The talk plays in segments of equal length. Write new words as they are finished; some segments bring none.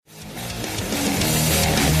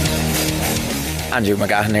Andrew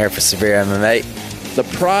McGahan here for Severe MMA. The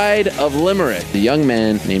pride of Limerick, the young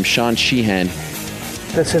man named Sean Sheehan.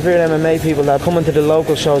 The Severe MMA people that come into the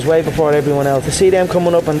local shows way before everyone else. To see them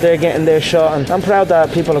coming up and they're getting their shot, and I'm proud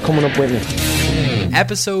that people are coming up with me.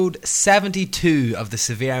 Episode 72 of the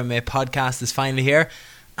Severe MMA podcast is finally here.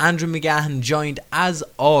 Andrew McGahan joined, as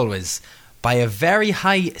always, by a very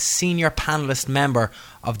high senior panellist member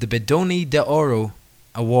of the Bidone d'Oro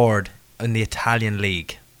Award in the Italian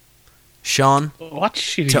League. Sean, what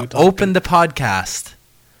shit to open the podcast,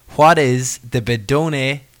 what is the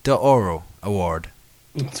Bidone d'Oro Award?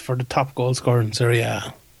 It's for the top goal scorer in Serie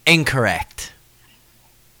A. Incorrect.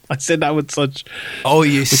 I said that with such... Oh,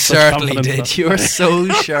 you certainly did. Though. You were so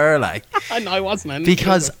sure, like. I wasn't.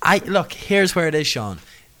 Because look, here's where it is, Sean.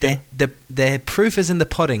 The proof is in the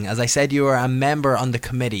pudding. As I said, you were a member on the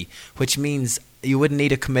committee, which means you wouldn't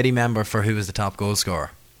need a committee member for who was the top goal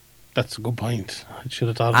scorer. That's a good point. I should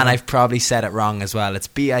have thought. And I've probably said it wrong as well. It's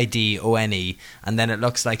Bidone, and then it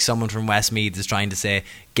looks like someone from Westmeath is trying to say,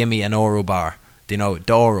 "Give me an Oro bar." Do you know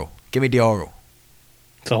D'Oro? Give me the Oro.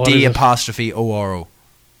 So D apostrophe O-R-O.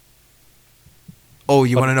 Oh,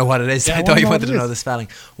 you want to know what it is? Yeah, I thought you wanted to know the spelling.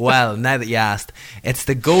 Well, now that you asked, it's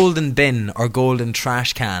the golden bin or golden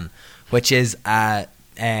trash can, which is a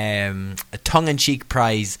tongue-in-cheek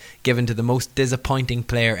prize given to the most disappointing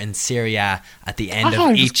player in Serie A at the end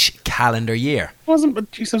of each calendar year. Wasn't,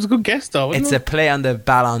 but geez, that was a good guess though. It's it? a play on the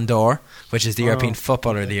Ballon d'Or, which is the European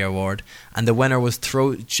Footballer of the Year award, and the winner was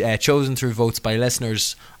chosen through votes by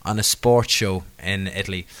listeners on a sports show in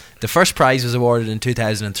Italy. The first prize was awarded in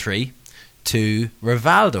 2003 to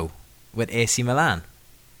Rivaldo with AC Milan.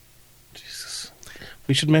 Jesus,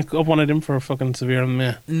 we should make up one of them for a fucking Severe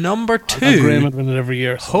MMA. Number 2. Agreement with it every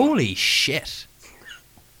year. So. Holy shit!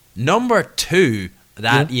 Number 2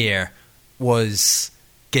 that year was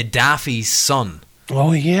Gaddafi's son.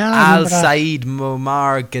 Oh yeah, Al Said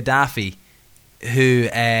Muammar Gaddafi, who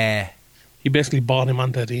he basically bought him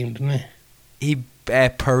onto that team, didn't he? He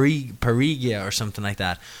Parigia or something like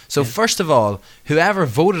that. So first of all, whoever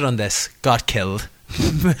voted on this got killed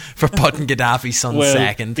for putting Gaddafi's son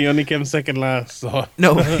second. He only came second last. So.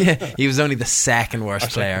 No, he was only the second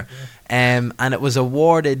worst player. And it was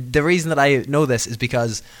awarded. The reason that I know this is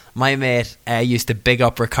because my mate used to big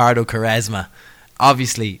up Ricardo Quaresma.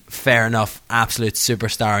 Obviously, fair enough, absolute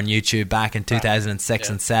superstar on YouTube back in 2006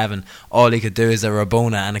 and 7. All he could do is a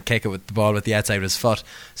Rabona and a kick it with the ball with the outside of his foot.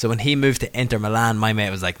 So when he moved to Inter Milan, my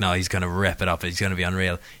mate was like, no, he's going to rip it up. He's going to be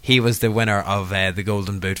unreal. He was the winner of the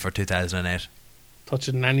Golden Boot for 2008.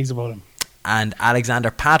 Touching nannies about him. And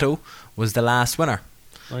Alexander Pato was the last winner.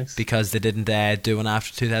 Nice. Because they didn't do one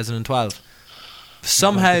after 2012.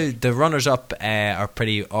 Somehow the runners-up are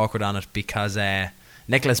pretty awkward on it because...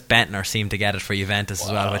 Nicholas Bentner seemed to get it for Juventus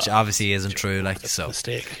as well, which obviously isn't true. Like, so,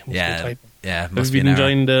 mistake. Yeah. Have Must you be been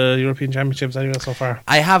enjoying the European Championships anyway so far?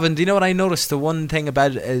 I haven't. Do you know what I noticed? The one thing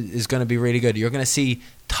about it is going to be really good. You're going to see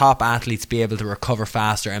top athletes be able to recover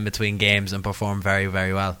faster in between games and perform very,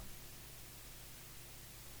 very well.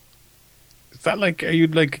 Is that like, are you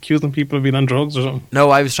like accusing people of being on drugs or something? No,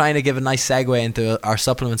 I was trying to give a nice segue into our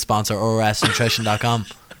supplement sponsor, ORSnutrition.com.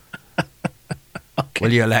 Okay,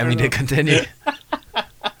 will you allow me to continue?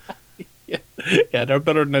 Yeah, they're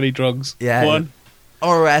better than any drugs. Yeah. Go on.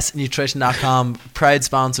 ORSnutrition.com, proud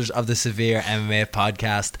sponsors of the Severe MMA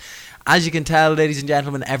podcast. As you can tell, ladies and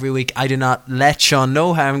gentlemen, every week I do not let Sean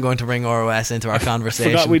know how I'm going to bring ROS into our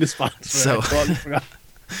conversation. Forgot we the sponsor.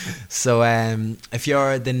 So if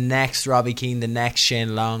you're the next Robbie Keane, the next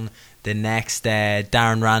Shane Long, the next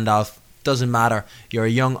Darren Randolph, doesn't matter, you're a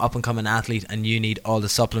young up and coming athlete and you need all the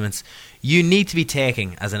supplements you need to be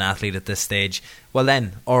taking as an athlete at this stage, well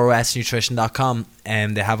then ROSnutrition.com,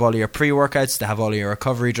 they have all of your pre-workouts, they have all of your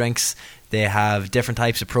recovery drinks, they have different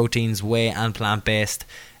types of proteins, whey and plant-based.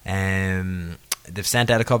 They've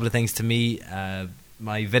sent out a couple of things to me,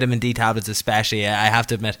 my vitamin D tablets especially. I have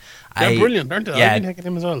to admit, they're brilliant, aren't they? Yeah, I've been taking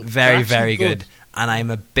them as well. Very, very good. And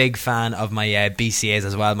I'm a big fan of my BCAs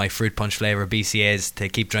as well, my fruit punch flavour BCAs to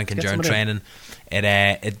keep drinking during training.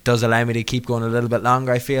 It does allow me to keep going a little bit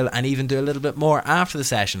longer, I feel, and even do a little bit more after the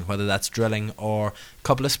session, whether that's drilling or a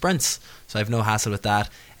couple of sprints. So I have no hassle with that.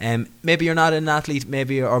 Maybe you're not an athlete,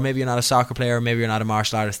 maybe you're not a soccer player, maybe you're not a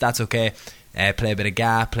martial artist. That's okay. Play a bit of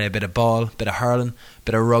GA, play a bit of ball, bit of hurling,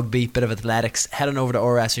 bit of rugby, bit of athletics. Head on over to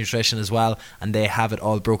ORS Nutrition as well, and they have it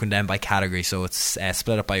all broken down by category, so it's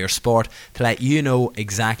split up by your sport to let you know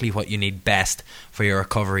exactly what you need best for your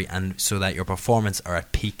recovery, and so that your performance are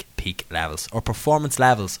at peak levels, or performance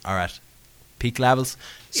levels are at peak levels,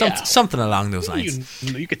 something along those lines.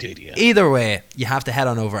 You could do it, yeah. Either way, you have to head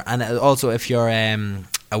on over. And also, if you're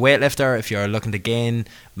a weightlifter, if you're looking to gain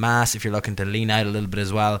mass, if you're looking to lean out a little bit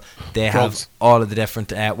as well, they Drugs. have all of the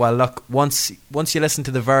different well look, once you listen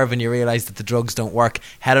to the Verve and you realise that the drugs don't work,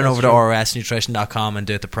 head on over to RSNutrition.com and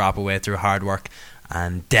do it the proper way through hard work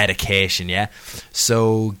and dedication. Yeah,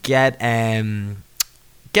 so get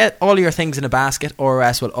all your things in a basket.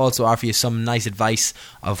 ORS will also offer you some nice advice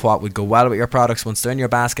of what would go well with your products once they're in your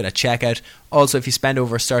basket at checkout. Also, if you spend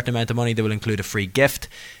over a certain amount of money, they will include a free gift.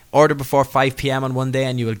 Order before 5 p.m. on one day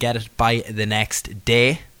and you will get it by the next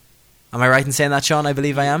day. Am I right in saying that, Sean? I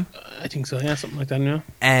believe I am. I think so, yeah, something like that, yeah.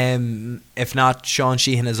 If not, Sean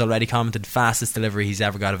Sheehan has already commented fastest delivery he's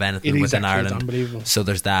ever got of anything within Ireland. Unbelievable. So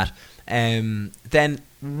there's that. Then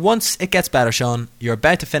once it gets better, Sean, you're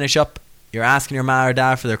about to finish up, you're asking your ma or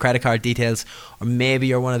dad for their credit card details, or maybe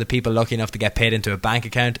you're one of the people lucky enough to get paid into a bank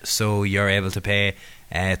account, so you're able to pay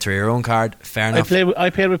through your own card. Fair enough. I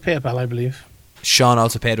paid with PayPal, I believe. Sean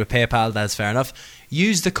also paid with PayPal. That's fair enough.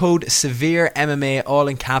 Use the code SEVEREMMA, all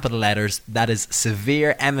in capital letters. That is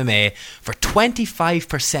SEVEREMMA for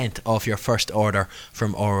 25% off your first order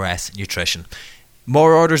from ORS Nutrition.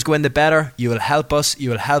 More orders go in, the better. You will help us. You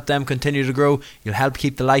will help them continue to grow. You'll help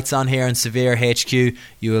keep the lights on here in Severe HQ.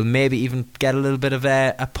 You will maybe even get a little bit of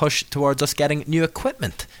a push towards us getting new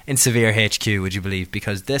equipment in Severe HQ, would you believe?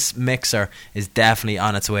 Because this mixer is definitely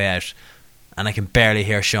on its way out. And I can barely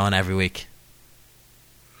hear Sean every week.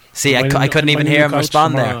 See, I couldn't even hear him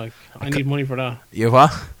respond tomorrow. there. I need money for that. You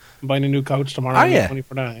what? I'm buying a new couch tomorrow. Are I need you? money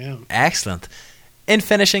for that, yeah. Excellent. In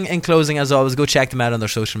finishing, in closing, as always, go check them out on their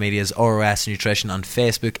social medias, ORS Nutrition on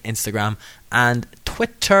Facebook, Instagram and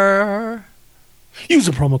Twitter. Use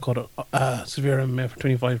the promo code SEVEREMMA for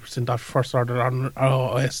 25% off your first order on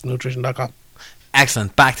RSNutrition.com.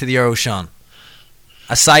 Excellent. Back to the Euro, Sean.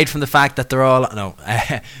 Aside from the fact that they're all... No,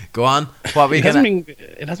 go on. What were you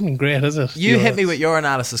It hasn't been great, has it? You hit me with your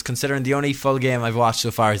analysis, considering the only full game I've watched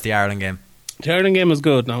so far is the Ireland game. The Ireland game was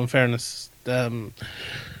good, now in fairness.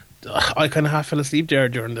 I kind of half fell asleep there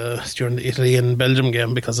during the Italy and Belgium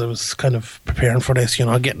game because I was kind of preparing for this,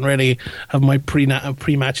 getting ready, have my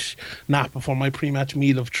pre-match nap before my pre-match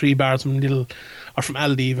meal of 3 bars from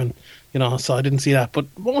Aldi even, so I didn't see that. But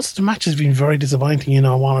most of the matches have been very disappointing, 1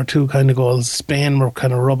 or 2 kind of goals. Spain were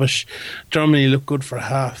kind of rubbish. Germany looked good for a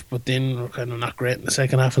half, but then were kind of not great in the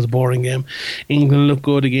second half. It was a boring game. England looked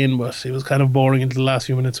good again, but it was kind of boring until the last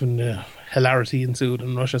few minutes when the hilarity ensued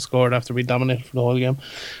and Russia scored after we dominated for the whole game.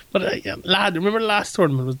 But remember the last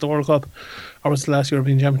tournament was the World Cup, or was the last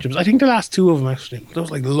European Championships? I think the last 2 of them actually. There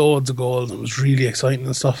was like loads of goals. It was really exciting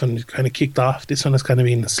and stuff, and it kind of kicked off. This one has kind of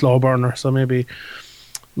been a slow burner, so maybe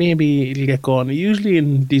it'll get going. Usually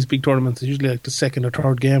in these big tournaments, it's usually like the second or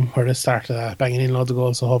third game where they start banging in loads of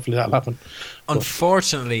goals, so hopefully that'll happen.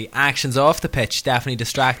 Unfortunately, actions off the pitch definitely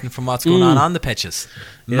distracting from what's going on the pitches.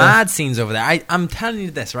 Yeah. Mad scenes over there. I'm telling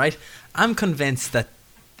you this, right? I'm convinced that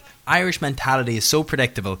Irish mentality is so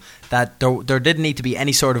predictable that there didn't need to be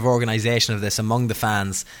any sort of organisation of this among the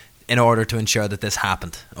fans in order to ensure that this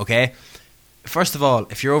happened, okay? First of all,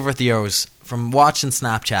 if you're over at the Euros, from watching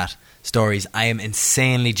Snapchat stories, I am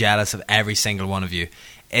insanely jealous of every single one of you.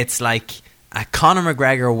 It's like a Conor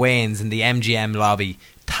McGregor Wayne's in the MGM lobby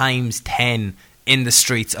times 10 in the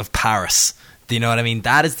streets of Paris. Do you know what I mean?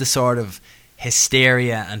 That is the sort of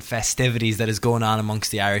hysteria and festivities that is going on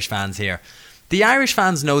amongst the Irish fans here. The Irish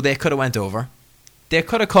fans know they could have went over. They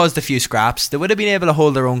could have caused a few scraps. They would have been able to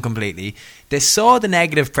hold their own completely. They saw the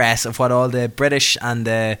negative press of what all the British and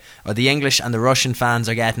the English and the Russian fans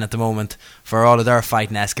are getting at the moment for all of their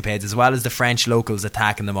fighting escapades, as well as the French locals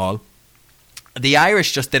attacking them all. The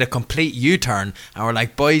Irish just did a complete U-turn and were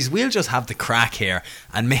like, boys, we'll just have the crack here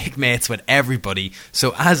and make mates with everybody.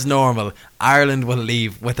 So as normal, Ireland will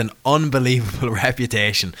leave with an unbelievable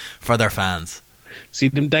reputation for their fans. See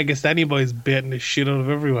them Dagestani boys baiting the shit out of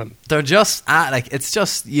everyone. They're just it's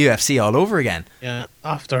just UFC all over again. Yeah,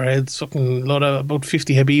 off their heads, fucking about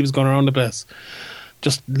 50 Habibs going around the place.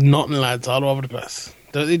 Just nothing lads all over the place.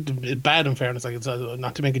 It's bad in fairness, like it's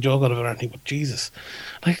not to make a joke out of it or anything, but Jesus,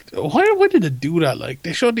 like why did they do that? Like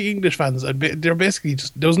they showed the English fans, they're basically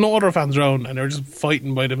just, there was no other fans around, and they're just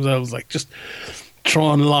fighting by themselves, like just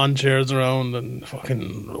throwing lawn chairs around and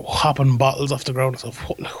fucking hopping bottles off the ground and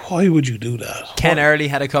stuff. Why would you do that? Ken Early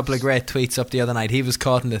had a couple of great tweets up the other night. He was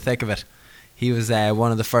caught in the thick of it. He was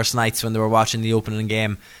one of the first nights when they were watching the opening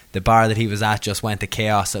game. The bar that he was at just went to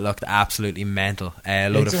chaos. It looked absolutely mental. A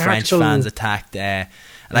load of French fans attacked.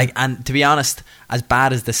 And to be honest, as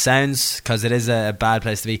bad as this sounds, because it is a bad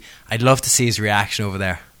place to be, I'd love to see his reaction over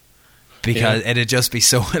there. because it'd just be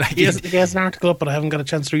so like He has an article up, but I haven't got a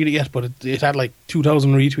chance to read it yet. But it had like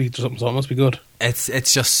 2,000 retweets or something, so it must be good.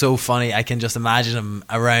 it's just so funny. I can just imagine him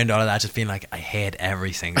around all of that, just being like, I hate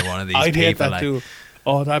every single one of these I'd people. hate that like, too.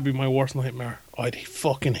 Oh, that'd be my worst nightmare. I'd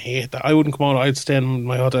fucking hate that. I wouldn't come out. I'd stay in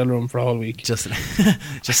my hotel room for a whole week. just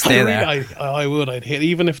stay there. I would. I'd hate,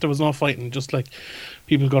 even if there was no fighting, just like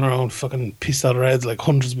people going around fucking pissed out of heads, like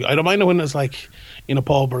hundreds of people. I don't mind it when it's like in a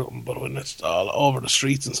pub, but when it's all over the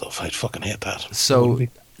streets and stuff, I'd fucking hate that. So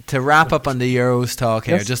to wrap up on the Euros talk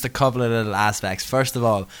here, Yes. just a couple of little aspects. First of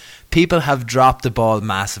all, people have dropped the ball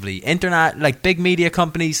massively. Internet, like big media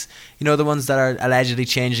companies, you know, the ones that are allegedly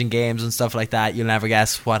changing games and stuff like that, you'll never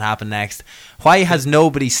guess what happened next. Why has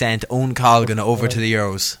nobody sent Owen Colgan over to the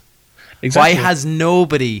Euros? Exactly. Why has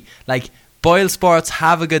nobody, like, Boyle Sports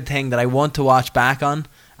have a good thing that I want to watch back on.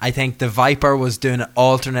 I think the Viper was doing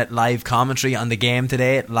alternate live commentary on the game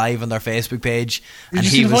today, live on their Facebook page. Did And you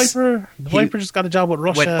see the Viper? The Viper just got a job with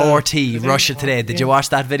Russia. With RT, Russia Today. Did you watch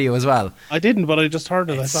that video as well? I didn't, but I just heard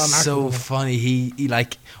it. I saw an It's article. so funny. He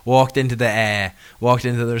like walked into the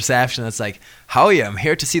reception. It's like, how are you? I'm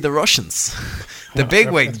here to see the Russians, the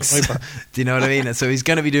bigwigs. Do you know what I mean? And so he's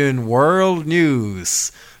going to be doing world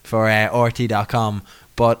news for RT.com.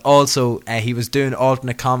 But also, he was doing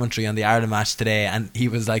alternate commentary on the Ireland match today, and he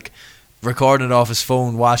was like recording it off his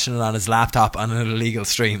phone, watching it on his laptop on an illegal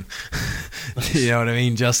stream. You know what I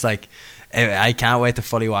mean? Just like, I can't wait to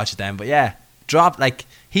fully watch it then. But yeah,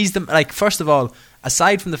 he's the, like, first of all,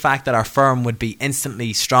 aside from the fact that our firm would be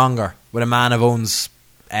instantly stronger with a man of Owen's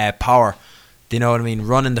power, do you know what I mean?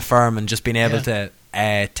 Running the firm and just being able to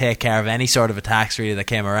take care of any sort of attacks really that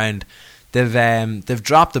came around. They've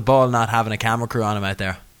dropped the ball not having a camera crew on him out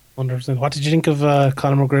there. 100%. What did you think of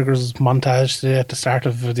Conor McGregor's montage today at the start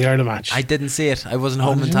of the Ireland match? I didn't see it. I wasn't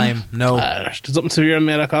home in time. No. There's something severe in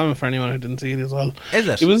Mail.com for anyone who didn't see it as well. Is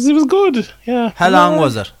it? It was good. Yeah. How long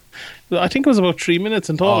was it? I think it was about 3 minutes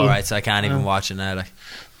in total. All right, so I can't even watch it now. Like,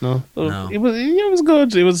 No. No. It was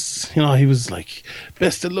good. It was, he was like,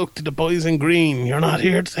 best of luck to the boys in green. You're not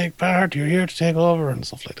here to take part. You're here to take over and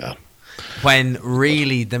stuff like that. when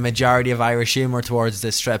really the majority of Irish humour towards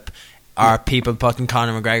this trip are people putting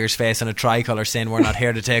Conor McGregor's face on a tricolour saying we're not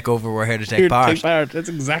here to take over, we're here to take part. That's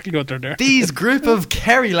exactly what they're doing. These group of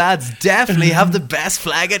Kerry lads definitely have the best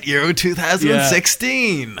flag at Euro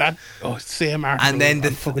 2016. Same article And then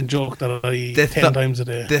the fucking joke that I eat 10 times a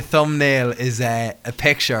day. The thumbnail is a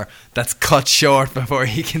picture that's cut short before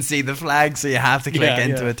you can see the flag, so you have to click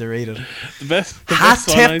into it to read it. The best Hat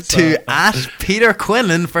one I tip saw- to at Peter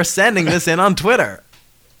Quinlan for sending this in on Twitter.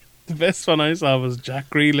 The best one I saw was Jack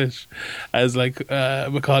Grealish as like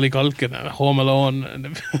Macaulay Culkin at Home Alone,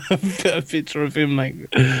 and a picture of him like,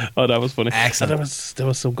 oh, that was funny. Excellent. There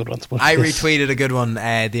was some good ones. But I retweeted a good one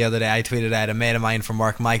the other day. I tweeted out a mate of mine from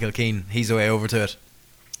work, Michael Keane. He's away over to it,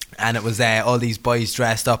 and it was all these boys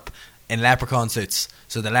dressed up in leprechaun suits.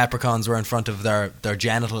 So the leprechauns were in front of their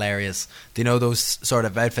genital areas. Do you know those sort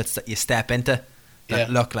of outfits that you step into? That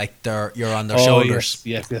look like you're on their shoulders.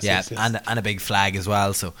 Yes. And a big flag as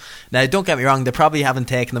well. So now, don't get me wrong, they probably haven't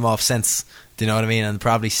taken them off since. Do you know what I mean? And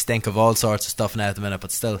probably stink of all sorts of stuff now at the minute.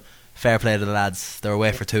 But still, fair play to the lads. They're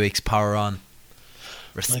away for 2 weeks. Power on.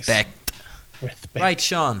 Respect. Right,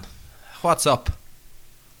 Sean, what's up?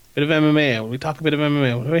 Bit of MMA. We talk a bit of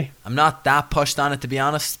MMA, will we? I'm not that pushed on it, to be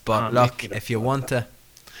honest. But look, if you want to,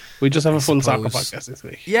 we just have a full soccer suppose. podcast this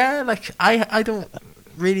week. Yeah, like I don't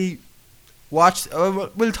really watch.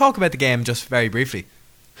 We'll talk about the game just very briefly.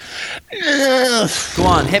 Go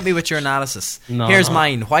on, hit me with your analysis. Here's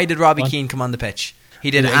mine. Why did Robbie Keane come on the pitch?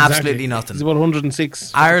 He did absolutely nothing. He's about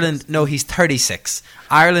 106. Ireland, no, he's 36.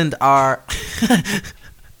 Ireland are.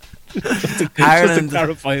 Just to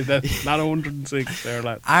clarify that, not 106 there,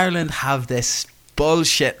 lad. Ireland have this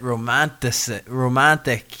bullshit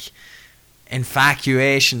romantic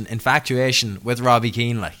infatuation with Robbie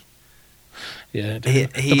Keane, like. Yeah,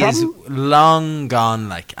 he is long gone.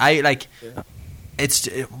 Like it's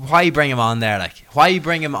why bring him on there? Like, why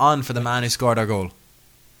bring him on for the man who scored our goal?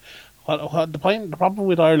 The problem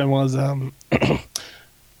with Ireland was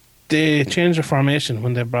they changed the formation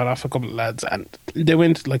when they brought off a couple of lads, and they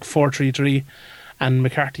went like 4-3-3, and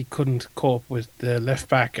McCarthy couldn't cope with the left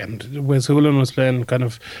back, and Wes Hoolan was playing kind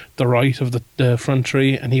of the right of the front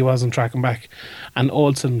three, and he wasn't tracking back, and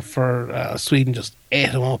Olsen for Sweden just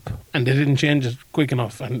ate him up, and they didn't change it quick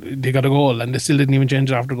enough, and they got a goal, and they still didn't even change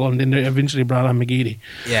it after goal, and then they eventually brought on McGeady.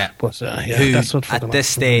 Yeah, but who that's what at this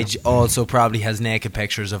stage also probably has naked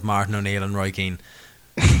pictures of Martin O'Neill and Roy Keane.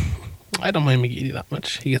 I don't mind McGeady that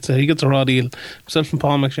much. He gets a raw deal. Himself and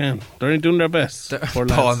Paul McShane, they're doing their best. Paul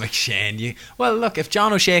McShane. Well, look, if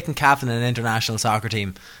John O'Shea can captain an international soccer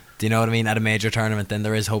team, Do you know what I mean? At a major tournament, then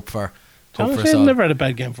there is hope for John us O'Shea's all. never had a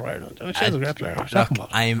bad game for Ireland. John O'Shea's a great player. Look,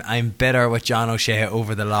 I'm bitter with John O'Shea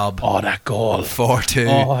over the lob. Oh, that goal.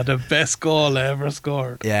 4-2. Oh, the best goal I ever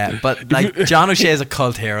scored. Yeah, but like John O'Shea is a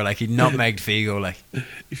cult hero. Like he nutmegged Figo. Like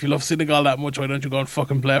if you love Senegal that much, why don't you go and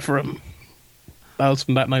fucking play for him? That was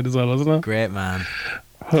from that night as well, wasn't it? great man.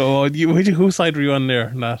 Oh, whose side were you on there?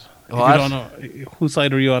 In that? What? If you don't know, whose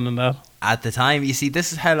side were you on in that? At the time, you see,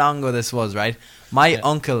 this is how long ago this was, right? My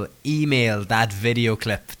uncle emailed that video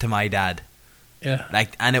clip to my dad. Yeah.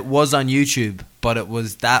 Like, and it was on YouTube, but it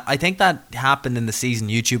was that, I think that happened in the season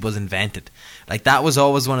YouTube was invented. Like, that was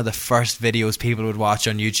always one of the first videos people would watch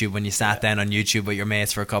on YouTube when you sat down on YouTube with your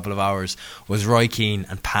mates for a couple of hours, was Roy Keane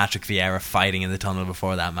and Patrick Vieira fighting in the tunnel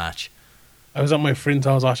before that match. I was at my friend's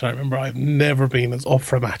house watching. I remember I've never been as up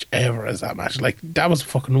for a match ever as that match. Like, that was a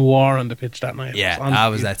fucking war on the pitch that night. Yeah, that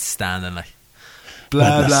was outstanding. Like,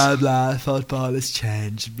 blah, blah, blah, football has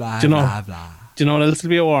changed, blah, blah, blah. Do you know what else will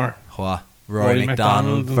be a war? What? Rory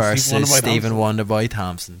McDonald versus Stephen Wonderboy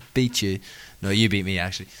Thompson. Beat you. No, you beat me,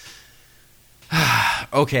 actually.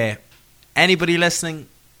 Okay. Anybody listening,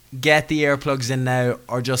 get the earplugs in now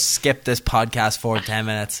or just skip this podcast for 10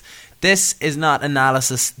 minutes. This is not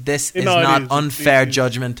analysis. This is not unfair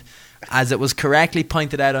judgment. As it was correctly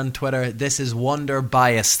pointed out on Twitter, this is wonder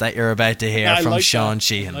bias that you're about to hear from Sean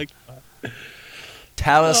Sheehan.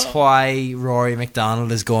 Tell us why Rory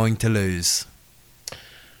McDonald is going to lose.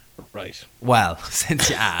 Right. Well, since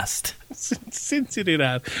you asked. since you did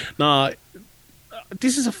that. No,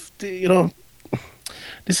 this is a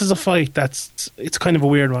fight it's kind of a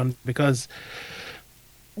weird one because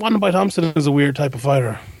Wonderboy Thompson is a weird type of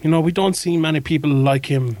fighter. You know, we don't see many people like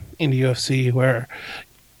him in the UFC where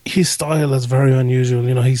his style is very unusual.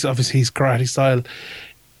 You know, he's karate style.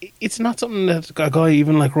 It's not something that a guy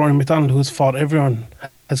even like Rory McDonald, who has fought everyone,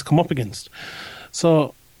 has come up against.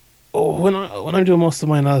 So when I'm doing most of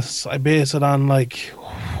my analysis, I base it on like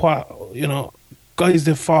what, you know, guys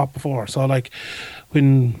they've fought before. So like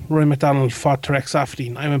when Rory McDonald fought Tarek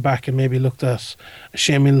Safdien, I went back and maybe looked at a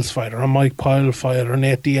Shea Mills fight or a Mike Pyle fight or a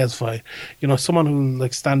Nate Diaz fight. You know, someone who will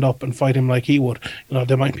like stand up and fight him like he would. You know,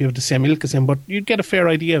 they might be of the same ilk as him, but you'd get a fair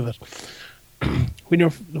idea of it. When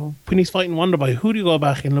he's fighting Wonderboy, who do you go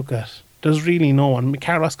back and look at? There's really no one.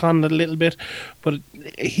 Carlos Condit a little bit, but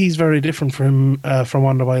he's very different from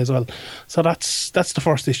Wonderboy as well. So that's the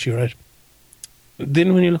first issue, right?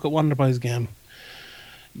 Then when you look at Wonderboy's game,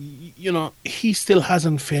 you know, he still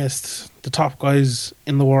hasn't faced the top guys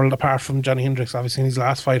in the world apart from Johnny Hendricks, obviously, in his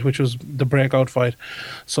last fight, which was the breakout fight.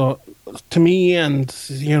 So to me and,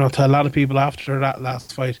 you know, to a lot of people after that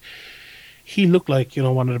last fight, he looked like, you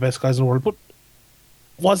know, one of the best guys in the world. But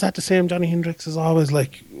was that the same Johnny Hendricks? Is always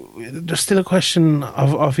like, there's still a question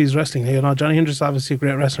of his wrestling. You know, Johnny Hendricks is obviously a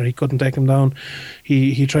great wrestler. He couldn't take him down.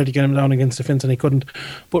 He tried to get him down against the fence and he couldn't.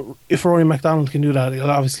 But if Rory McDonald can do that,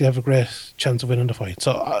 he'll obviously have a great chance of winning the fight.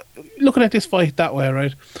 So looking at this fight that way,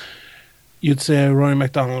 right, you'd say Rory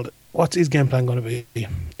McDonald, what's his game plan going to be?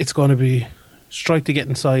 It's going to be strike to get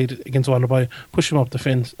inside against Wonderboy, push him up the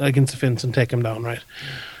fence against the fence and take him down, right?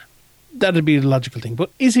 That'd be the logical thing.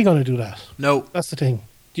 But is he going to do that? No. That's the thing.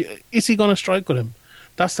 Is he going to strike with him?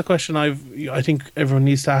 That's the question I think everyone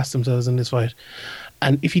needs to ask themselves in this fight.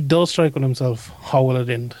 And if he does strike with himself, how will it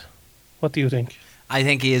end? What do you think? I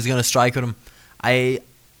think he is going to strike with him.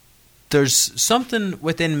 There's something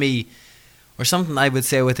within me, or something I would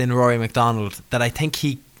say within Rory McDonald, that I think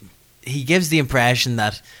he gives the impression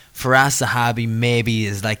that Firas Zahabi maybe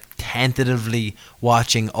is like tentatively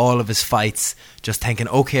watching all of his fights, just thinking,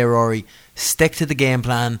 okay, Rory, stick to the game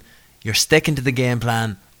plan. You're sticking to the game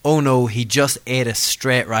plan. Oh no, he just ate a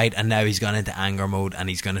straight right and now he's gone into anger mode and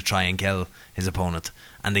he's going to try and kill his opponent.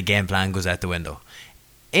 And the game plan goes out the window.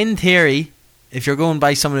 In theory, if you're going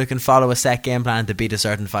by someone who can follow a set game plan to beat a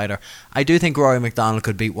certain fighter, I do think Rory McDonald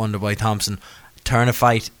could beat Wonderboy Thompson, turn a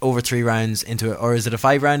fight over 3 rounds into or is it a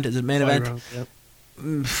 5 round? Is it main event? Round, yep.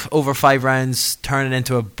 Over 5 rounds, turn it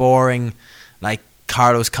into a boring, like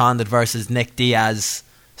Carlos Condit versus Nick Diaz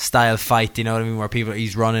style fight, you know what I mean, where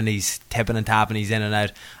he's running, he's tipping and tapping, he's in and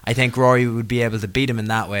out. I think Rory would be able to beat him in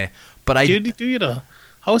that way. But do you though?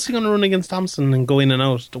 How is he going to run against Thompson and go in and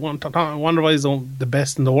out? Wonderboy is the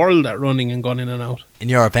best in the world at running and going in and out. In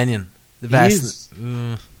your opinion, the best?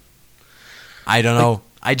 I don't know.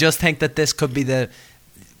 I just think that this could be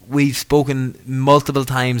we've spoken multiple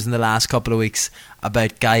times in the last couple of weeks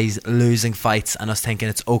about guys losing fights and us thinking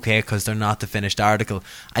it's okay because they're not the finished article.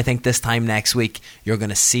 I think this time next week you're going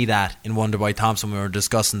to see that in Wonderboy Thompson when we were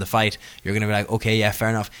discussing the fight. You're going to be like, okay, yeah, fair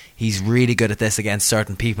enough, he's really good at this against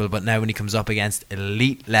certain people, but now when he comes up against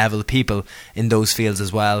elite level people in those fields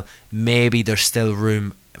as well, maybe there's still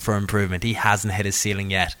room for improvement. He hasn't hit his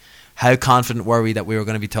ceiling yet. How confident were we that we were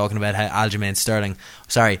going to be talking about Aljamain Sterling?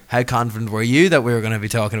 Sorry, how confident were you that we were going to be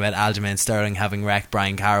talking about Aljamain Sterling having wrecked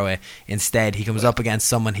Brian Caraway? Instead, he comes up against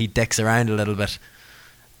someone he dicks around a little bit.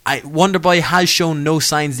 Wonderboy has shown no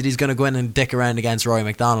signs that he's going to go in and dick around against Rory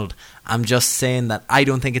MacDonald. I'm just saying that I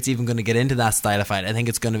don't think it's even going to get into that style of fight. I think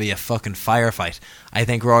it's going to be a fucking firefight. I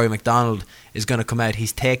think Rory MacDonald is going to come out.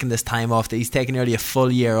 He's taken this time off. He's taken nearly a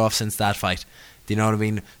full year off since that fight. Do you know what I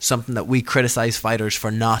mean? Something that we criticise fighters for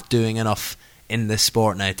not doing enough in this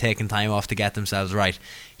sport now, taking time off to get themselves right.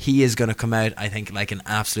 He is going to come out, I think, like an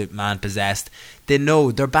absolute man possessed. They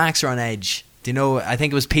know their backs are on edge. Do you know? I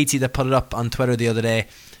think it was Petey that put it up on Twitter the other day.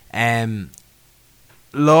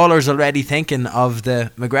 Lawler's already thinking of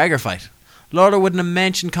the McGregor fight. Lawler wouldn't have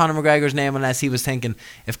mentioned Conor McGregor's name unless he was thinking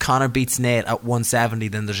if Conor beats Nate at 170,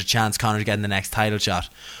 then there's a chance Conor's getting the next title shot.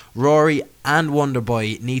 Rory and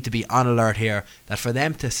Wonderboy need to be on alert here, that for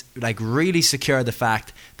them to really secure the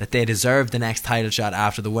fact that they deserve the next title shot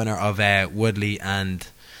after the winner of Woodley and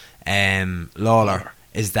Lawler,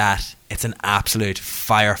 is that it's an absolute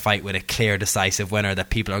firefight with a clear, decisive winner that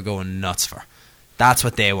people are going nuts for. That's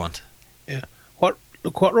what they want. Yeah. What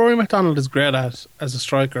Rory MacDonald is great at as a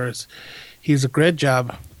striker is he's a great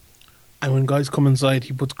jab, and when guys come inside,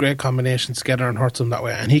 he puts great combinations together and hurts them that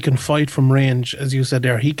way. And he can fight from range, as you said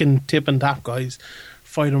there. He can tip and tap guys,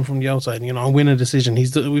 fight them from the outside, and win a decision.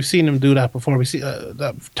 We've seen him do that before. We see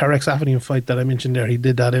that Tarek Safin fight that I mentioned there. He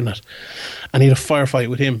did that in it, and he had a firefight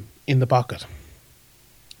with him in the pocket.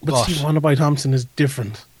 But Steve Wonderboy Thompson is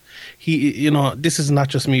different. He, this is not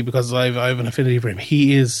just me because I have an affinity for him.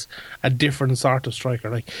 He is a different sort of striker.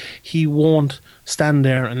 Like, he won't stand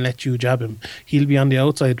there and let you jab him. He'll be on the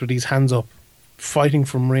outside with his hands up, fighting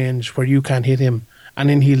from range where you can't hit him, and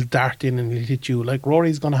then he'll dart in and he'll hit you. Like,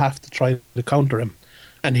 Rory's going to have to try to counter him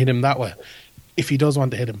and hit him that way if he does want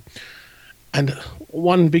to hit him. And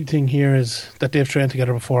one big thing here is that they've trained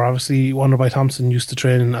together before. Obviously, Wonderboy Thompson used to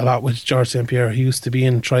train a lot with George St. Pierre. He used to be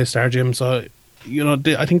in TriStar Gym, so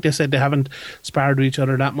I think they said they haven't sparred with each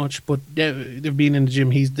other that much, but they've been in the gym.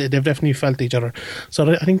 They've definitely felt each other.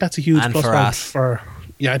 So I think that's a huge plus point for.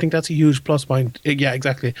 Yeah, I think that's a huge plus point. Yeah,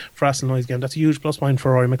 exactly. For us in Noise Game, that's a huge plus point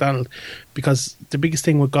for Rory MacDonald, because the biggest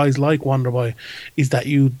thing with guys like Wonderboy is that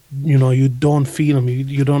you don't feel them.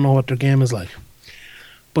 You don't know what their game is like.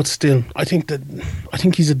 But still, I think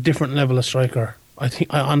he's a different level of striker.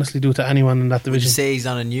 I honestly do to anyone in that division. Would you say he's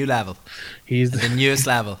on a new level? He's the newest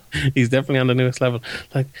level. He's definitely on the newest level.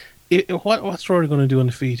 Like, what's Rory going to do on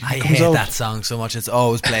the feet? I hate that song so much. It's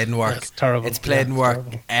always played in work. It's terrible. It's played in work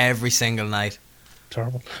every single night.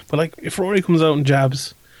 Terrible. But like, if Rory comes out and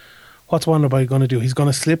jabs, what's Wonderboy going to do? He's going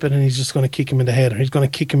to slip it and he's just going to kick him in the head, or he's going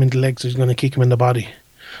to kick him in the legs, or he's going to kick him in the body.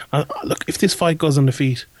 Look, if this fight goes on the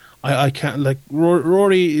feet, I can't. Like,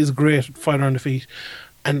 Rory is a great fighter on the feet.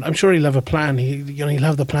 And I'm sure he'll have a plan. He'll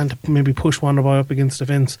have the plan to maybe push Wonderboy up against the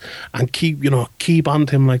fence and keep on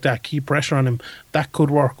to him like that, keep pressure on him. That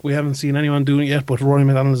could work. We haven't seen anyone doing it yet, but Rory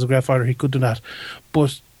MacDonald is a great fighter. He could do that.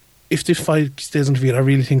 But if this fight stays on the field, I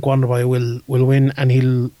really think Wonderboy will win, and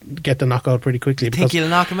he'll get the knockout pretty quickly. You think he'll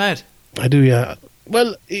knock him out? I do, yeah.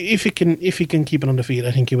 Well, if he can keep it on the feet,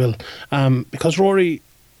 I think he will. Because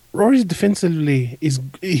Rory's defensively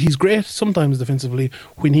he's great sometimes defensively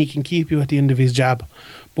when he can keep you at the end of his jab,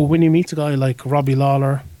 but when he meets a guy like Robbie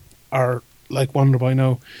Lawler or like Wonderboy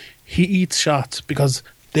now, he eats shots because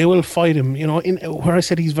they will fight him. Where I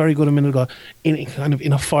said he's very good a minute ago, in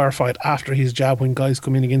a firefight after his jab when guys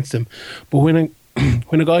come in against him. But when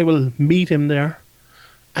a guy will meet him there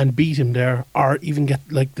and beat him there, or even get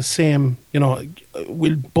like the same,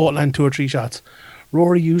 will both land 2 or 3 shots,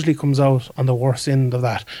 Rory usually comes out on the worst end of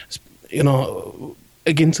that.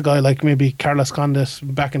 Against a guy like maybe Carlos Condit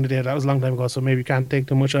back in the day. That was a long time ago, so maybe you can't take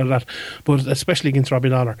too much out of that. But especially against Robbie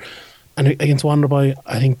Lawler. And against Wonderboy,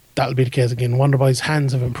 I think that'll be the case again. Wonderboy's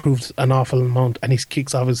hands have improved an awful amount, and his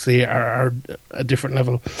kicks obviously are a different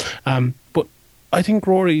level. But I think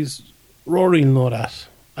Rory will know that.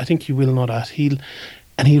 I think he will know that.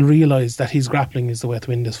 He'll realise that his grappling is the way to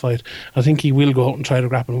win this fight. I think he will go out and try to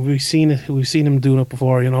grapple. We've seen it. We've seen him doing it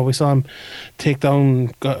before. We saw him take down.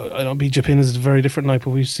 BJ Penn is a very different night,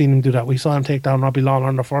 but we've seen him do that. We saw him take down Robbie Lawler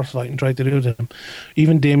in the first fight and try to do it to him.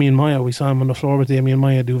 Even Damian Maia, we saw him on the floor with Damian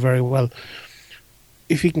Maia do very well.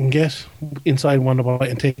 If he can get inside Wonderboy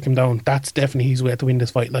and take him down, that's definitely his way to win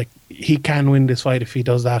this fight. Like, he can win this fight if he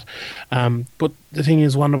does that. But the thing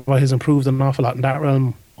is, Wonderboy has improved an awful lot in that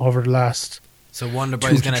realm over the last So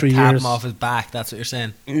Wonderboy's going to tap him off his back. That's what you're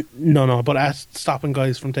saying? No. But at stopping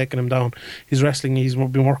guys from taking him down, his wrestling. He's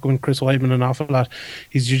been working with Chris Weidman an awful lot.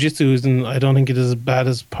 His jiu-jitsu isn't. I don't think it is as bad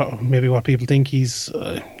as maybe what people think. He's.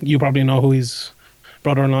 You probably know who his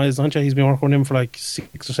brother-in-law is, don't you? He's been working with him for like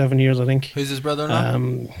 6 or 7 years, I think. Who's his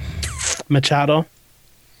brother-in-law? Machado.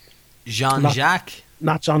 Jean-Jacques.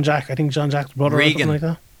 Not Jean-Jacques. I think Jean-Jacques' brother Regan. or something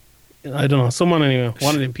like that. I don't know. Someone anyway.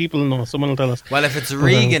 One of them people know. Someone will tell us. Well, if it's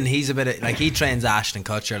Regan, he's a bit of, like, he trains Ashton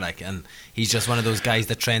Kutcher, like, and he's just one of those guys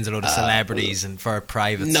that trains a load of celebrities and for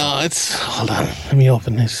private. No, it's hold on. Let me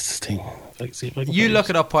open this thing. See if I can you look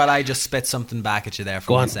it up while I just spit something back at you there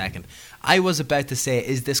for 1 second. I was about to say,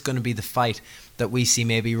 is this going to be the fight that we see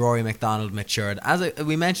maybe Rory McDonald matured? As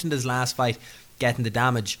we mentioned his last fight, getting the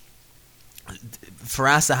damage.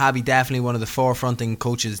 Firas Zahabi, definitely one of the forefronting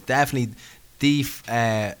coaches, definitely the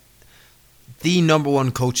number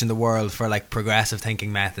one coach in the world for like progressive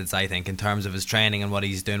thinking methods, I think, in terms of his training and what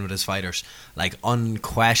he's doing with his fighters. Like,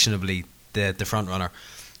 unquestionably the front runner.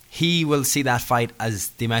 He will see that fight as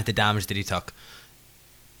the amount of damage that he took.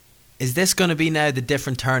 Is this going to be now the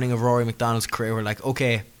different turning of Rory McDonald's career? We're like,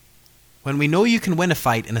 okay, when we know you can win a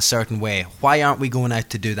fight in a certain way, why aren't we going out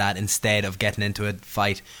to do that instead of getting into a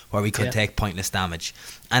fight where we could take pointless damage?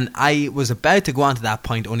 And I was about to go on to that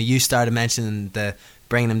point, only you started mentioning the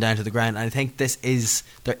bringing him down to the ground, and I think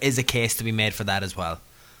there is a case to be made for that as well.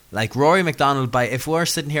 Like Rory McDonald, if we're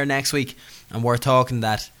sitting here next week and we're talking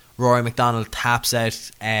that Rory McDonald taps him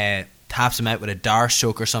out with a Darce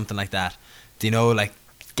choke or something like that, do you know, like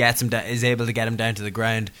gets him is able to get him down to the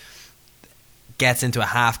ground, gets into a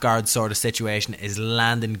half guard sort of situation, is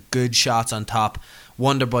landing good shots on top.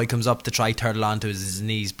 Wonderboy comes up to try turtle onto his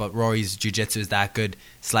knees, but Rory's jiu-jitsu is that good,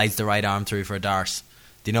 slides the right arm through for a Darce.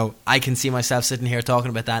 Do you know, I can see myself sitting here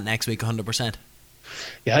talking about that next week 100%.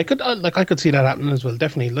 Yeah, I could see that happening as well,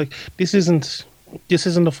 definitely. Like, this isn't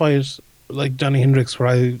a fight like Johnny Hendricks where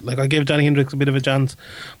I gave Johnny Hendricks a bit of a chance,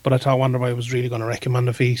 but I thought Wonderboy was really going to wreck him on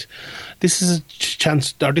the feet. This is a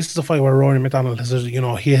chance, or this is a fight where Rory McDonald has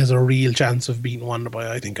a real chance of beating Wonderboy.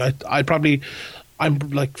 I think I'm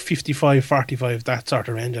like 55-45, that sort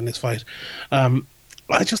of range in this fight.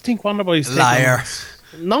 I just think Wonderboy's liar.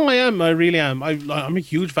 No, I am. I really am. I'm a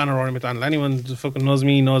huge fan of Rory McDonald. Anyone who fucking knows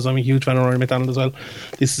me knows I'm a huge fan of Rory McDonald as well.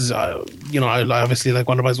 This is, I obviously like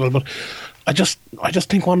Wonderboy as well, but I just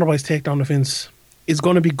think Wonderboy's takedown defense is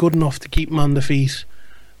going to be good enough to keep him on the feet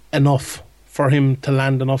enough for him to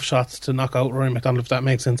land enough shots to knock out Rory McDonald, if that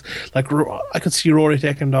makes sense. Like, I could see Rory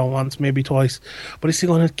taking him down once, maybe twice, but is he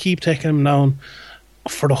going to keep taking him down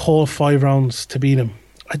for the whole 5 rounds to beat him?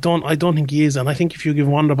 I don't think he is, and I think if you give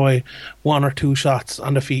Wonderboy 1 or 2 shots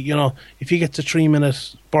on the feet, if he gets a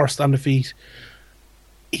 3-minute burst on the feet,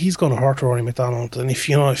 he's going to hurt Rory McDonald. And if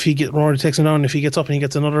Rory takes him down, if he gets up and he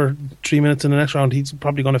gets another 3 minutes in the next round, he's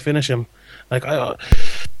probably going to finish him. Like, I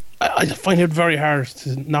find it very hard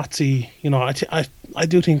to not see. I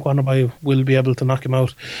do think Wonderboy will be able to knock him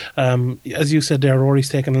out. As you said there, Rory's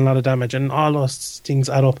taken a lot of damage, and all those things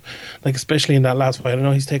add up. Like, especially in that last fight, I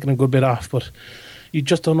know he's taken a good bit off, but you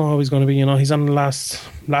just don't know how he's going to be. He's on the last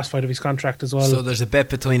fight of his contract as well. So there's a bit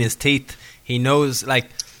between his teeth. He knows, like,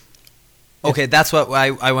 okay, that's what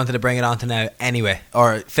I wanted to bring it on to now anyway.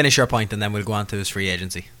 Or finish your point and then we'll go on to his free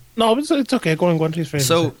agency. No, it's okay. Go on to his free agency.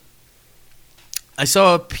 So I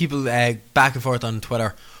saw people back and forth on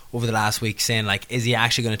Twitter over the last week saying, like, is he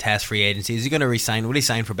actually going to test free agency? Is he going to resign? Will he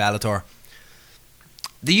sign for Bellator?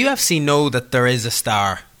 The UFC know that there is a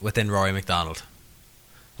star within Rory McDonald.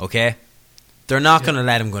 Okay? They're not going to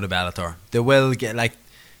let him go to Bellator. They will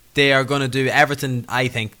they are going to do everything, I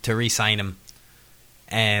think, to re-sign him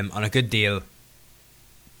on a good deal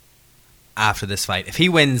after this fight. If he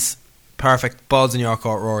wins, perfect, balls in your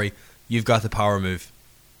court, Rory, you've got the power move.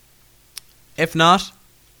 If not,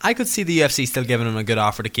 I could see the UFC still giving him a good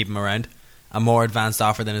offer to keep him around, a more advanced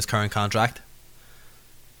offer than his current contract.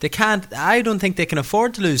 I don't think they can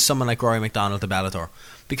afford to lose someone like Rory McDonald to Bellator,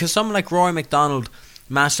 because someone like Rory McDonald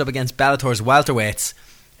matched up against Bellator's welterweights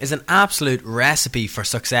is an absolute recipe for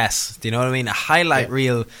success. Do you know what I mean? A highlight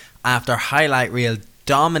reel after highlight reel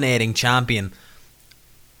dominating champion.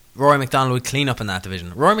 Rory McDonald would clean up in that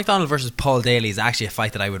division. Rory McDonald versus Paul Daly is actually a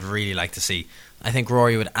fight that I would really like to see. I think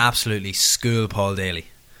Rory would absolutely school Paul Daly.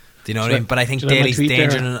 Do you know what I mean? But I think Daly's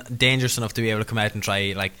dangerous enough to be able to come out and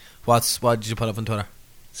try, like, what did you put up on Twitter?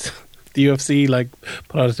 The UFC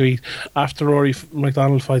put out a tweet after Rory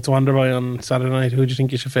McDonald fights Wonderboy on Saturday night. Who do you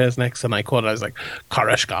think you should face next? And I was like,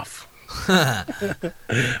 Koreshkov.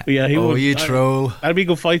 Yeah, he would. You troll. That'd be a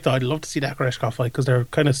good fight, though. I'd love to see that Koreshkov fight because they're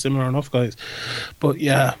kind of similar enough guys. But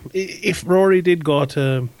yeah, if Rory did go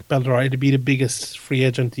to Bellator, it'd be the biggest free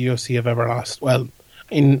agent the UFC have ever lost. Well,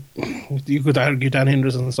 you could argue Dan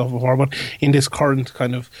Henderson and stuff before, but in this current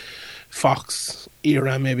kind of Fox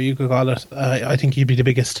era, maybe you could call it, I think he'd be the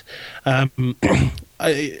biggest. I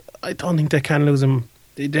don't think they can lose him.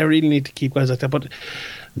 They really need to keep guys like that. But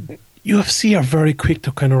UFC are very quick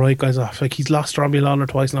to kind of write guys off. Like, he's lost Robbie Lawler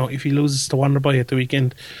twice now. If he loses to Wonderboy at the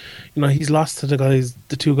weekend, he's lost to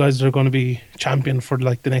the two guys that are going to be champion for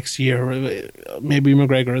like the next year. Maybe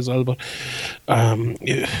McGregor as well. But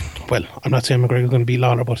well, I'm not saying McGregor's going to beat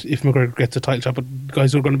Lawler, but if McGregor gets a title shot, but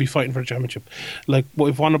guys who are going to be fighting for the championship, like,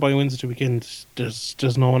 if Wonderboy wins at the weekend,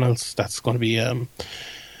 there's no one else that's going to be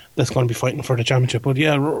fighting for the championship. But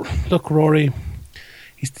yeah, look, Rory.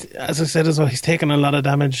 As I said as well, he's taken a lot of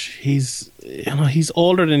damage. He's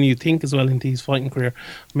older than you think as well into his fighting career.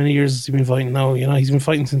 How many years has he been fighting now? He's been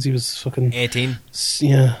fighting since he was fucking 18.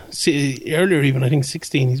 Yeah, earlier even, I think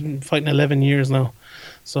 16. He's been fighting 11 years now.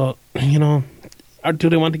 So, do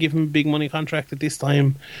they want to give him a big money contract at this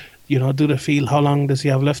time? Do they feel, how long does he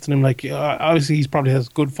have left in him? Like, obviously he's probably has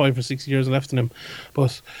good 5 or 6 years left in him,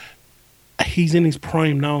 but he's in his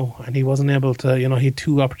prime now, and he wasn't able to, he had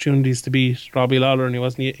 2 opportunities to beat Robbie Lawler, and he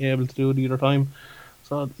wasn't able to do it either time.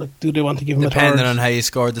 So, like, do they want to give him a third? Depending on how you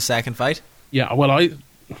scored the second fight? Yeah, well,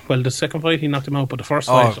 the second fight he knocked him out, but the first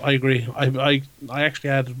fight, I agree. I actually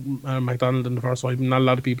had McDonald in the first fight. Not a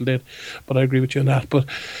lot of people did, but I agree with you on that. But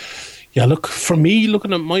yeah, look, for me,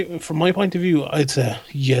 looking at from my point of view, I'd say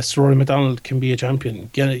yes, Rory McDonald can be a champion.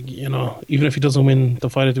 Even if he doesn't win the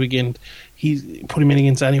fight at the weekend, he's put him in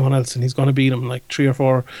against anyone else, and he's going to beat him like 3 or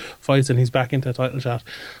 4 fights, and he's back into a title shot.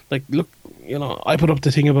 Like, look, I put up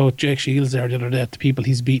the thing about Jake Shields there the other day, the people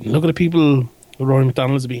he's beaten. Look at the people Rory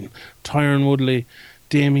McDonald's beaten: Tyron Woodley,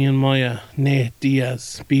 Damian Maia, Nate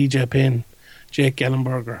Diaz, BJ Penn, Jake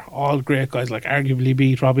Ellenberger, all great guys. Like, arguably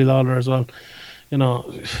beat Robbie Lawler as well.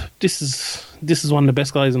 This is one of the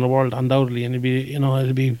best guys in the world, undoubtedly, and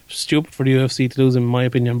it'd be stupid for the UFC to lose him, in my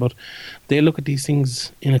opinion. But they look at these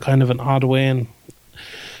things in a kind of an odd way, and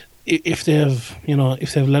if they've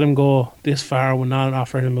let him go this far, we're not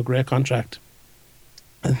offering him a great contract.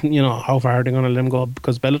 How far are they going to let him go?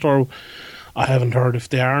 Because Bellator, I haven't heard if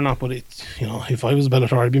they are or not, but if I was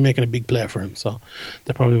Bellator, I'd be making a big play for him, so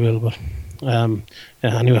they probably will. But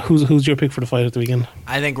anyway, who's your pick for the fight at the weekend?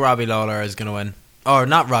 I think Robbie Lawler is going to win. Or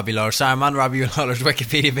not Robbie Lawler, sorry, I'm on Robbie Lawler's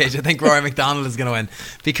Wikipedia page. I think Rory McDonald is going to win.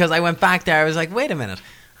 Because I went back there, I was like, wait a minute.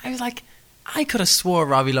 I was like, I could have swore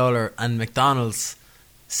Robbie Lawler and McDonald's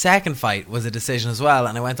second fight was a decision as well.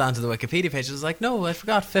 And I went on to the Wikipedia page, I was like, no, I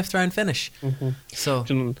forgot, 5th round finish. Mm-hmm.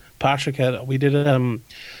 So Patrick had, we did it.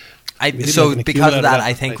 Because of that,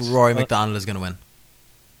 I think Rory McDonald is going to win.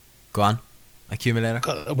 Go on. Accumulator.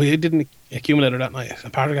 We didn't accumulator that night.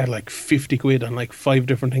 Patrick had like 50 quid on like 5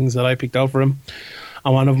 different things that I picked out for him,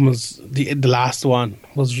 and one of them was the last one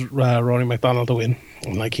was Rory McDonald to win.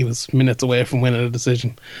 And like, he was minutes away from winning a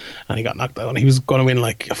decision, and he got knocked out. And he was going to win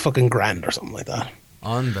like a fucking grand or something like that.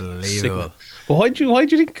 Unbelievable. But why do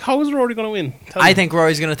you think? How is Rory going to win? I think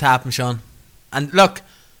Rory's going to tap him, Sean. And look,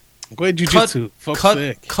 go ahead, jiu-jitsu.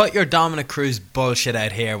 Cut your Dominic Cruz bullshit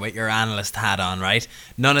out here with your analyst hat on, right?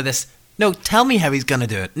 None of this. No, tell me how he's going to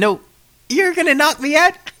do it. No, you're going to knock me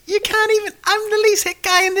out. You can't even. I'm the least hit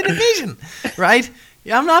guy in the division, right?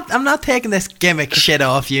 I'm not taking this gimmick shit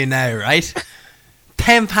off you now, right?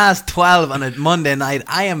 10 past 12 on a Monday night.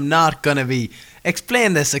 I am not going to be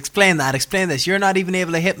explain this, explain that, explain this. You're not even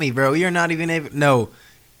able to hit me, bro. You're not even able. No,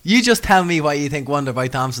 you just tell me why you think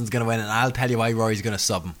Wonderboy Thompson's going to win, and I'll tell you why Rory's going to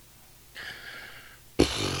sub him.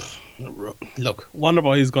 Look,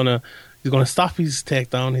 Wonderboy is going to. He's going to stop his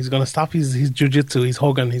takedown. He's going to stop his jiu-jitsu. He's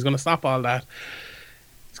hugging. He's going to stop all that.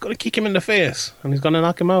 He's going to kick him in the face, and he's going to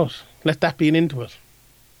knock him out. Let that be an into it.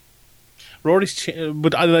 Rory's chin,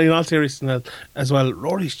 but in all seriousness as well,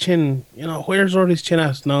 Rory's chin, where's Rory's chin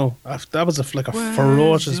at now? That was a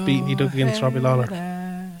ferocious beating he took against Robbie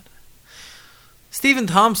Lawler. Stephen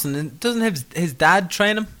Thompson, doesn't his dad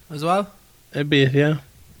train him as well? A bit, yeah.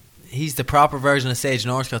 He's the proper version of Sage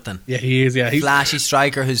Northcutt then. Yeah, he is, yeah. He's flashy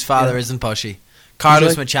striker whose father isn't pushy.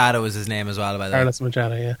 Carlos Machado is his name as well, by the way. Carlos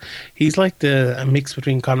Machado, yeah. He's like a mix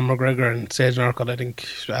between Conor McGregor and Sage Northcutt, I think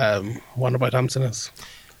Wonderboy Thompson is.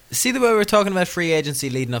 See the way we're talking about free agency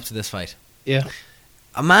leading up to this fight? Yeah.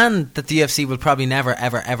 A man that the UFC will probably never,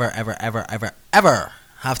 ever, ever, ever, ever, ever, ever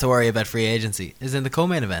have to worry about free agency is in the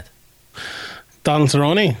co-main event. Donald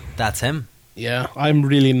Cerrone. That's him. Yeah, I'm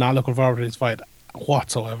really not looking forward to this fight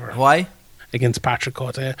whatsoever. Why? against Patrick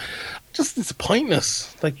Cote. Just, it's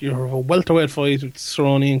pointless. Like, you're a welterweight fight with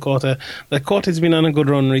Cerrone and Cote. Like, Cote's been on a good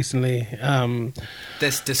run recently.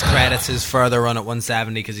 This discredits his further run at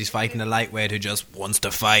 170 because he's fighting a lightweight who just wants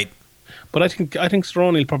to fight. But I think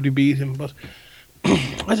Cerrone will probably beat him. But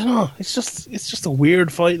I don't know. It's just a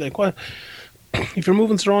weird fight. Like, what if you're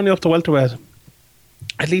moving Cerrone up to welterweight?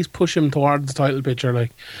 At least push him towards the title picture.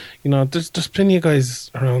 Like, you know, there's plenty of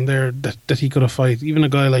guys around there that he could have fight. Even a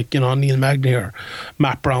guy like, you know, Neil Magny or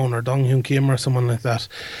Matt Brown or Dong Hyun Kim or someone like that.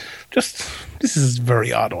 Just, this is a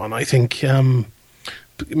very odd one, I think.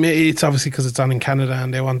 It's obviously because it's on in Canada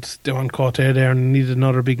and they want Cote there and needed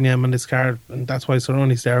another big name on this card, and that's why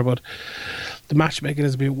Cerrone's there. But the matchmaking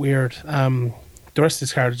is a bit weird. The rest of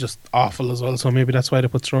this card is just awful as well, so maybe that's why they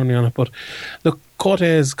put Cerrone on it. But look, Cote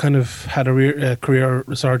has kind of had a career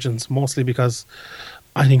resurgence, mostly because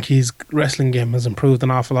I think his wrestling game has improved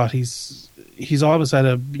an awful lot. He's always had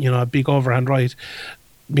a big overhand right,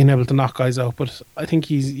 being able to knock guys out. But I think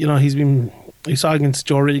you saw against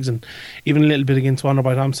Joe Riggs and even a little bit against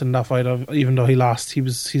Wonderboy Thompson in that fight. Even though he lost,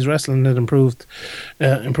 his wrestling had improved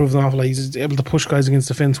an awful lot. He's able to push guys against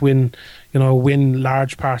the fence, win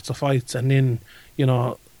large parts of fights, and then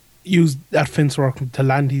use that fence work to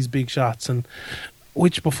land these big shots, and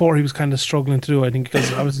which before he was kind of struggling to do, I think,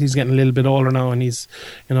 because obviously he's getting a little bit older now and he's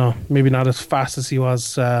maybe not as fast as he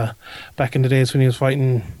was back in the days when he was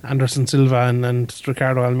fighting Anderson Silva and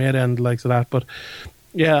Ricardo Almeida and the likes of that. But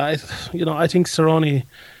yeah, I think Cerrone's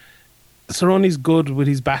good with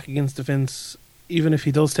his back against the fence. Even if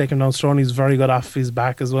he does take him down, Cerrone's very good off his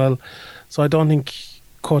back as well. So I don't think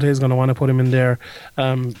Cote is going to want to put him in there.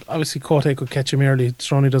 Obviously, Cote could catch him early.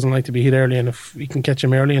 Cerrone doesn't like to be hit early, and if he can catch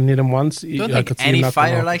him early and hit him once, I don't think any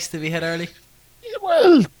fighter likes to be hit early. Yeah,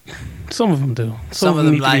 well, some of them do. Some of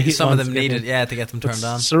them need it, to get them turned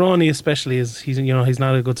on. Cerrone especially he's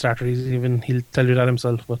not a good starter. He'll tell you that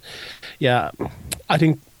himself. But yeah, I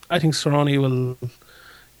think Cerrone will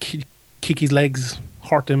kick his legs,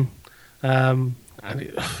 hurt him.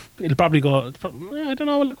 And it'll probably go, I don't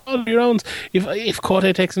know, all the rounds. If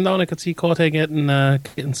Cote takes him down, I could see Cote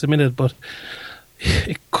getting submitted, but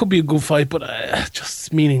it could be a good fight, but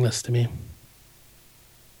just meaningless to me.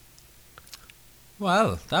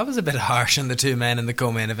 Well, that was a bit harsh on the two men in the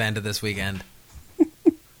co-main event of this weekend.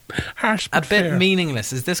 Harsh, but fair.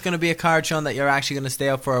 Meaningless. Is this going to be a card, Sean, that you're actually going to stay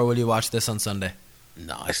up for, or will you watch this on Sunday?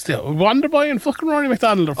 No, I still Wonderboy and fucking Rory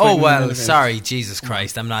McDonald are fighting. Oh well, sorry, Jesus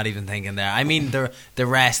Christ, I'm not even thinking there. I mean the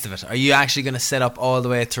rest of it. Are you actually going to sit up all the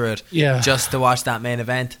way through it, just to watch that main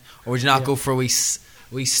event, or would you not go for a wee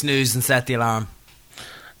snooze and set the alarm?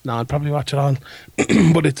 No, I'd probably watch it all.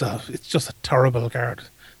 But it's just a terrible card.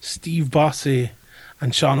 Steve Bossy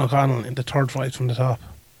and Sean O'Connell in the third fight from the top.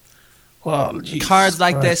 Well, cards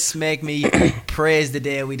like this make me praise the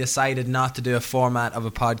day we decided not to do a format of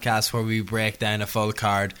a podcast where we break down a full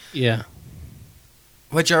card. Yeah.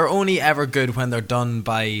 Which are only ever good when they're done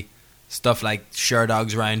by stuff like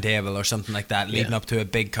Sherdog's Roundtable or something like that, leading up to a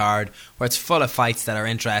big card where it's full of fights that are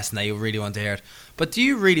interesting that you really want to hear it. But do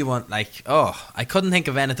you really want, I couldn't think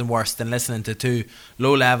of anything worse than listening to two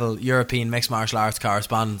low-level European mixed martial arts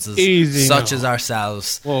correspondences as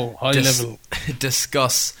ourselves high level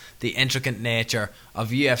discuss the intricate nature of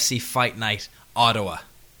UFC Fight Night Ottawa.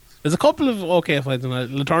 There's a couple of okay fights tonight.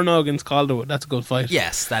 Letourneau against Calderwood, that's a good fight.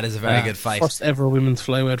 Yes, that is a very good fight. First ever women's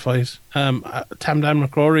flyweight fight. Tamdam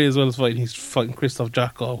McCrory as well as fighting. He's fighting Christoph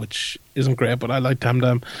Jacko, which isn't great, but I like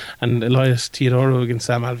Tamdam. And Elias Teodoro against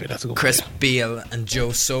Sam Alvey, that's a good Chris fight. Beale and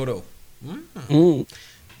Joe Soto. How do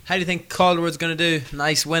you think Calderwood's going to do?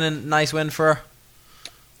 Nice win for her?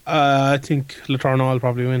 I think Letourneau will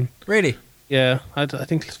probably win. Really? Yeah, I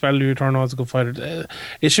think Valerie Letourneau is a good fighter.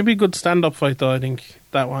 It should be a good stand-up fight, though, I think,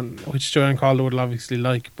 that one, which Joanne Calder will obviously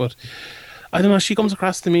like. But I don't know, she comes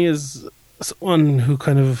across to me as someone who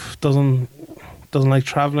kind of doesn't like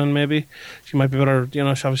travelling, maybe. She might be better, she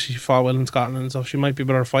obviously fought well in Scotland and stuff. She might be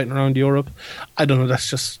better fighting around Europe. I don't know,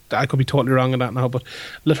 I could be totally wrong on that now. But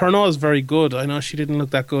Letourneau is very good. I know she didn't look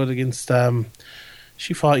that good against...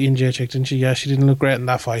 She fought Ian Jacek, didn't she? Yeah, she didn't look great in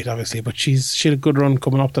that fight, obviously, but she had a good run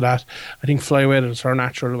coming up to that. I think flyweight is her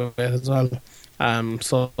natural weight as well.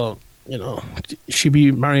 She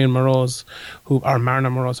beat Marina Moroz, who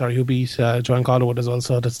beat Joanne Calderwood as well.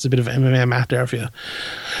 So that's a bit of MMA math there for you.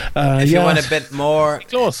 If you want a bit more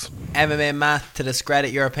close MMA math to discredit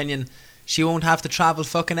your opinion, she won't have to travel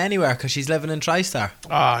fucking anywhere because she's living in TriStar.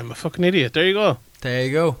 I'm a fucking idiot. There you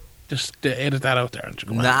go. Just edit that out there.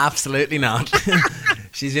 No, absolutely not.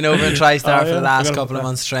 She's been over in TriStar for the last couple of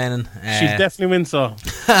months training. She definitely wins, so.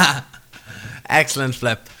 Excellent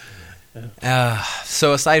flip.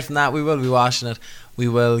 So aside from that, we will be watching it. We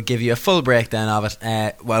will give you a full breakdown of it.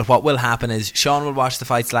 Well, what will happen is Sean will watch the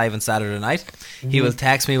fights live on Saturday night. He will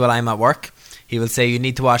text me while I'm at work. He will say, you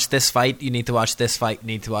need to watch this fight, you need to watch this fight, you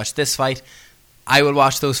need to watch this fight. I will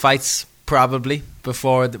watch those fights probably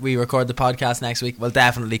before we record the podcast next week. Well,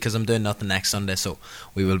 definitely, because I'm doing nothing next Sunday, so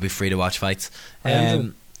we will be free to watch fights.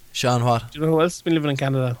 Sean, what? Do you know who else has been living in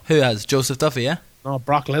Canada? Who has? Joseph Duffy, yeah? No,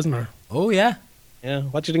 Brock Lesnar. Oh, yeah. Yeah,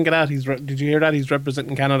 what do you think of that? Did you hear that? He's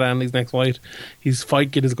representing Canada in his next fight. His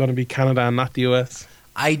fight kit is going to be Canada and not the US.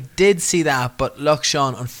 I did see that, but look,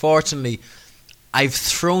 Sean, unfortunately, I've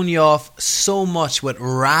thrown you off so much with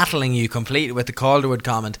rattling you completely with the Calderwood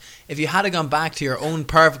comment. If you had gone back to your own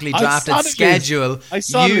perfectly drafted schedule,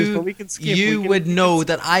 you would know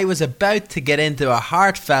that I was about to get into a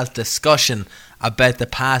heartfelt discussion about the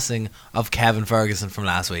passing of Kevin Ferguson from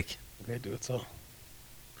last week. Okay, do it so.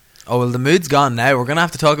 Oh, well, the mood's gone now. We're going to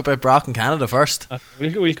have to talk about Brock in Canada first.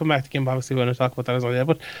 We'll come back to Kim, obviously, when I talk about that as well. Yeah,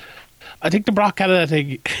 but I think the Brock Canada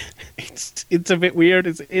thing, it's a bit weird.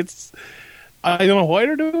 It's I don't know why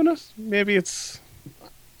they're doing it. Maybe it's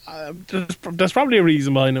there's probably a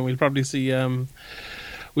reason behind it. We'll probably see Brock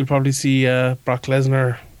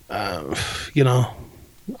Lesnar. I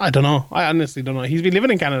don't know. I honestly don't know. He's been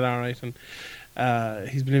living in Canada, all right, and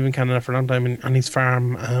he's been living in Canada for a long time on his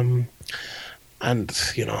farm. And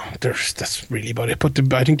that's really about it.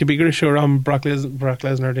 But I think the bigger issue around Brock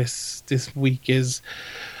Lesnar this week is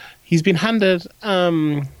he's been handed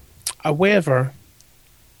a waiver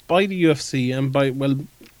by the UFC and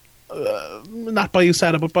not by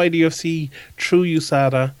USADA, but by the UFC through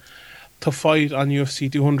USADA to fight on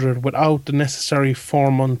UFC 200 without the necessary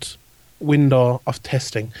 4-month window of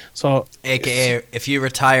testing. So, AKA, if you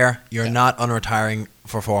retire, you're not unretiring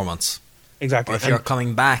for 4 months. Exactly. Or if you're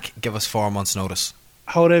coming back, give us 4 months' notice.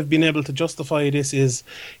 How they've been able to justify this is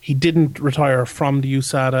he didn't retire from the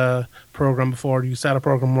USADA program before. The USADA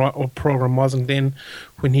program wasn't in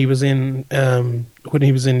when he was in the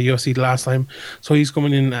UFC the last time. So he's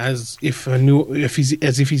coming in as if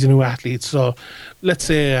he's a new athlete. So let's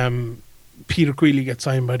say Peter Queally gets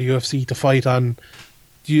signed by the UFC to fight on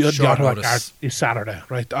the Ottawa card this Saturday,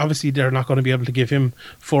 right? Obviously, they're not going to be able to give him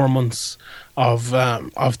 4 months of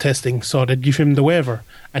testing, so they'd give him the waiver,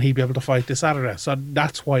 and he'd be able to fight this Saturday. So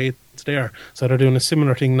that's why it's there. So they're doing a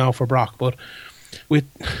similar thing now for Brock, but with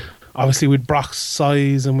Brock's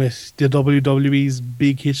size and with the WWE's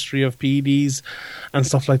big history of PEDs and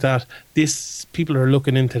stuff like that, people are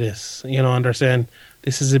looking into this, and they're saying,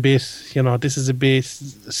 there's a bad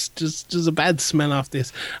smell off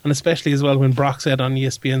this. And especially as well when Brock said on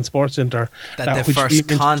ESPN SportsCenter that they first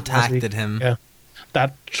contacted him. Yeah,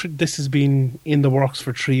 that this has been in the works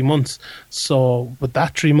for 3 months. So with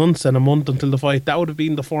that 3 months and a month until the fight, that would have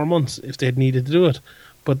been the 4 months if they'd needed to do it.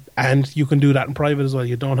 And you can do that in private as well.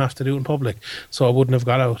 You don't have to do it in public. So it wouldn't have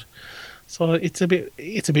got out. So it's a bit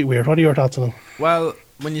weird. What are your thoughts on it? Well,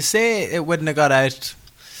 when you say it wouldn't have got out,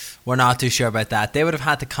 we're not too sure about that. They would have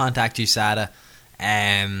had to contact USADA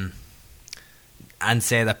and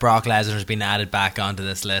say that Brock Lesnar has been added back onto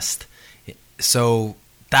this list. So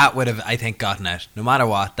that would have, I think, gotten out. No matter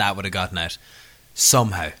what, that would have gotten out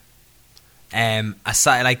somehow.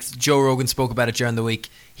 Aside, like Joe Rogan spoke about it during the week,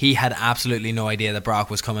 he had absolutely no idea that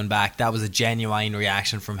Brock was coming back. That was a genuine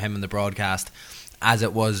reaction from him in the broadcast, as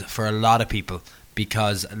it was for a lot of people,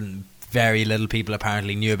 because very little people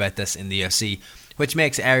apparently knew about this in the UFC, which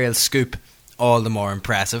makes Ariel's scoop all the more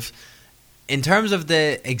impressive. In terms of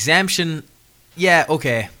the exemption, yeah,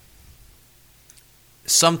 okay.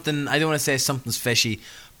 Something, I don't want to say something's fishy,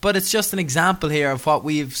 but it's just an example here of what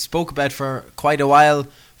we've spoke about for quite a while,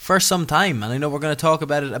 for some time. And I know we're going to talk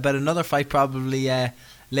about it, about another fight probably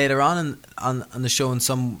later on the show in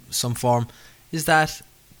some form, is that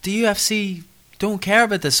the UFC don't care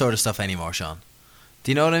about this sort of stuff anymore, Sean.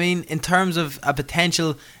 Do you know what I mean? In terms of a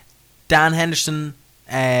potential Dan Henderson,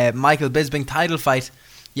 Michael Bisping title fight,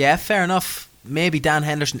 yeah, fair enough. Maybe Dan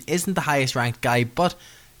Henderson isn't the highest ranked guy, but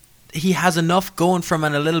he has enough going for him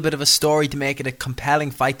and a little bit of a story to make it a compelling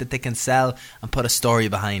fight that they can sell and put a story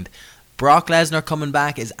behind. Brock Lesnar coming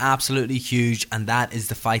back is absolutely huge, and that is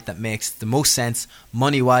the fight that makes the most sense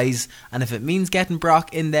money-wise. And if it means getting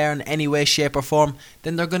Brock in there in any way, shape or form,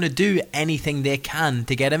 then they're going to do anything they can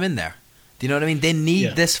to get him in there. Do you know what I mean? They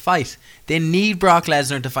need this fight. They need Brock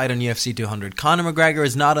Lesnar to fight on UFC 200. Conor McGregor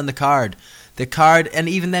is not on the card. And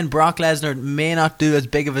even then, Brock Lesnar may not do as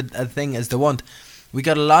big of a thing as they want. We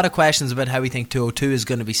got a lot of questions about how we think 202 is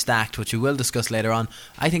going to be stacked, which we will discuss later on.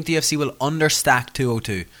 I think the UFC will understack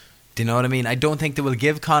 202. Do you know what I mean? I don't think they will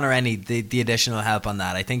give Conor the additional help on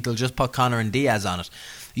that. I think they'll just put Conor and Diaz on it.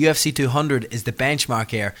 UFC 200 is the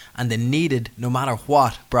benchmark here, and they needed, no matter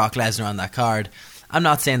what, Brock Lesnar on that card. I'm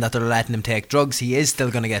not saying that they're letting him take drugs. He is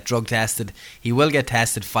still going to get drug tested. He will get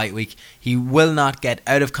tested fight week. He will not get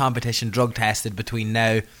out of competition drug tested between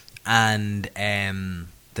now and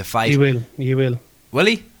the fight. He will. Will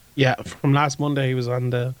he? Yeah, from last Monday he was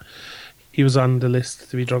on the list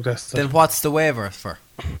to be drug tested. Then what's the waiver for?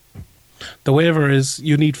 The waiver is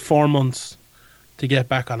you need 4 months to get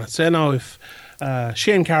back on it. Say now if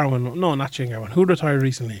Shane Carwin, no, not Shane Carwin, who retired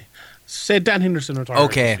recently? Say Dan Henderson retired.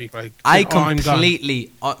 Okay, this week, right? I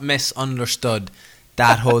completely misunderstood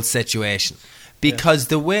that whole situation because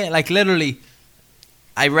the way, like literally,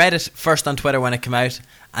 I read it first on Twitter when it came out,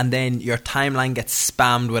 and then your timeline gets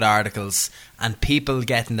spammed with articles and people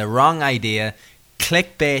getting the wrong idea,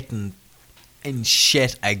 clickbaiting and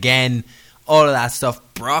shit again. All of that stuff.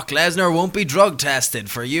 Brock Lesnar won't be drug tested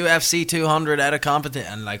for UFC 200 out of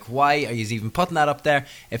competition. And like, why are you even putting that up there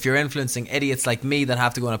if you're influencing idiots like me that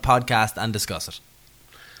have to go on a podcast and discuss it?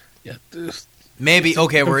 Yeah. Maybe,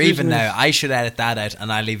 okay, we're even now. I should edit that out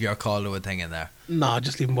and I'll leave your Calderwood thing in there. No,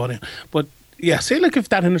 just leave him both in. But yeah, say like if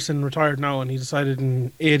Dan Henderson retired now and he decided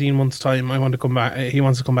in 18 months' time he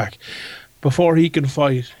wants to come back. Before he can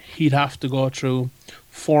fight, he'd have to go through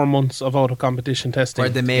 4 months of out of competition testing. Where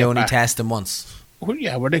they may only test him once. Well,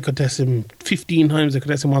 yeah, where they could test him 15 times, they could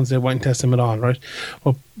test him once, they won't test him at all, right?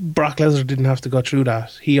 Well, Brock Lesnar didn't have to go through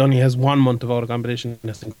that. He only has 1 month of out of competition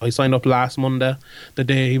testing. He signed up last Monday, the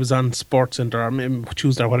day he was on Sports Center, or maybe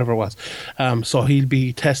Tuesday, or whatever it was. So he'll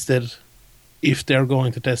be tested if they're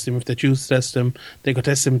going to test him. If they choose to test him, they could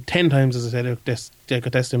test him 10 times, as I said. They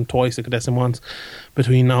could test him twice, they could test him once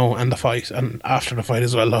between now and the fight, and after the fight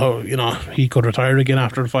as well. You know, he could retire again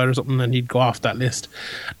after the fight or something, and he'd go off that list,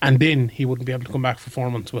 and then he wouldn't be able to come back for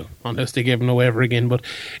 4 months, well, unless they gave him a waiver again. But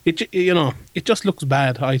it just looks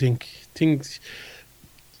bad. I think things,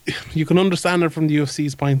 you can understand it from the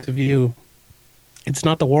UFC's point of view. It's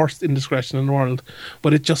not the worst indiscretion in the world,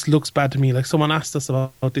 but it just looks bad to me. Like, someone asked us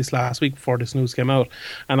about this last week before this news came out,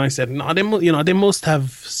 and I said, no, they must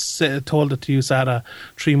have told it to USADA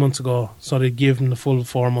 3 months ago, so they give them the full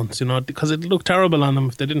 4 months, because it looked terrible on them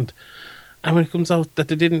if they didn't. And when it comes out that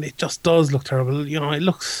they didn't, it just does look terrible. It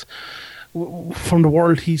looks, from the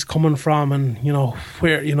world he's coming from, and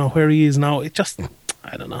where he is now, it just,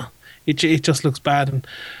 I don't know. It just looks bad, and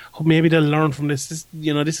maybe they'll learn from this.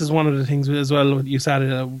 This is one of the things as well. You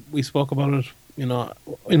said we spoke about it, in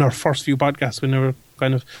our first few podcasts when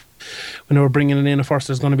they were bringing it in at first.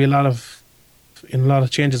 There's going to be a lot of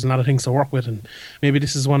changes and a lot of things to work with, and maybe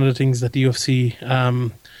this is one of the things that the UFC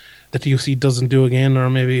doesn't do again, or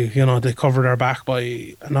maybe they cover their back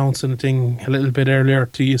by announcing the thing a little bit earlier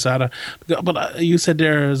to USADA. But you said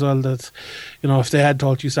there as well that if they had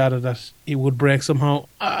told USADA that it would break somehow,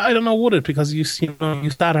 I don't know, would it? Because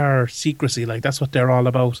USADA are secrecy, like that's what they're all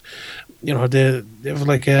about. They have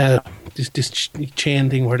like this chain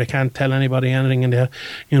thing where they can't tell anybody anything, and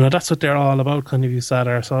that's what they're all about, kind of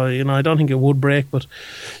USADA. So I don't think it would break, but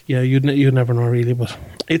yeah, you'd never know really. But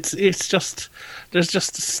it's just, there's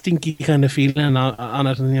just a stinky kind of feeling on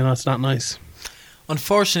it, and it's not nice.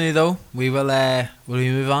 Unfortunately, though, will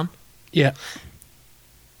we move on? Yeah.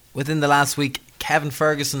 Within the last week, Kevin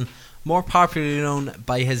Ferguson, more popularly known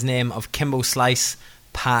by his name of Kimbo Slice,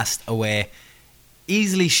 passed away.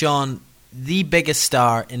 Easily, Sean, the biggest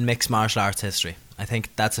star in mixed martial arts history. I think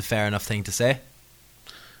that's a fair enough thing to say.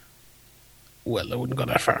 Well, I wouldn't go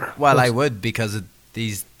that far. Well, I would, because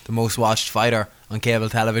he's the most watched fighter on cable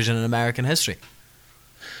television in American history.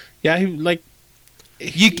 Yeah, you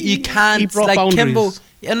can't, like, boundaries. Kimbo.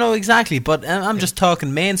 Yeah, no, exactly. But I'm just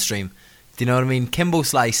talking mainstream. Do you know what I mean? Kimbo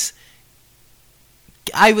Slice.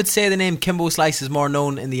 I would say the name Kimbo Slice is more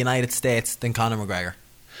known in the United States than Conor McGregor.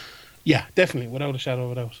 Yeah, definitely, without a shadow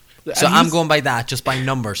of a doubt. So I'm going by that, just by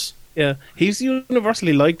numbers. Yeah, he's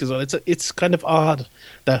universally liked as well. It's kind of odd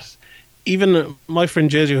that even my friend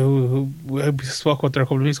JJ, who we spoke about there a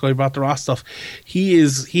couple of weeks ago, he brought the Ross stuff. He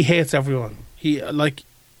hates everyone. He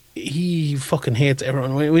fucking hates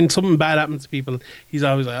everyone. When something bad happens to people, he's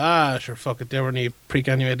always like, sure, fuck it, they were any prick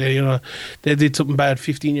anyway. They did something bad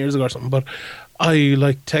 15 years ago or something. But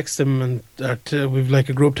I text him, and we've like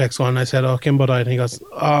a group text one. I said, Kimbo died, and he goes,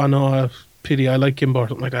 no, pity, I like Kimbo, or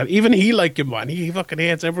something like that. Even he liked Kimbo, and he fucking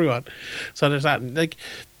hates everyone. So there's that. Like,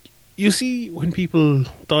 you see, when people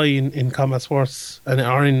die in combat sports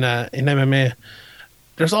or in MMA,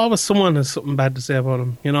 there's always someone has something bad to say about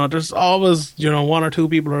him. There's always, one or two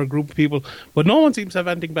people or a group of people, but no one seems to have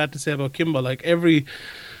anything bad to say about Kimbo. Like, every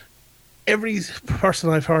person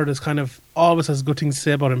I've heard is kind of always has good things to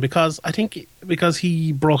say about him, because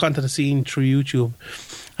he broke onto the scene through YouTube,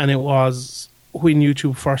 and it was when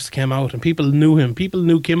YouTube first came out, and people knew him. People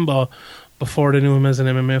knew Kimbo before they knew him as an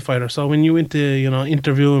MMA fighter. So when you went to,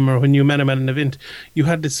 interview him, or when you met him at an event, you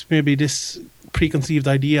had this preconceived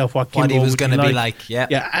idea of what Kimbo he was going to be like.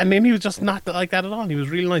 Yeah, and then he was just not like that at all. He was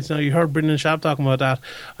really nice. Now, you heard Brendan Schaub talking about that.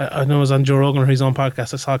 I know it was on Joe Rogan or his own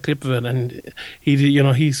podcast. I saw a clip of it, and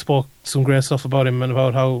he spoke some great stuff about him and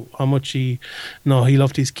about how much he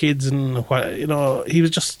loved his kids, and he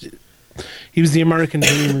was the American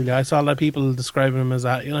dream. Really, I saw a lot of people describing him as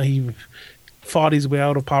that. He fought his way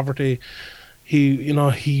out of poverty. He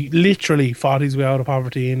literally fought his way out of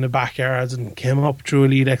poverty in the backyards and came up through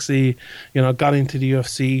Elite XC, got into the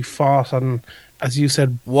UFC, fought, and as you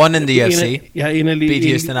said, won in the UFC. In Elite, beat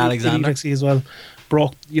Houston Alexander. Elite XC as well.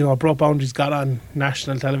 Broke boundaries, got on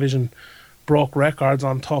national television, broke records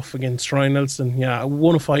on Tough against Ryan Nelson. Yeah,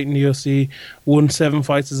 won a fight in the UFC, won 7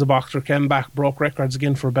 fights as a boxer, came back, broke records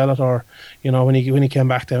again for Bellator. When he came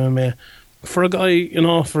back to MMA. For a guy,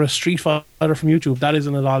 for a street fighter from YouTube, that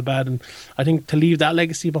isn't at all bad. And I think to leave that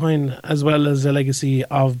legacy behind, as well as a legacy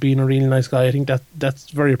of being a really nice guy, I think that's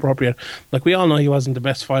very appropriate. Like, we all know he wasn't the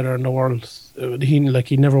best fighter in the world.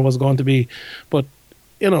 He never was going to be. But,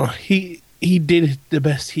 he did the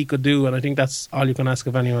best he could do, and I think that's all you can ask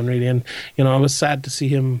of anyone, really. And, it was sad to see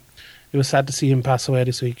him pass away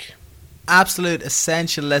this week. Absolute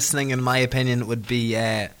essential listening, in my opinion, would be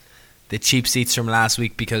the cheap seats from last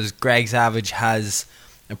week, because Greg Savage has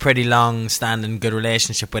a pretty long-standing good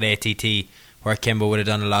relationship with ATT, where Kimbo would have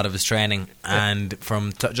done a lot of his training. And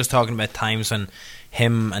from just talking about times when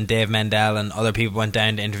him and Dave Mendel and other people went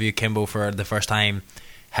down to interview Kimbo for the first time,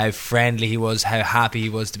 how friendly he was, how happy he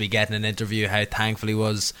was to be getting an interview, how thankful he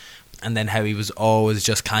was, and then how he was always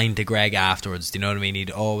just kind to Greg afterwards. Do you know what I mean?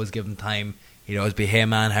 He'd always give him time. He'd always be, hey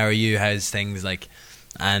man, how are you? How's things?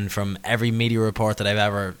 And from every media report that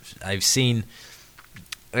I've seen,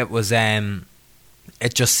 it was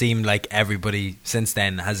it just seemed like everybody since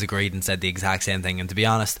then has agreed and said the exact same thing. And to be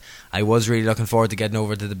honest, I was really looking forward to getting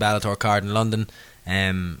over to the Bellator card in London.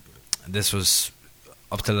 This was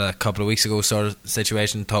up till a couple of weeks ago sort of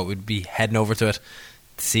situation. Thought we'd be heading over to it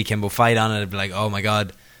to see Kimbo fight on it. I'd be like, oh my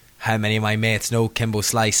god, how many of my mates know Kimbo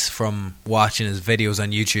Slice from watching his videos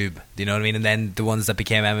on YouTube? Do you know what I mean? And then the ones that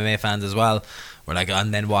became MMA fans as well were like,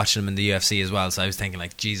 and then watching him in the UFC as well. So I was thinking,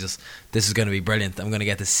 like, Jesus, this is going to be brilliant. I'm going to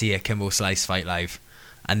get to see a Kimbo Slice fight live.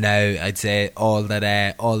 And now I'd say all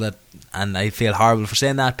that, and I feel horrible for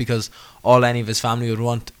saying that, because all any of his family would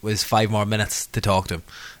want was 5 more minutes to talk to him.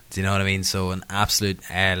 Do you know what I mean? So an absolute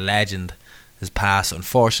legend has passed,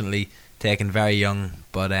 unfortunately, taken very young,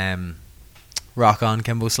 but rock on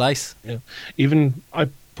Kimbo Slice. Yeah. Even I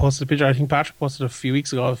posted a picture, I think Patrick posted a few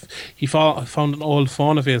weeks ago, he found an old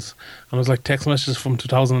phone of his, and it was like text messages from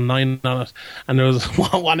 2009 on it, and there was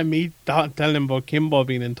one of me telling him about Kimbo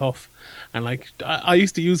being in Tough. And like, I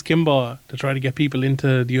used to use Kimbo to try to get people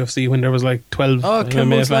into the UFC when there was like 12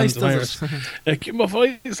 MMA fans. Kimbo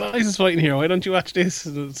Slice is fighting here. Why don't you watch this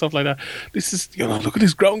and stuff like that? This is, look at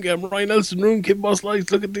this ground game. Ryan Nelson ruined Kimbo Slice.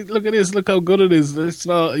 Look at this. Look how good it is. It's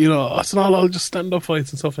not, it's not all just stand up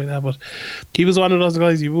fights and stuff like that. But he was one of those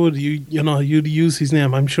guys you'd use his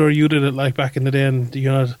name. I'm sure you did it like back in the day, and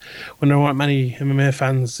when there weren't many MMA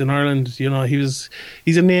fans in Ireland.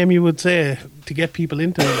 He's a name you would say to get people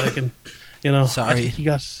into it. Like, and sorry, I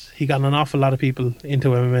think he got an awful lot of people into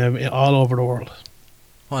MMA all over the world.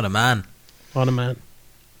 What a man! What a man!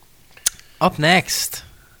 Up next,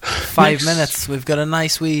 5 minutes. We've got a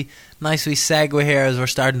nice wee segue here as we're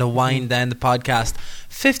starting to wind down the podcast.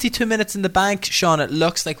 52 minutes in the bank, Sean. It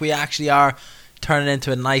looks like we actually are turning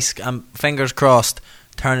into a nice, fingers crossed,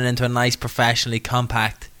 turning into a nice professionally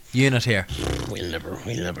compact unit here. We'll never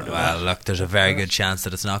do well, look, there's a very good chance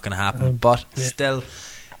that it's not going to happen, but still,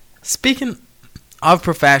 speaking of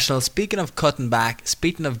professional, speaking of cutting back,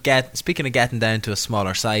 speaking of getting down to a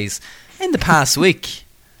smaller size, in the past week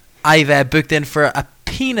I've booked in for a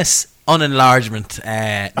penis unenlargement.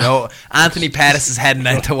 No, Anthony Pettis is heading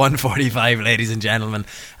down to 145, ladies and gentlemen,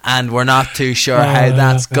 and we're not too sure how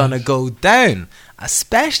that's gonna go down,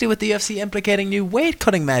 especially with the UFC implicating new weight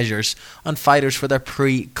cutting measures on fighters for their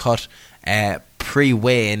pre-cut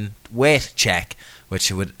pre-weigh-in weight check,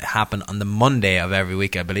 which would happen on the Monday of every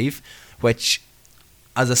week, I believe. Which,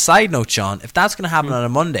 as a side note, Sean, if that's going to happen on a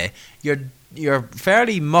Monday, you're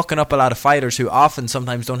fairly mucking up a lot of fighters who often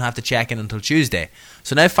sometimes don't have to check in until Tuesday.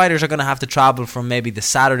 So now fighters are going to have to travel from maybe the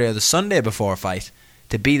Saturday or the Sunday before a fight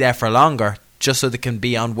to be there for longer, just so they can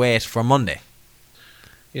be on weight for Monday.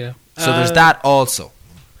 Yeah. So there's that also.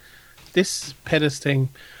 This Pettis thing,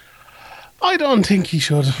 I don't think he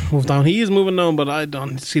should move down. He is moving down, but I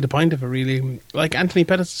don't see the point of it, really. Like, Anthony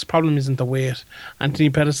Pettis' problem isn't the weight. Anthony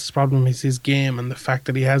Pettis' problem is his game and the fact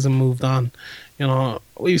that he hasn't moved on. You know,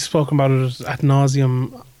 we've spoken about it ad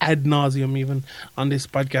nauseum even on this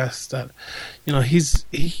podcast, that, you know,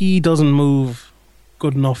 he doesn't move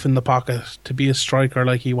good enough in the pocket to be a striker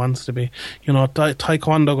like he wants to be. You know,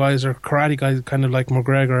 taekwondo guys or karate guys, kind of like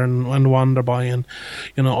McGregor and Wonderboy and,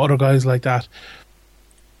 you know, other guys like that.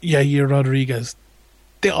 Yair Rodriguez.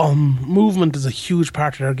 The movement is a huge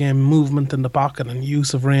part of their game. Movement in the pocket and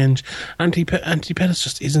use of range. Anthony Pettis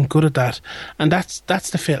just isn't good at that, and that's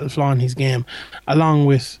the fatal flaw in his game, along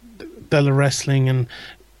with the wrestling and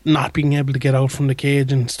not being able to get out from the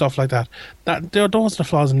cage and stuff like that. Those are the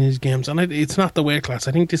flaws in these games, and it's not the weight class.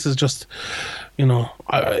 I think this is just, you know,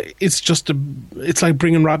 it's like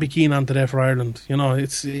bringing Robbie Keane onto there for Ireland. You know,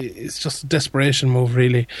 it's just a desperation move,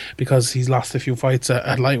 really, because he's lost a few fights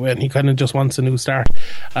at lightweight and he kind of just wants a new start.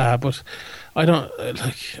 But I don't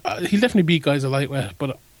he'll definitely beat guys at lightweight,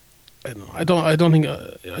 but I don't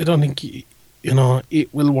think you know,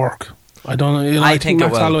 it will work. I don't know. You know, I think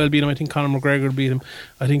Max Holloway will beat him. I think Conor McGregor will beat him.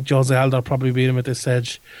 I think Jose Aldo will probably beat him at this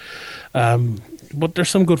stage. But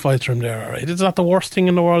there's some good fights from there. All right, it's not the worst thing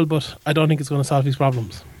in the world, but I don't think it's going to solve his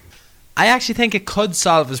problems. I actually think it could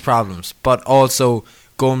solve his problems, but also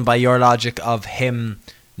going by your logic of him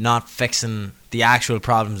not fixing the actual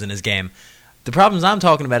problems in his game. The problems I'm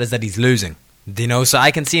talking about is that he's losing. You know, so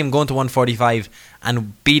I can see him going to 145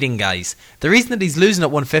 and beating guys. The reason that he's losing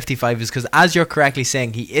at 155 is because, as you're correctly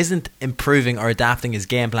saying, he isn't improving or adapting his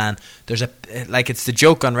game plan. There's it's the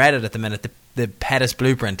joke on Reddit at the minute. The Pettis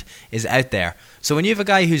blueprint is out there. So when you have a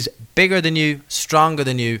guy who's bigger than you, stronger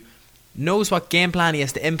than you, knows what game plan he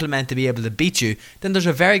has to implement to be able to beat you, then there's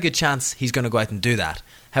a very good chance he's going to go out and do that.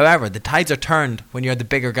 However, the tides are turned when you're the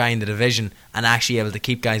bigger guy in the division and actually able to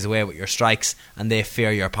keep guys away with your strikes and they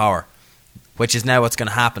fear your power, which is now what's going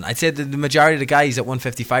to happen. I'd say that the majority of the guys at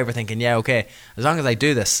 155 are thinking, yeah, okay, as long as I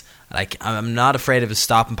do this, like, I'm not afraid of his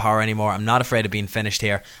stopping power anymore. I'm not afraid of being finished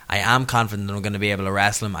here. I am confident that I'm going to be able to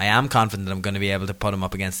wrestle him. I am confident that I'm going to be able to put him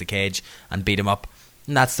up against the cage and beat him up.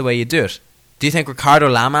 And that's the way you do it. Do you think Ricardo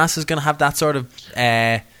Lamas is going to have that sort of...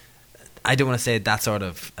 I don't want to say that sort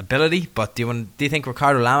of ability, but do you think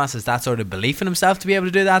Ricardo Lamas has that sort of belief in himself to be able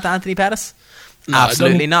to do that to Anthony Pettis? No,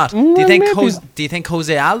 absolutely not. Do you think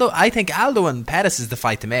Jose Aldo? I think Aldo and Pettis is the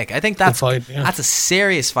fight to make. I think that's a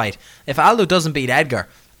serious fight. If Aldo doesn't beat Edgar,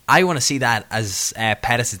 I want to see that as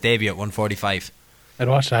Pettis' debut at 145. I'd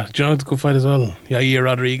watch that. Do you know it's a good fight as well? Yair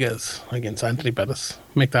Rodriguez against Anthony Pettis.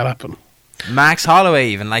 Make that happen. Max Holloway,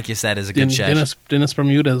 even, like you said, is a good shout. Dennis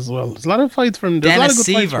Bermudez as well. There's a lot of fights from there. Dennis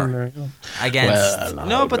Seaver against...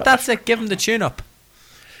 No, but that's it. Give him the tune-up.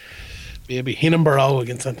 Maybe Heenan Barrow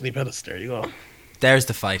against Anthony Pettis. There you go. There's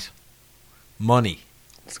the fight. Money.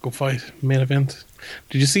 It's a good fight. Main event.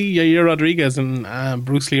 Did you see Yair Rodriguez and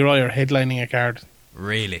Bruce Leroy are headlining a card?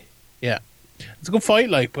 Really? Yeah. It's a good fight,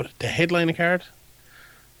 like, but to headline a card,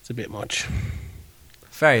 it's a bit much.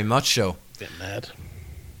 Very much so. A bit mad.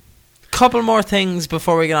 Couple more things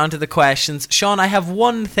before we get on to the questions. Sean, I have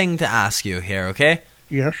one thing to ask you here, okay?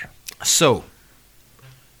 Yes. So,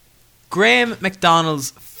 Graham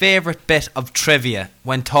McDonald's favourite bit of trivia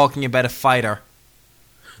when talking about a fighter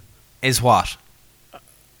is what?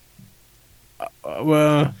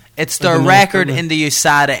 Well, it's their record in the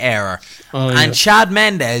USADA era. And Chad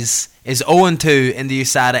Mendes is 0-2 in the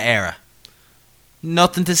USADA era.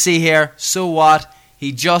 Nothing to see here. So what?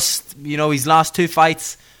 He just, he's lost 2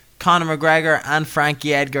 fights. Conor McGregor and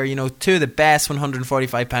Frankie Edgar, two of the best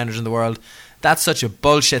 145 pounders in the world. That's such a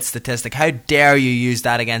bullshit statistic. How dare you use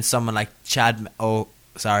that against someone like Chad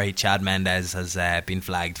Mendes has been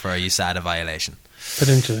flagged for a USADA violation.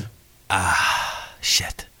 Potentially.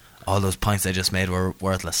 Shit. All those points I just made were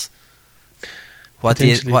worthless.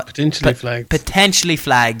 Potentially flagged. Potentially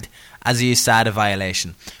flagged as a USADA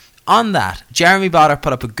violation. On that, Jeremy Botter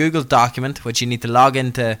put up a Google document which you need to log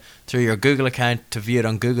into through your Google account to view it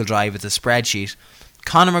on Google Drive. It's a spreadsheet.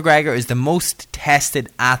 Conor McGregor is the most tested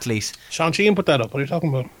athlete. Sean Sheehan put that up. What are you talking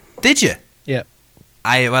about? Did you? Yeah.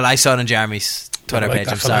 I saw it on Jeremy's Twitter page.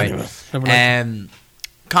 I'm sorry.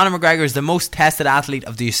 Conor McGregor is the most tested athlete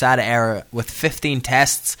of the USADA era with 15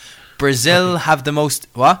 tests. Brazil have the most...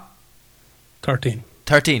 What? 13.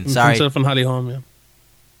 13, sorry. Himself and Holly Holm, yeah.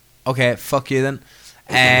 Okay, fuck you then.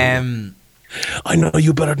 I know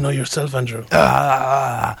you better know yourself, Andrew.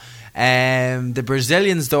 The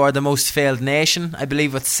Brazilians, though, are the most failed nation, I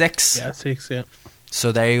believe, with 6. Yeah, 6, yeah.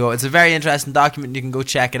 So there you go. It's a very interesting document. You can go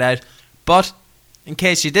check it out. But, in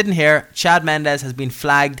case you didn't hear, Chad Mendes has been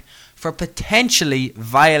flagged for potentially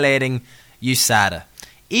violating USADA.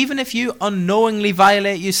 even if you unknowingly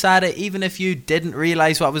violate USADA, even if you didn't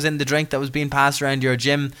realise what was in the drink that was being passed around your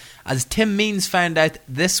gym, as Tim Means found out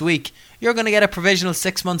this week, you're going to get a provisional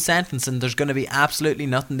 6-month sentence, and there's going to be absolutely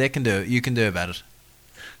nothing you can do about it.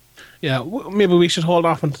 Yeah, maybe we should hold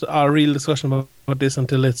off on our real discussion about this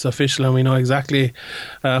until it's official and we know exactly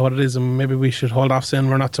what it is, and maybe we should hold off saying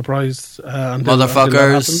we're not surprised.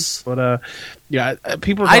 Motherfuckers. But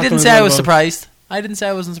people. I didn't say I was surprised. I didn't say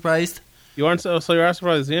I wasn't surprised. You aren't, so you are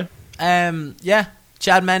surprised, yeah? Yeah.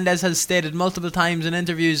 Chad Mendes has stated multiple times in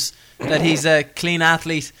interviews that he's a clean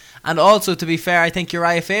athlete, and also, to be fair, I think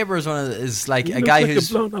Uriah Faber is a guy who's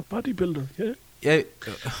a blown up bodybuilder. Yeah.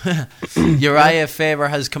 Uriah Faber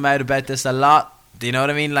has come out about this a lot. Do you know what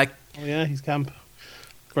I mean? Like, oh yeah, he's camp.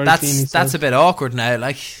 That's a bit awkward now.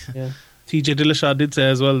 Like, yeah. TJ Dillashaw did say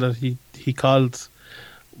as well that he called.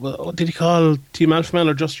 Well, did he call Team Alpha Male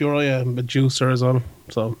or just Uriah a juicer as well?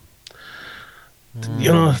 So,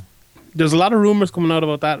 you know, there's a lot of rumours coming out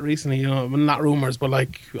about that recently. You know, well, not rumours, but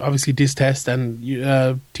like obviously this test and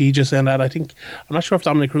TJ saying that. I think, I'm not sure if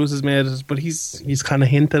Dominic Cruz has made it, but he's kind of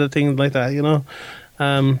hinted at things like that. You know,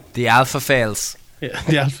 the alpha fails. Yeah,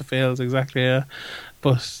 the alpha fails, exactly. Yeah,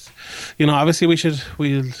 but you know, obviously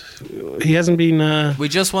he hasn't been. We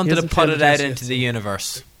just wanted to put it out into the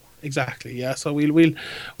universe. Exactly, yeah. So we'll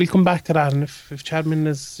come back to that, and if Chad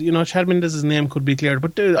Mendes's name could be cleared.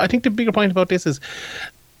 But I think the bigger point about this is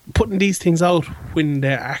putting these things out when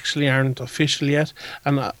they actually aren't official yet,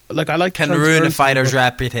 and I like can ruin a fighter's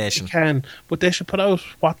reputation. Can, but they should put out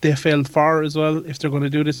what they failed for as well if they're going to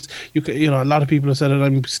do this. You know, a lot of people have said that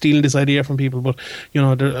I'm stealing this idea from people, but you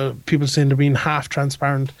know, there people saying they're being half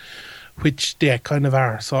transparent, which they kind of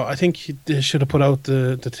are. So I think they should have put out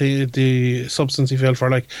the substance he failed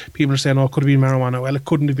for. Like, people are saying, oh, it could have been marijuana. Well, it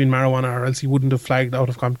couldn't have been marijuana, or else he wouldn't have flagged out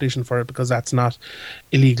of competition for it, because that's not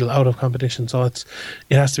illegal out of competition. So it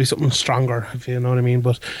has to be something stronger, if you know what I mean.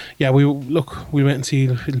 But yeah, we wait and see.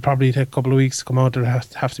 It'll probably take a couple of weeks to come out. It'll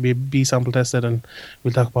have to be B sample tested, and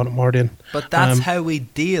we'll talk about it more then. But that's how we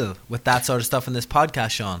deal with that sort of stuff in this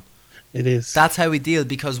podcast, Sean. It is. That's how we deal,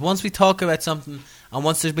 because once we talk about something and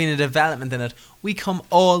once there's been a development in it, we come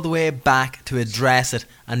all the way back to address it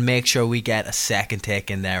and make sure we get a second take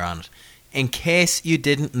in there on it. In case you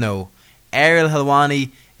didn't know, Ariel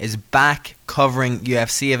Helwani is back covering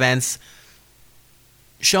UFC events.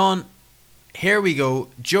 Sean, here we go.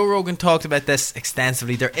 Joe Rogan talked about this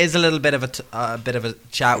extensively. There is a little bit of a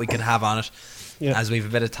chat we could have on it, as we have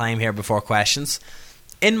a bit of time here before questions.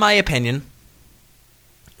 In my opinion,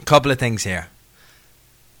 a couple of things here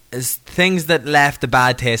is things that left a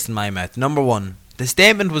bad taste in my mouth. Number one, the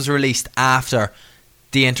statement was released after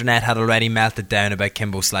the internet had already melted down about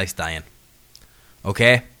Kimbo Slice dying.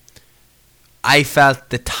 Okay? I felt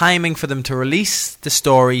the timing for them to release the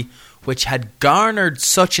story, which had garnered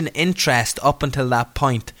such an interest up until that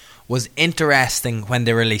point, was interesting when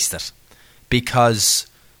they released it, because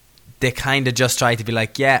they kind of just tried to be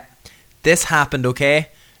like, yeah, this happened, okay?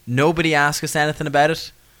 Nobody asked us anything about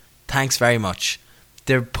it. Thanks very much.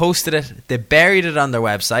 They posted it, they buried it on their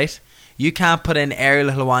website. You can't put in Ariel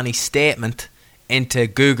Helwani's statement into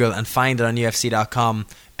Google and find it on UFC.com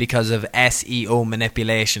because of SEO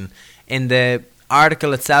manipulation. In the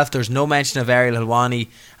article itself, there's no mention of Ariel Helwani,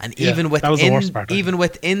 and even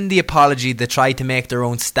within the apology, they tried to make their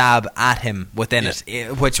own stab at him within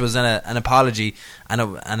it, which was an apology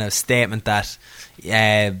and a statement that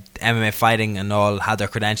MMA fighting and all had their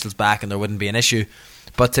credentials back and there wouldn't be an issue.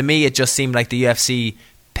 But to me, it just seemed like the UFC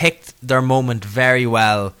picked their moment very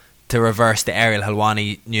well to reverse the Ariel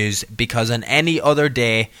Helwani news, because on any other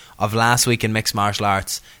day of last week in mixed martial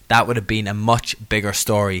arts, that would have been a much bigger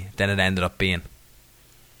story than it ended up being.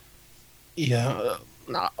 Yeah,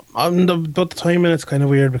 but the timing, it's kind of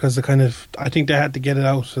weird, because I think they had to get it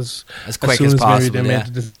out as quick soon as Mary, possible. they made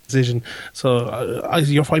the decision. So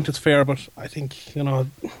your point is fair, but I think, you know,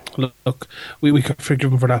 look, we could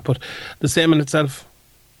forgive them for that. But the statement itself,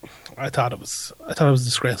 I thought it was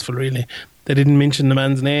disgraceful. Really, they didn't mention the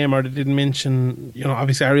man's name, or they didn't mention, you know,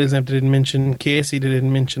 obviously Ariel's name. They didn't mention Casey. They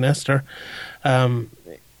didn't mention Esther.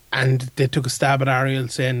 And they took a stab at Ariel,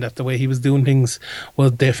 saying that the way he was doing things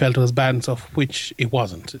they felt it was bad and stuff, which it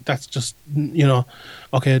wasn't. That's just, you know,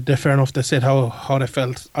 okay, they're fair enough. They said how they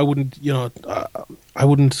felt. I wouldn't, you know, I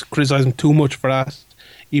wouldn't criticize them too much for that,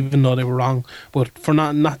 even though they were wrong. But for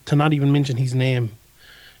not even mention his name,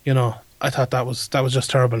 you know, I thought that was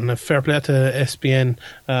just terrible. And fair play to SBN,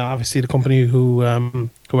 obviously the company who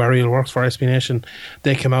who Ariel works for, SB Nation,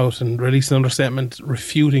 they came out and released another statement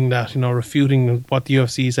refuting that, refuting what the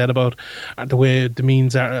UFC said about the way the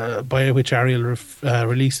means by which Ariel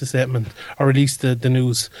released the statement or released the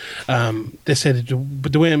news. They said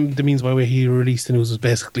but the means by which he released the news was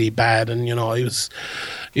basically bad, and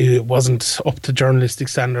it wasn't up to journalistic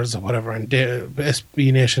standards or whatever, and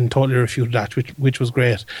SB Nation totally refuted that, which was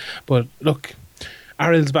great. But look,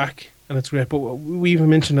 Ariel's back, and it's great. But we even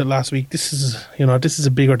mentioned it last week. This is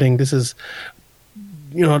a bigger thing. This is,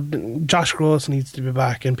 Josh Gross needs to be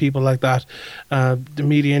back, and people like that. The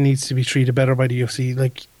media needs to be treated better by the UFC.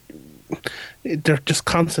 Like, they're just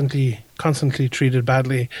constantly treated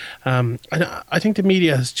badly. I think the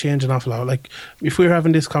media has changed an awful lot. Like, if we were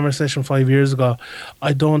having this conversation 5 years ago,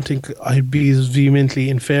 I don't think I'd be as vehemently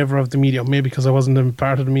in favour of the media, maybe because I wasn't a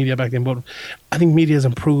part of the media back then, but I think media has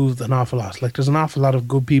improved an awful lot. Like, there's an awful lot of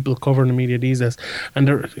good people covering the media these days, and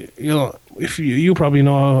if you probably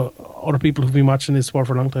know other people who've been watching this sport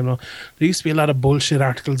for a long time now, there used to be a lot of bullshit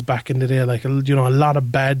articles back in the day, like, a lot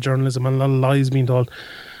of bad journalism and a lot of lies being told.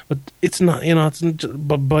 But it's not, it's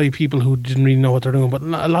but by people who didn't really know what they're doing. But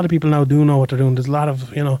a lot of people now do know what they're doing. There's a lot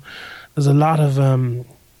of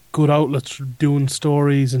good outlets doing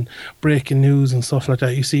stories and breaking news and stuff like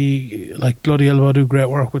that. You see, like, Bloody Elbow do great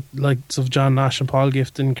work with likes of John Nash and Paul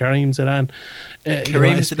Gift and Kareem Zidane.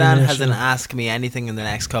 Kareem Zidane hasn't asked me anything in the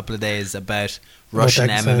next couple of days about Russian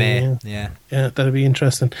MMA. Yeah, that'd be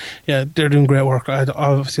interesting. Yeah, they're doing great work.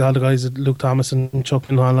 Obviously, all the guys, Luke Thomas and Chuck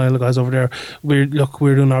and all the guys over there, we're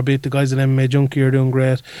doing our bit. The guys at MMA Junkie are doing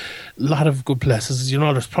great. A lot of good places.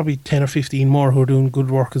 There's probably 10 or 15 more who are doing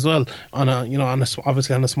good work as well.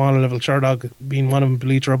 Obviously on a smaller level, Sherdog being one of them,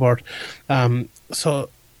 Bleach Report. So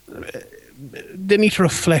they need to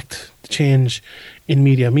reflect the change in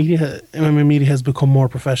media. MMA media has become more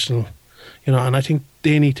professional. And I think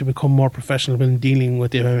they need to become more professional when dealing with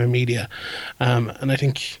the MMA media. And I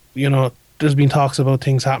think, there's been talks about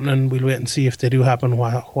things happening. We'll wait and see if they do happen,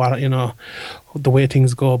 what the way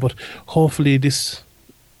things go. But hopefully this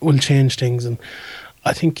will change things. And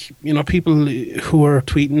I think, people who are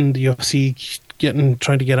tweeting the UFC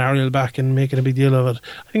trying to get Ariel back and making a big deal of it,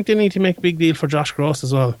 I think they need to make a big deal for Josh Gross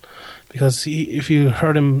as well. Because if you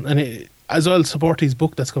heard him, as well, support his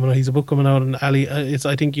book that's coming out. He's a book coming out, and Ali.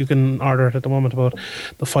 I think you can order it at the moment about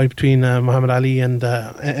the fight between Muhammad Ali and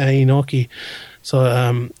Inoki.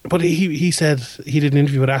 So, but he said he did an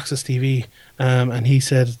interview with Access TV, and he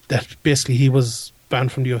said that basically he was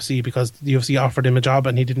banned from the UFC because the UFC offered him a job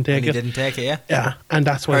and he didn't take it. Yeah, and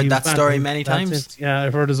that's why heard that story many times. Yeah,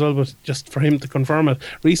 I've heard as well, but just for him to confirm it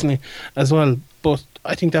recently as well. But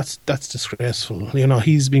I think that's disgraceful.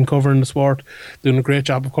 He's been covering the sport, doing a great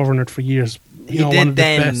job of covering it for years. He did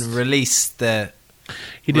then release the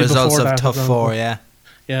results of Tough 4, yeah.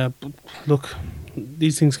 Yeah, but look,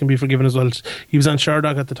 these things can be forgiven as well. He was on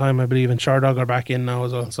Sherdog at the time, I believe, and Sherdog are back in now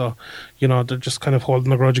as well. So, they're just kind of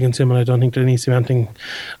holding a grudge against him, and I don't think there needs to be anything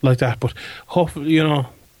like that. But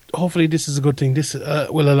hopefully this is a good thing. This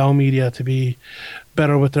will allow media to be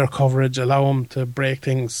better with their coverage, allow them to break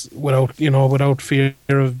things without fear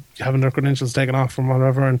of having their credentials taken off from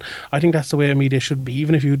whatever. And I think that's the way media should be.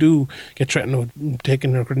 Even if you do get threatened with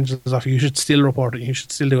taking their credentials off, you should still report it. You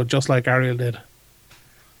should still do it, just like Ariel did.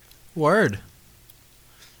 Word.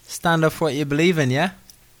 Stand up for what you believe in, yeah?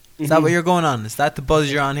 Is that what you're going on? Is that the buzz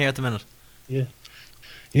you're on here at the minute? Yeah.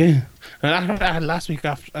 Yeah. And I had last week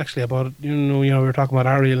actually about, we were talking about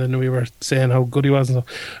Ariel and we were saying how good he was and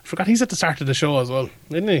stuff. I forgot he's at the start of the show as well,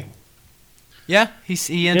 didn't he? Yeah,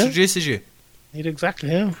 he introduces you. He did,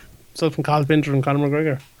 exactly, yeah. Himself and Carl Pinter and Conor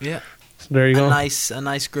McGregor. Yeah. So there you go. A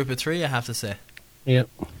nice group of three, I have to say. Yeah.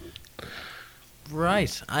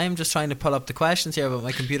 Right. I am just trying to pull up the questions here, but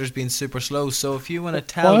my computer's being super slow. So if you want to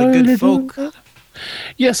tell the good folk...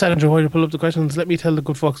 Yes, Andrew, while you pull up the questions, let me tell the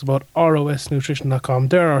good folks about ROSnutrition.com.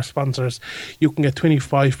 They're our sponsors. You can get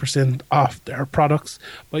 25% off their products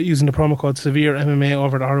by using the promo code SevereMMA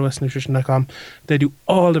over at ROSnutrition.com. They do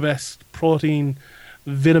all the best protein,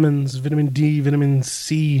 vitamins, vitamin D, vitamin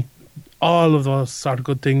C, all of those sort of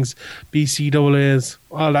good things, BCAAs,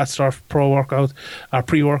 all that stuff, pre-workout.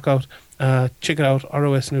 Check it out,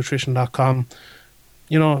 ROSnutrition.com.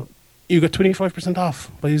 You get 25%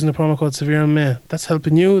 off by using the promo code SevereMMA. That's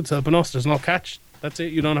helping you, it's helping us. There's no catch. That's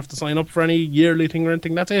it. You don't have to sign up for any yearly thing or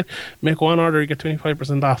anything. That's it. Make one order, you get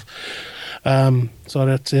 25% off. So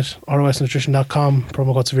that's it. ROSnutrition.com,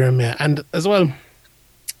 promo code SevereMMA. And as well,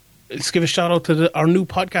 let's give a shout out to our new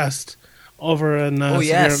podcast over in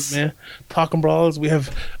SevereMMA, Talking Brawls. We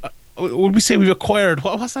have would we say we've acquired?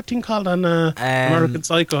 What's that thing called on American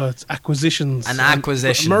Psycho? It's acquisitions. An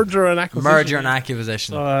acquisition. Merger and acquisition. Merger and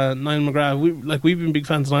acquisition. So Niall McGrath, we've been big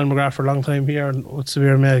fans of Niall McGrath for a long time here with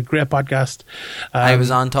Severe MMA. Great podcast. I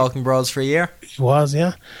was on Talking Brawls for a year. He was,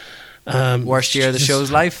 yeah. Worst year of the show's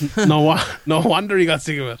life. No wonder he got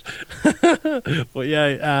sick of it. But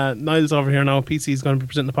yeah, Niall's over here now. PC's going to be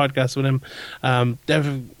presenting the podcast with him.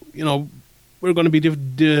 We're going to be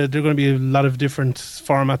they're going to be a lot of different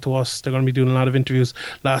format to us. They're going to be doing a lot of interviews.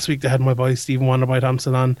 Last week they had my boy Stephen Wonderboy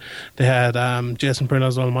Thompson on. They had Jason Pringle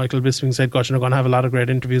as well, Michael Bisping, said, gosh, and they're going to have a lot of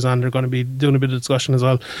great interviews on. They're going to be doing a bit of discussion as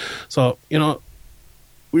well. So, things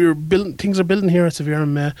are building here at Severe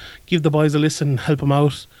MMA. Give the boys a listen, help them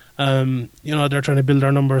out. They're trying to build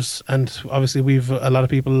our numbers, and obviously we've a lot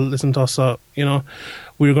of people listen to us, so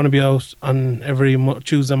we're going to be out on every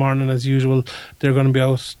Tuesday morning as usual. They're going to be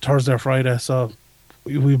out Thursday or Friday, so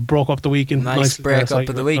we broke up the week in nice break up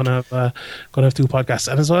of the week. Going to have 2 podcasts,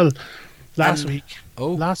 and as well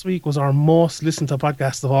last week was our most listened to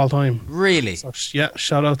podcast of all time. Really? So, yeah,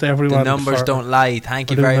 shout out to everyone. The numbers don't lie.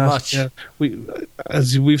 Thank you very much. Yeah.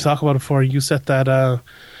 As we've talked about it before, you set that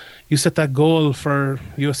goal for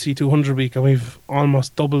UFC 200 week, and we've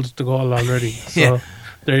almost doubled the goal already. So yeah.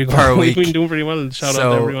 There you go. Per We've week. been doing pretty well. Shout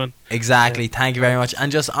out to everyone. Exactly. Thank you very much.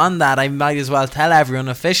 And just on that, I might as well tell everyone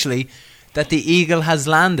officially that the Eagle has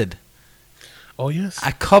landed. Oh, yes.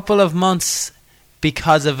 A couple of months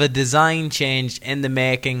because of a design change in the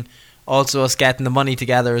making. Also us getting the money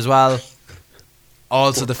together as well.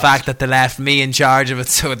 Also the fact that they left me in charge of it,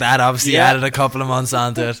 so that obviously added a couple of months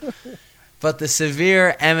onto it. But the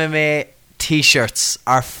Severe MMA t-shirts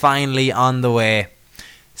are finally on the way.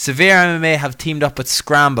 Severe MMA have teamed up with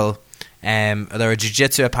Scramble. They're a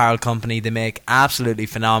jiu-jitsu apparel company. They make absolutely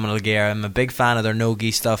phenomenal gear. I'm a big fan of their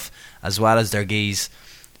no-gi stuff as well as their gis.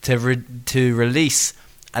 To release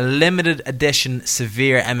a limited edition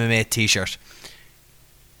Severe MMA t-shirt.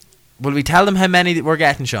 Will we tell them how many we're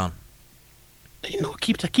getting, Sean?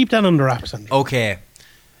 Keep that under wraps. Okay.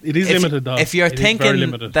 It is limited, though. If you're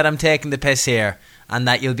thinking that I'm taking the piss here and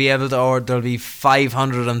that you'll be able to order, there'll be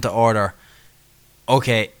 500 of them to order,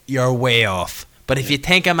 okay, you're way off. But if you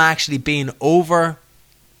think I'm actually being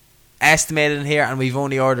overestimated in here and we've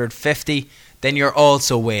only ordered 50, then you're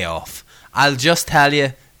also way off. I'll just tell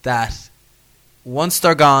you that once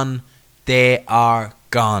they're gone, they are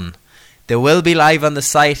gone. They will be live on the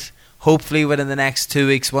site. Hopefully within the next 2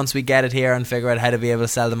 weeks, once we get it here and figure out how to be able to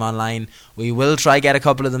sell them online. We will try get a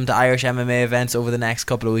couple of them to Irish MMA events over the next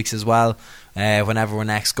couple of weeks as well, whenever we're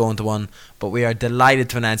next going to one. But we are delighted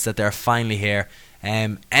to announce that they're finally here.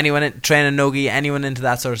 Anyone training Nogi, anyone into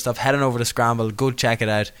that sort of stuff, head on over to Scramble, go check it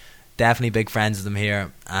out. Definitely big friends of them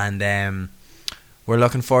here, and we're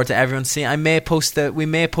looking forward to everyone seeing. We may post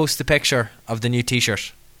the picture of the new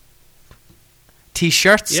t-shirt.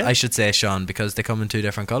 T-shirts, I should say, Sean, because they come in 2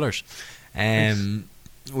 different colours.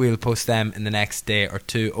 We'll post them in the next day or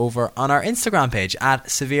 2 over on our Instagram page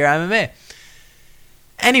at Severe MMA.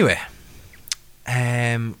 Anyway,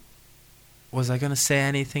 was I going to say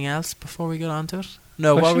anything else before we get on to it?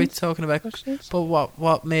 No, Questions? What were we talking about? Questions? But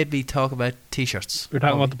what made me talk about t-shirts? We're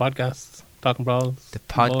talking about the podcast, Talking Brawls. The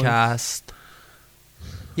podcast.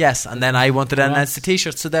 Yes, and then I wanted to announce the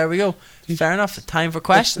t-shirt, so there we go. Fair enough. Time for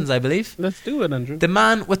questions, I believe. Let's do it, Andrew. The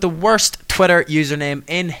man with the worst Twitter username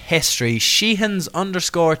in history,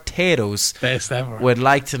 Sheehans_Tados, Best ever. would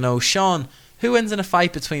like to know, Sean, who wins in a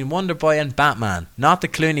fight between Wonderboy and Batman? Not the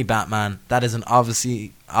Clooney Batman. That is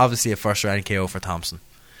obviously a first round KO for Thompson.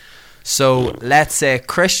 So let's say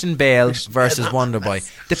Christian Bale versus Wonderboy.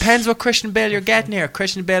 Depends what Christian Bale you're getting here.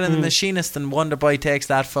 Christian Bale and the Machinist, and Wonderboy takes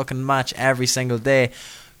that fucking match every single day.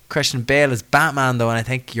 Christian Bale is Batman though, and I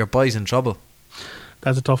think your boy's in trouble.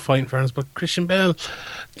 That's a tough fight in fairness, but Christian Bale,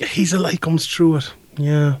 he's a light comes through it.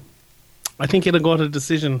 Yeah, I think he'd have got a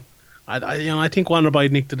decision. I think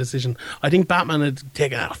Wonderboy nicked the decision. I think Batman had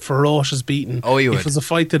taken a ferocious beating. Oh, you would. If it was a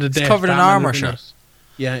fight to the death, covered in Batman armour, would win sure. it.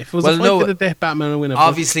 Yeah, if it was a fight to the death, Batman would win it.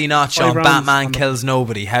 Obviously not, Sean. 5 rounds Batman kills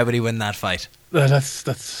nobody. How would he win that fight? That's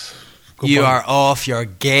good You point. are off your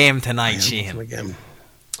game tonight, Sheehan. Again.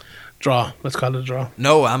 Draw. Let's call it a draw.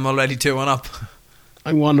 No, I'm already 2-1 up.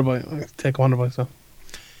 I'm Wonderboy. I take Wonderboy, so.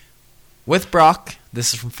 With Brock,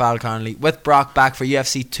 this is from Fal Connolly, with Brock back for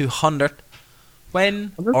UFC 200,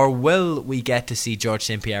 when or will we get to see George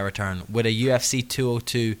St. Pierre return? Would a UFC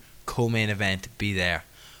 202 co-main event be there?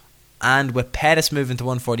 And with Pettis moving to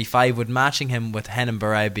 145, would matching him with Henan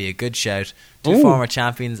Barao be a good shout? Two former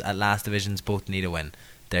champions at last divisions both need a win.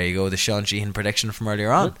 There you go, the Sean Sheehan prediction from earlier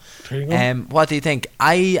on. There you go. What do you think?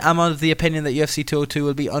 I am of the opinion that UFC 202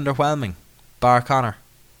 will be underwhelming, bar Connor.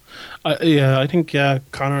 I think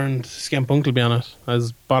Conor and CM Punk will be on it,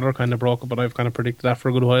 as Badr kind of broke it, but I've kind of predicted that for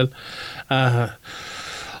a good while.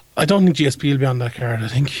 I don't think GSP will be on that card. I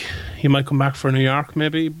think he might come back for New York,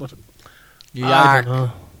 maybe, but New I York. don't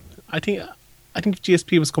know. I think if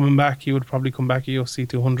GSP was coming back, he would probably come back at UFC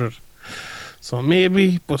 200. So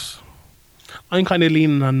maybe, but I'm kind of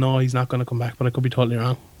leaning on no, he's not going to come back, but I could be totally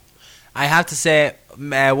wrong. I have to say,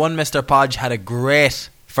 one Mr. Podge had a great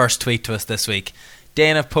first tweet to us this week.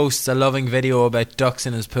 Dana posts a loving video about ducks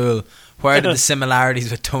in his pool. Where did the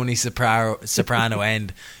similarities with Tony Soprano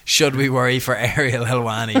end? Should we worry for Ariel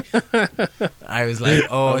Helwani? I was like,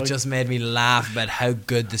 it just made me laugh about how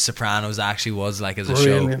good The Sopranos actually was like as a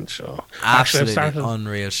Brilliant show. Absolutely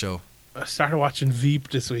unreal show. I started watching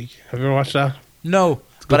Veep this week. Have you ever watched that? No,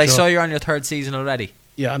 but I saw you're on your third season already.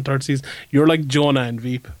 Yeah, on third season. You're like Jonah in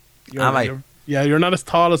Veep. Am I? You're not as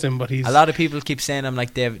tall as him, but he's... A lot of people keep saying I'm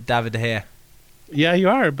like David De Gea. Yeah, you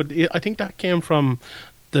are, but I think that came from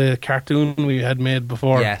the cartoon we had made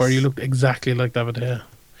before, where you looked exactly like David De Gea.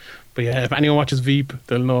 But yeah, if anyone watches Veep,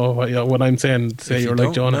 they'll know what I'm saying. Say you're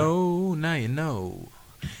like Jonah. No, now you know.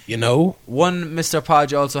 You know? One Mr.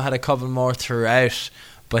 Podge also had a couple more throughout,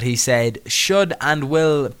 but he said, should and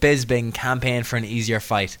will Bisping campaign for an easier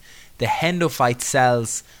fight? The Hendo fight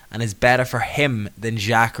sells and is better for him than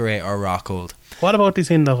Jacare or Rockhold. What about this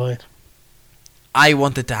Hendo fight? I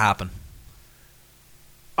want it to happen.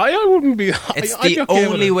 I wouldn't be... It's the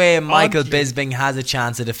only way Michael Bisping has a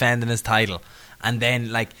chance of defending his title. And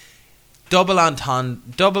then, like, double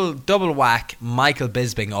whack, Michael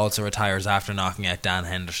Bisping also retires after knocking out Dan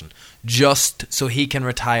Henderson. Just so he can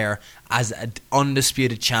retire as an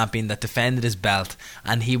undisputed champion that defended his belt.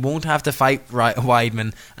 And he won't have to fight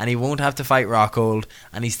Weidman, and he won't have to fight Rockhold,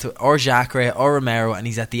 or Jacare or Romero, and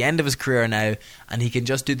he's at the end of his career now, and he can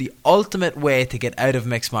just do the ultimate way to get out of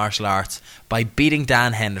mixed martial arts by beating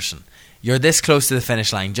Dan Henderson. You're this close to the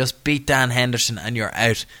finish line. Just beat Dan Henderson and you're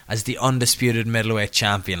out as the undisputed middleweight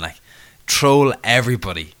champion. Like, troll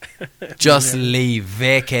everybody. Just leave.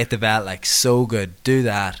 Vacate the belt. Like, so good. Do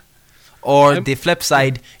that. Or the flip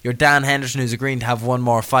side, you're Dan Henderson, who's agreeing to have one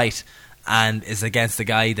more fight and is against the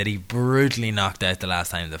guy that he brutally knocked out the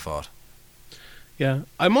last time they fought. Yeah,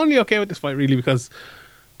 I'm only okay with this fight really because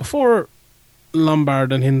before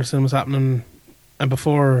Lombard and Henderson was happening, and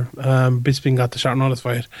before Bisping got the shot and all this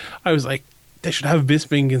fight, I was like, they should have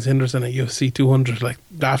Bisping against Henderson at UFC 200, like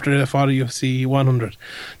after they fought at UFC 100.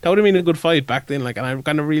 That would have been a good fight back then, like, and I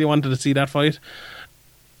kind of really wanted to see that fight.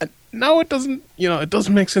 And now it doesn't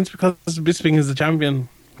make sense because Bisping is the champion,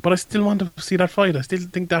 but I still want to see that fight. I still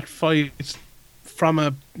think that fight, from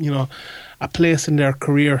a place in their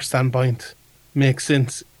career standpoint, makes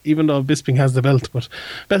sense. Even though Bisping has the belt, but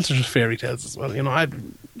belts are just fairy tales as well.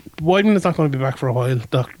 Weidman is not going to be back for a while.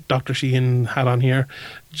 Dr. Sheehan had on here.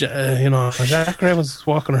 Jacare was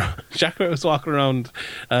walking around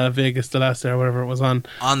Vegas the last day or whatever it was on.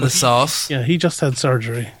 The sauce. Yeah, he just had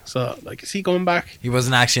surgery. So, like, is he coming back? He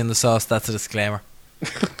wasn't actually in the sauce. That's a disclaimer.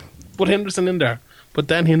 Put Henderson in there. Put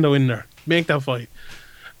Dan Hendo in there. Make that fight.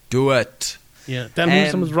 Do it. Yeah, Dan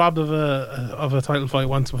Henderson was robbed of a title fight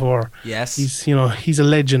once before. Yes, he's a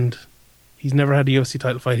legend. He's never had a UFC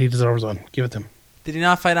title fight. He deserves one. Give it to him. Did he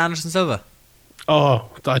not fight Anderson Silva? Oh,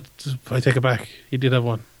 I take it back. He did have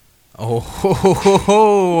one.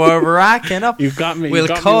 Oh, we're racking up. You've got me. We'll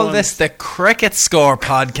call this the Cricket Score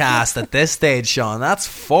podcast at this stage, Sean. That's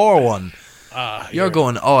 4-1. You're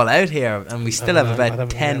going all out here, and we still have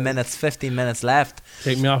about 10 minutes, 15 minutes left.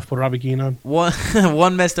 Take me off, put Robbie Keane on. One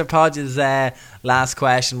Mr. Podge's last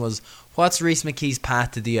question was, what's Rhys McKee's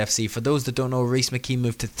path to the UFC? For those that don't know, Rhys McKee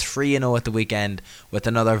moved to 3-0 at the weekend with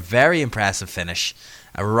another very impressive finish.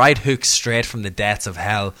 A right hook straight from the depths of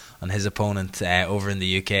hell on his opponent over in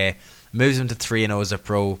the UK. Moves him to 3-0 as a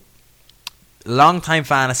pro. Long-time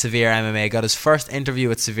fan of Severe MMA. Got his first interview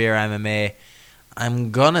with Severe MMA,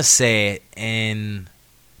 I'm going to say, in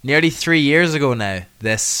nearly 3 years ago now,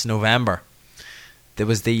 this November. There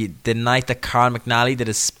was the night that Carl McNally did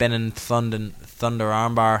his spinning thunder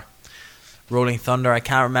armbar, Rolling Thunder. I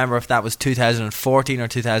can't remember if that was 2014 or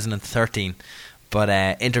 2013. But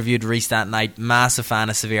interviewed Rhys that night. Massive fan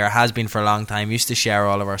of Severe. Has been for a long time. Used to share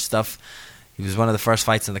all of our stuff. He was one of the first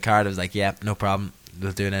fights in the card. I was like, yeah, no problem.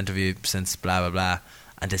 We'll do an interview since blah, blah, blah.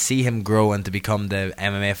 And to see him grow and to become the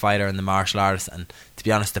MMA fighter and the martial artist, and to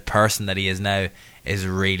be honest, the person that he is now, is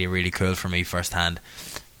really, really cool for me firsthand.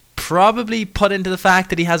 Probably put into the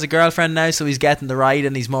fact that he has a girlfriend now, so he's getting the ride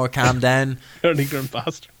and he's more calmed down. You're an ignorant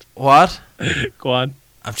bastard. What? Go on.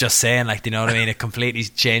 I'm just saying, like, do you know what I mean? It completely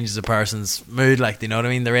changes a person's mood, like, do you know what I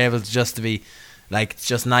mean? They're able to just to be, like, it's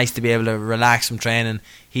just nice to be able to relax from training.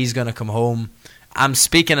 He's going to come home I'm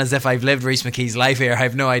speaking as if I've lived Rhys McKee's life here. I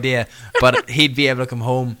have no idea. But he'd be able to come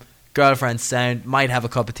home, girlfriend sound, might have a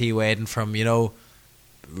cup of tea waiting from,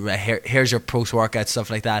 here's your post-workout, stuff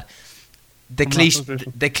like that. The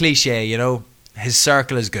cliche, his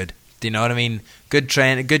circle is good. Do you know what I mean? Good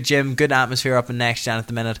train, good gym, good atmosphere up in Next Gen at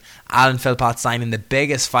the minute. Alan Philpott signing the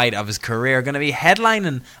biggest fight of his career. Going to be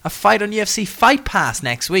headlining a fight on UFC Fight Pass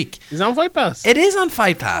next week. Is it on Fight Pass? It is on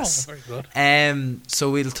Fight Pass. Oh, very good. So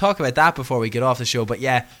we'll talk about that before we get off the show. But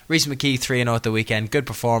yeah, Rhys McKee 3-0 at the weekend. Good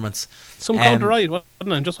performance. Some counter right, wasn't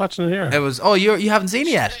it? I'm just watching it here. It was. Oh, you haven't seen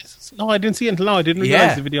it yet? No, I didn't see it until now. I didn't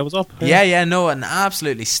realise the video was up. No, and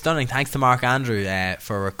absolutely stunning. Thanks to Mark Andrew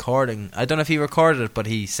for recording. I don't know if he recorded it, but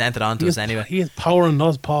he sent it on to us anyway. He has power in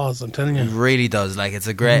those paws, I'm telling you. He really does. Like, it's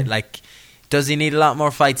a great, does he need a lot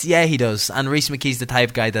more fights? Yeah, he does. And Rhys McKee's the type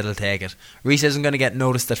of guy that'll take it. Rhys isn't going to get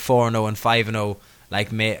noticed at 4-0 and 5-0, or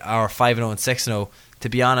 5-0 and 6-0, to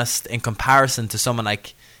be honest, in comparison to someone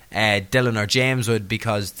like Dylan or James would,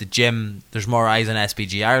 because the gym, there's more eyes on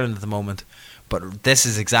SBG Ireland at the moment. But this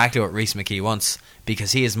is exactly what Rhys McKee wants,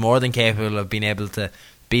 because he is more than capable of being able to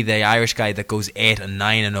be the Irish guy that goes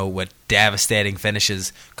 8-9-0 with devastating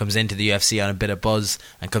finishes, comes into the UFC on a bit of buzz,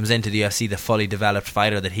 and comes into the UFC the fully developed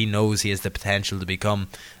fighter that he knows he has the potential to become.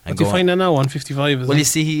 What do you find now, 155? Well, you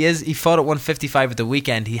see, he fought at 155 at the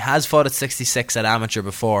weekend. He has fought at 66 at amateur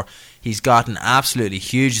before. He's gotten absolutely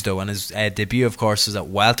huge though, and his debut, of course, was at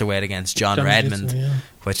welterweight against John Redmond,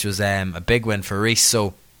 which was a big win for Rhys.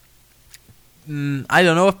 So I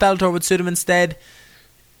don't know if Bellator would suit him instead.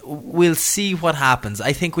 We'll see what happens.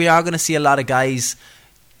 I think we are going to see a lot of guys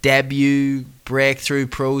debut, breakthrough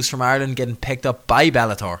pros from Ireland getting picked up by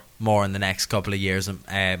Bellator more in the next couple of years,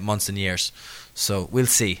 months and years. So we'll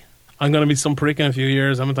see. I'm going to be some prick in a few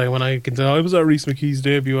years, haven't I? When I can say I was at Rhys McKee's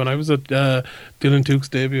debut and I was at Dylan Tuke's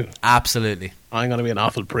debut. Absolutely. I'm going to be an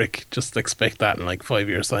awful prick. Just expect that in 5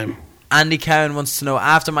 years' time. Andy Cowan wants to know,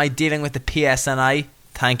 after my dealing with the PSNI,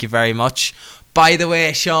 thank you very much. By the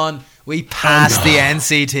way, Sean, we passed the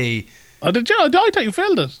NCT. Oh, did you? I thought you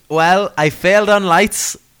failed it. Well, I failed on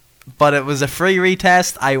lights, but it was a free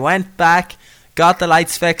retest. I went back, got the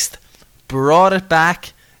lights fixed, brought it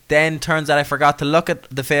back. Then turns out I forgot to look at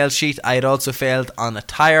the fail sheet. I had also failed on a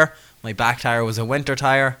tyre. My back tyre was a winter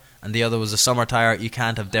tyre and the other was a summer tyre. You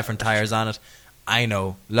can't have different tyres on it. I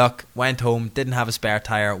know. Look, went home, didn't have a spare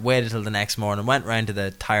tyre, waited till the next morning, went round to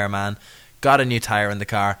the tyre man, got a new tyre in the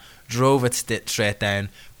car, drove it straight down,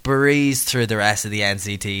 breezed through the rest of the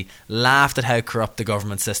NCT, laughed at how corrupt the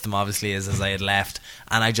government system obviously is as I had left,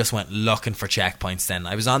 and I just went looking for checkpoints then.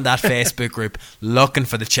 I was on that Facebook group looking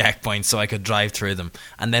for the checkpoints so I could drive through them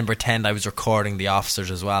and then pretend I was recording the officers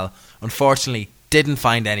as well. Unfortunately, didn't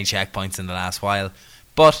find any checkpoints in the last while,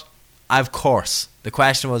 but of course, the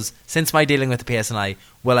question was, since my dealing with the PSNI,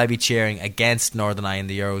 will I be cheering against Northern Eye in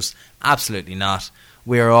the Euros? Absolutely not.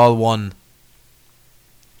 We are all one.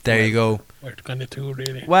 There you go. We're kind of two,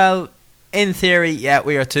 really. Well, in theory, yeah,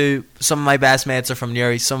 we are two. Some of my best mates are from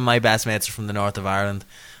Newry. Some of my best mates are from the north of Ireland.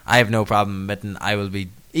 I have no problem admitting I will be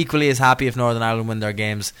equally as happy if Northern Ireland win their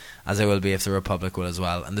games as I will be if the Republic will as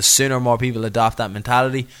well. And the sooner more people adopt that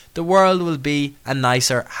mentality, the world will be a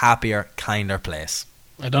nicer, happier, kinder place.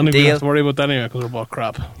 I don't even have to worry about that anyway because we're both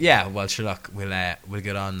crap. Yeah, well, sure, look, we'll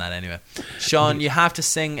get on that anyway. Sean, you have to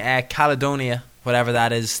sing Caledonia, whatever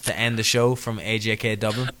that is, to end the show from AJK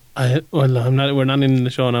Dublin. We're not in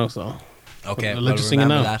the show now, so okay, I'll let you sing it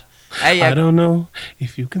now. That. Hey, I don't know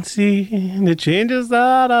if you can see the changes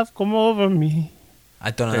that have come over me.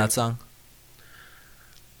 I don't know that song.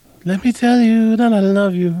 Let me tell you that I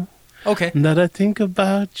love you. Okay. That I think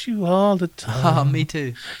about you all the time. Oh, me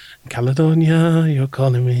too. Caledonia, you're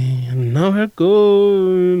calling me, and now we're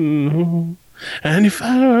going home. And if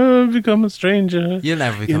I ever become a stranger, you'll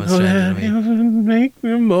never become a stranger to me. You make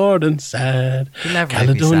me more than sad. You'll never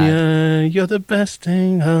Caledonia, make me sad. You're the best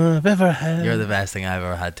thing I've ever had. You're the best thing I've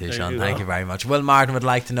ever had too, Sean. Thank you very much. Will Martin would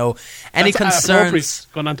like to know any concerns.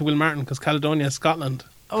 Going on to Will Martin because Caledonia is Scotland.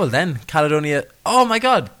 Oh, well then, Caledonia. Oh my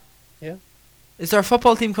God. Yeah. Is there a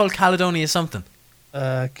football team called Caledonia something?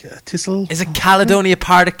 Thistle. Is it Caledonia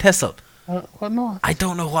Partick Thistle? What not? I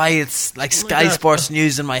don't know why it's like Sky Sports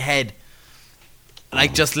News in my head.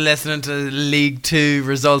 Like just listening to League 2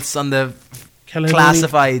 results on the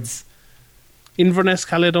classifieds. Inverness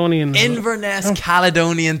Caledonian. Inverness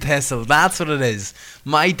Caledonian Thistle. That's what it is.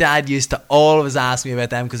 My dad used to always ask me about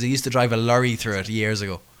them because he used to drive a lorry through it years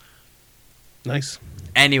ago. Nice.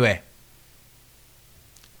 Anyway.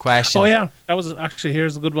 Question. Oh yeah, that was actually,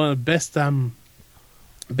 here's a good one. Best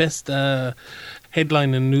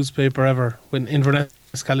headline in newspaper ever when Inverness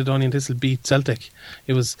Caledonian Thistle beat Celtic.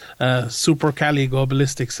 It was Super Cali go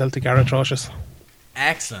ballistic, Celtic are atrocious.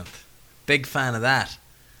 Excellent. Big fan of that.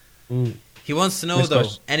 Mm. He wants to know, Next though,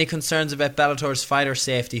 question. any concerns about Bellator's fighter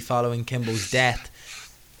safety following Kimbo's death?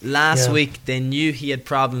 Last week, they knew he had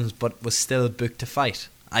problems but was still booked to fight.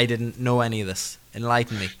 I didn't know any of this.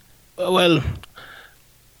 Enlighten me. Well,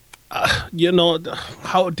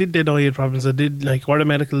 how did they know he had problems? Were the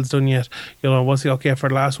medicals done yet? Was he okay for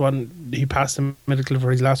the last one? He passed the medical for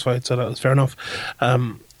his last fight, so that was fair enough.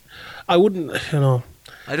 I wouldn't,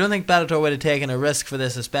 I don't think Bellator would have taken a risk for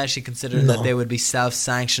this, especially considering that they would be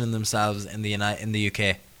self-sanctioning themselves in the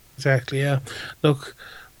UK. Exactly, yeah. Look,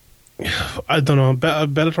 I don't know.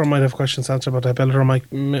 Bellator might have questions to answer about that. Bellator might,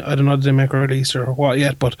 I don't know, did they make a release or what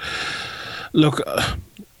yet? But look,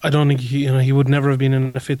 I don't think he would never have been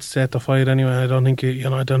in a fit state to fight anyway. I don't think it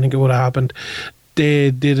would have happened.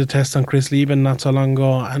 They did a test on Chris Lieben not so long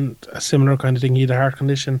ago, and a similar kind of thing. He had a heart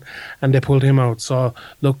condition, and they pulled him out. So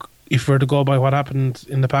look, if we're to go by what happened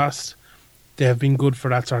in the past, they have been good for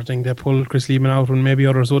that sort of thing. They pulled Chris Lieben out when maybe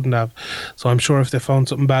others wouldn't have. So I'm sure if they found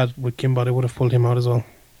something bad with Kimbo, they would have pulled him out as well.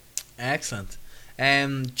 Excellent.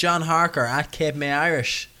 John Harker at Cape May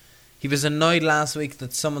Irish. He was annoyed last week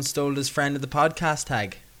that someone stole his friend of the podcast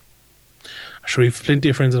tag. Sure, we've plenty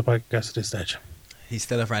of friends of the podcast at this stage. He's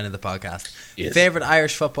still a friend of the podcast. Yes. Favourite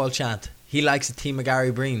Irish football chant? He likes a team of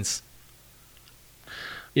Gary Breens.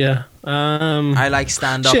 Yeah. I like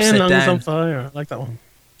stand up, Shane sit Long's down. on fire. I like that one.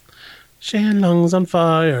 Shane Long's on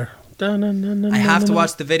fire. I have to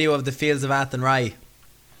watch the video of the Fields of Athenry.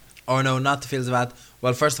 Or no, not the Fields of Athenry.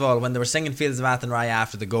 Well, first of all, when they were singing Fields of Athenry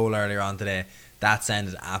after the goal earlier on today, that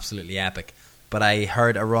sounded absolutely epic. But I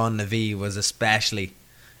heard Aron Navi was especially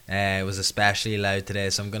loud today,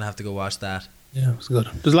 so I'm going to have to go watch that. Yeah, it was good.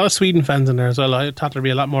 There's a lot of Sweden fans in there as well. I thought there'd be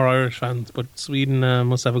a lot more Irish fans, but Sweden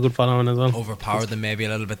must have a good following as well. Overpowered them maybe a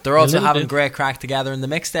little bit. They're also having great crack together in the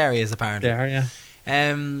mixed areas, apparently. They are, yeah.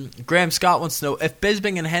 Graham Scott wants to know, if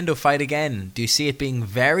Bisping and Hendo fight again, do you see it being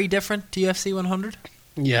very different to UFC 100?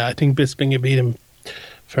 Yeah, I think Bisping had beat him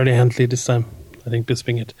fairly handily this time. I think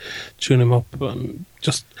Bisping had tuned him up,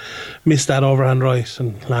 just missed that overhand right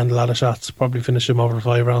and landed a lot of shots. Probably finished him over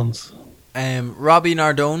 5 rounds. Robbie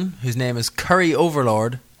Nardone, whose name is Curry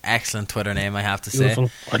Overlord, excellent Twitter name, I have to Beautiful.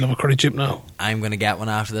 say. I love a curry chip now. I'm going to get one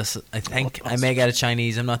after this. I think I may get a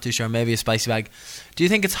Chinese, I'm not too sure, maybe a spicy bag. Do you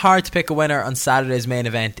think it's hard to pick a winner on Saturday's main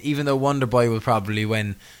event, even though Wonder Boy will probably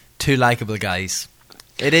win? Two likeable guys.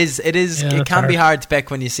 It can be hard to pick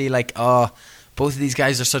when you see both of these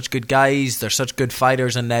guys are such good guys, they're such good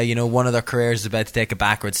fighters, and now one of their careers is about to take a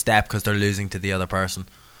backward step because they're losing to the other person.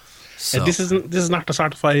 So. This is not the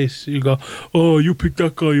sort of fight you go, oh, you picked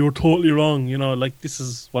that guy, you're totally wrong. This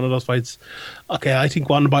is one of those fights. Okay, I think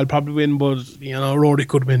Wonderboy will probably win, but Rory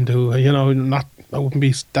could win too. I wouldn't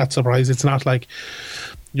be that surprised. It's not like,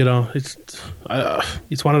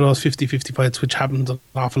 it's one of those 50-50 fights which happens an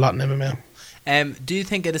awful lot in MMA. Do you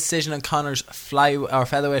think a decision on Conor's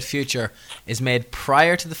featherweight future is made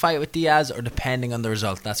prior to the fight with Diaz or depending on the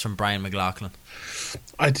result? That's from Brian McLaughlin.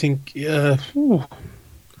 I think,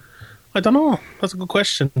 I don't know. That's a good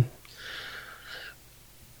question.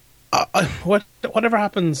 Whatever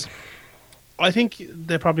happens, I think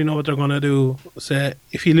they probably know what they're going to do. Say,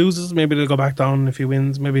 if he loses, maybe they'll go back down. If he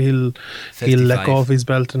wins, maybe he'll let go of his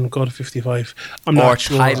belt and go to 55. I'm or not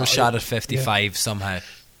sure. Title shot at 55 somehow.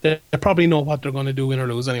 They probably know what they're going to do, win or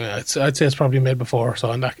lose. Anyway, I'd say it's probably made before.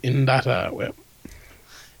 So in that way.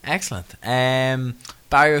 Excellent.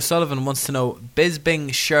 Barry O'Sullivan wants to know: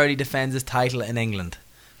 Bisping surely defends his title in England? ?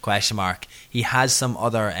 He has some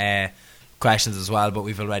other questions as well, but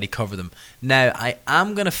we've already covered them. Now, I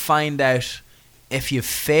am going to find out if you've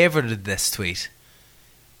favoured this tweet.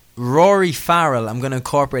 Rory Farrell, I'm going to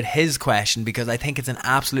incorporate his question because I think it's an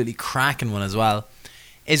absolutely cracking one as well.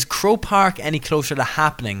 Is Croke Park any closer to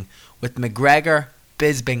happening with McGregor,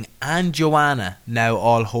 Bisping and Joanna now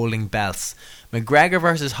all holding belts? McGregor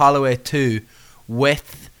versus Holloway 2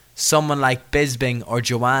 with someone like Bisping or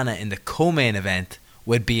Joanna in the co-main event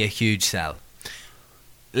would be a huge sell.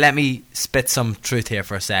 Let me spit some truth here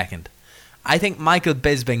for a second. I think Michael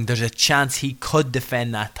Bisping, there's a chance he could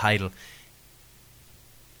defend that title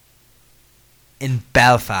in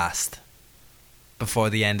Belfast before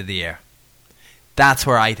the end of the year. That's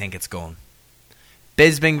where I think it's going.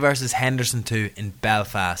 Bisping versus Henderson 2 in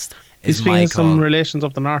Belfast is Bisping my has call. some relations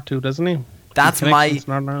up the north too, doesn't he? That's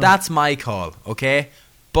my call, okay?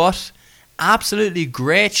 But absolutely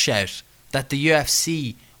great shout that the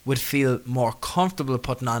UFC would feel more comfortable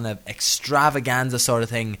putting on an extravaganza sort of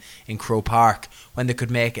thing in Croke Park when they could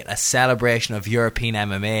make it a celebration of European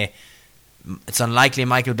MMA. It's unlikely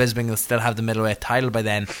Michael Bisping will still have the middleweight title by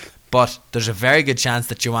then, But there's a very good chance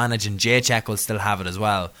that Joanna Jędrzejczyk will still have it as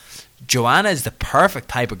well. Joanna is the perfect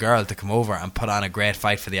type of girl to come over and put on a great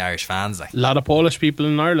fight for the Irish fans. Like. A lot of Polish people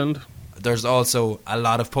in Ireland. There's also a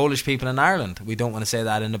lot of Polish people in Ireland. We don't want to say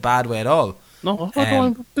that in a bad way at all. No,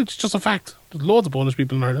 it's just a fact. There's loads of Polish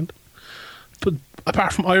people in Ireland. But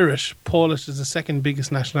apart from Irish, Polish is the second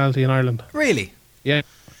biggest nationality in Ireland. Really? Yeah.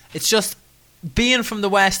 It's just, being from the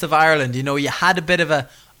west of Ireland, you know, you had a bit of a,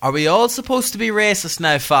 are we all supposed to be racist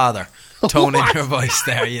now, father? Tone in your voice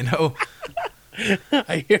there, you know.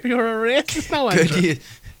 I hear you're a racist now, Andrew.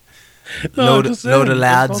 Load of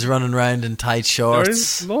lads running around in tight shorts. There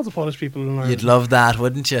is loads of Polish people in Ireland. You'd love that,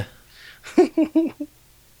 wouldn't you?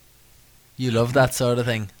 You love that sort of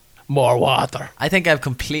thing. More water. I think I've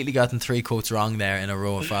completely gotten 3 quotes wrong there in a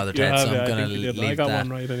row, Father Ted, so I'm going to leave that. I got one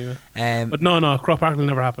right anyway. But no, Croke Park will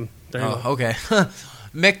never happen. Okay.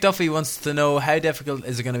 Mick Duffy wants to know, how difficult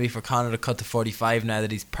is it going to be for Conor to cut to 45 now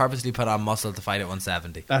that he's purposely put on muscle to fight at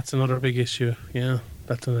 170? That's another big issue. Yeah,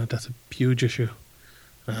 that's a huge issue.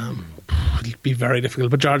 It'll be very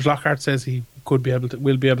difficult. But George Lockhart says he will be able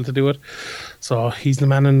to do it. So he's the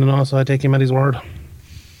man in the know. So I take him at his word.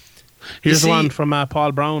 Here's the one from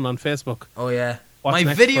Paul Brown on Facebook. Oh yeah, my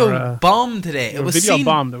video bombed today. It was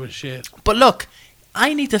bombed. It was shit. But look,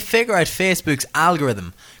 I need to figure out Facebook's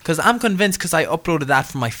algorithm, because I'm convinced, because I uploaded that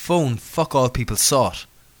from my phone, fuck all people saw it.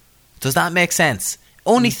 Does that make sense?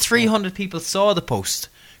 Only 300 people saw the post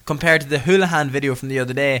compared to the Houlihan video from the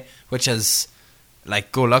other day, which has,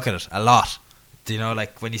 like, go look at it, a lot. Do you know,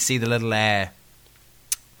 like when you see the little what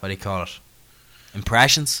do you call it?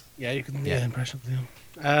 Impressions? Yeah, you can. Yeah, impressions. Yeah.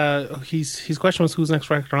 His question was, who's next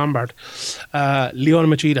for Hector Lombard? Leon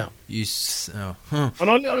Machida. Oh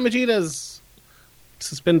no, Leon Machida is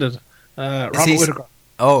suspended. Robert Whittaker.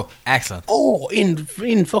 Oh, excellent. Oh, in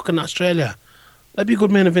fucking Australia. That'd be a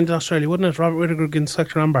good main event in Australia, wouldn't it? Robert Whittaker against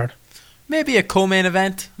Hector Lombard. Maybe a co-main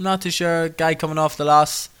event. I'm not too sure. Guy coming off the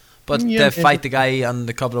loss, but to fight the guy on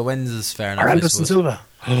the couple of wins is fair enough. Or Anderson Silva.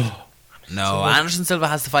 No, Anderson Silva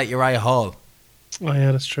has to fight Uriah Hall. Oh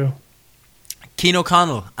yeah, that's true. Keane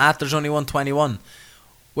O'Connell at There's Only 121.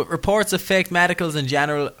 With reports of fake medicals and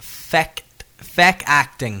general feck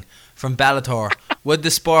acting from Bellator, would the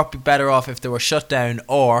sport be better off if they were shut down?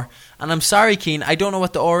 Or, and I'm sorry Keane, I don't know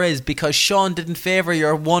what the or is, because Sean didn't favour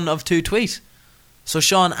your 1 of 2 tweet. So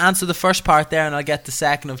Sean, answer the first part there and I'll get the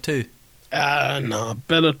second of 2. No,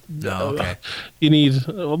 Bellator. No, okay. You need.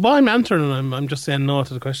 Well, I'm answering and I'm just saying no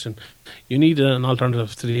to the question. You need an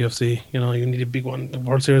alternative to the UFC. You know, you need a big one. The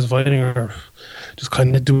World Series of Fighting are just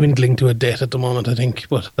kind of dwindling to a death at the moment, I think.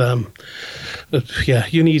 But yeah,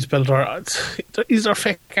 you need Bellator. Is there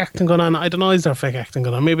fake acting going on? I don't know. Is there fake acting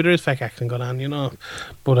going on? Maybe there is fake acting going on. You know,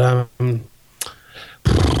 but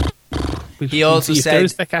he also said if there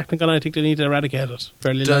is fake acting going on, I think they need to eradicate it.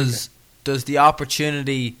 Does the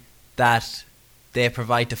opportunity that they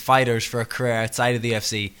provide to fighters for a career outside of the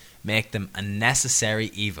UFC make them a necessary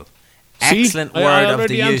evil? Excellent word of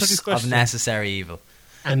the use of necessary evil.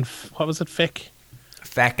 And what was it? Fake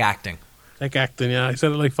acting. Fake acting, yeah. I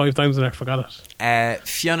said it like 5 times and I forgot it.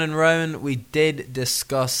 Fionn and Rowan, we did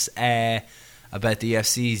discuss about the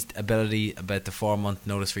UFC's ability, about the 4-month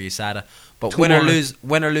notice for USADA. But win or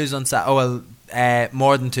lose on Saturday. Oh, well,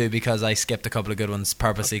 more than 2, because I skipped a couple of good ones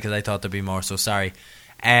purposely because I thought there'd be more, so sorry.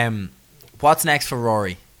 What's next for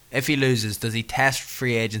Rory? If he loses, does he test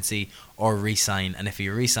free agency or re-sign? And if he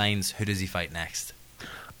re-signs, who does he fight next?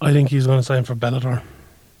 I think he's going to sign for Bellator.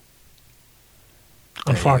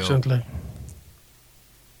 Unfortunately.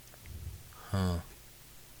 And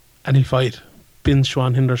he'll fight Bin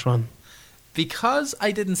Schwan Hinderschwan. Because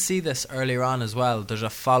I didn't see this earlier on as well, there's a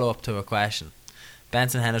follow-up to a question.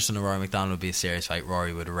 Benson Henderson and Rory McDonald would be a serious fight.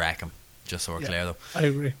 Rory would wreck him. Just so we're clear, though. I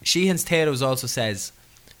agree. Sheehan's Tatoes also says,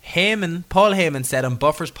 Paul Heyman said on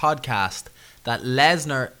Buffer's podcast that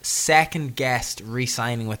Lesnar second-guessed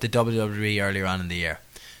re-signing with the WWE earlier on in the year.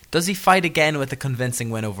 Does he fight again with a convincing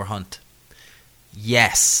win over Hunt?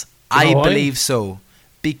 Yes, I believe so.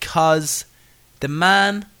 Because the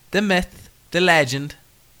man, the myth, the legend,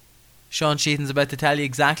 Sean Sheehan's about to tell you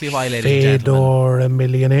exactly why, ladies and gentlemen.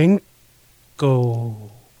 Fedor Emelianenko.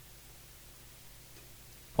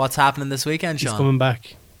 What's happening this weekend, Sean? He's coming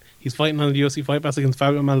back. He's fighting on the UFC Fight Pass against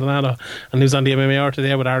Fabio Maldonado, and he was on the MMA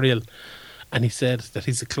today with Ariel, and he said that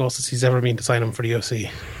he's the closest he's ever been to sign him for the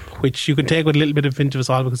UFC, which you can take with a little bit of pinch of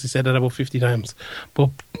salt because he said that about 50 times.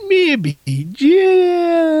 But maybe,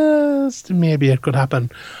 just maybe, it could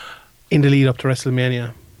happen in the lead up to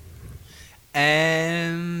WrestleMania.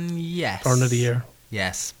 Yes. Turn of the year.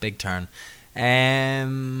 Yes, big turn.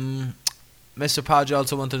 Mr. Mr. Podge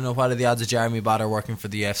also wanted to know what are the odds of Jeremy Botter working for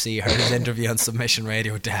the UFC. Heard his interview on Submission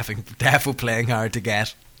Radio. Defo playing hard to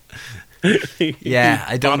get. Yeah,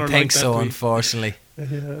 I don't think so, unfortunately.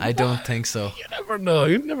 Yeah. I don't think so. You never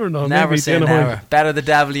know. Never Maybe say never. Better the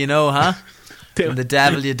devil you know, huh? The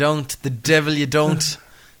devil you don't. The devil you don't.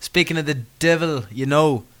 Speaking of the devil, you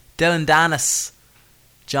know, Dylan Dennis.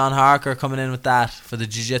 John Harker coming in with that for the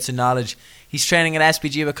jiu-jitsu knowledge. He's training at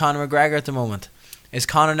SBG with Conor McGregor at the moment. Is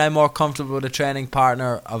Conor now more comfortable with a training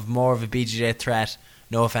partner of more of a BJJ threat?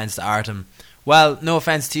 No offence to Artem. Well, no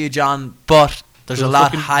offence to you, John, but there's a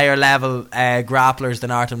lot higher level grapplers than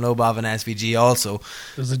Artem Lobov and SVG also.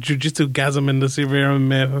 There's a jiu-jitsu gasm in the Severe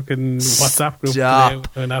MMA fucking WhatsApp group today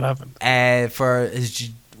when that happened. For his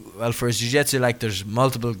jiu-jitsu, like, there's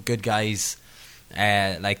multiple good guys,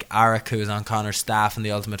 like Arik, who's on Conor's staff and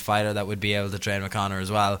the Ultimate Fighter, that would be able to train with Conor as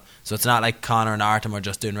well. So it's not like Conor and Artem are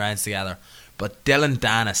just doing rounds together. But Dylan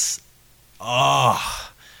Dennis,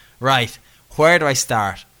 right, where do I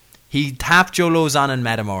start? He tapped Joe Lozon and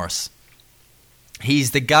Metamoris.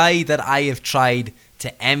 He's the guy that I have tried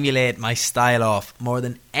to emulate my style of more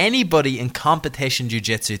than anybody in competition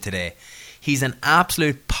jiu-jitsu today. He's an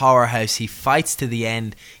absolute powerhouse. He fights to the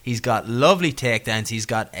end. He's got lovely takedowns. He's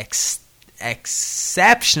got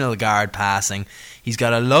exceptional guard passing. He's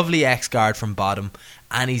got a lovely X-guard from bottom.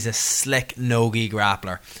 And he's a slick no-gi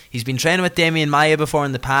grappler. He's been training with Damian Maia before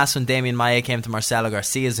in the past when Damian Maia came to Marcelo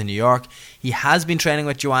Garcia's in New York. He has been training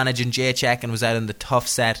with Joanna Jędrzejczyk and was out in the tough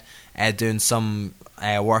set doing some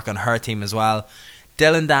work on her team as well.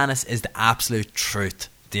 Dylan Dennis is the absolute truth.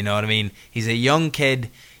 Do you know what I mean? He's a young kid.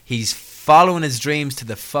 He's following his dreams to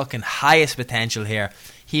the fucking highest potential here.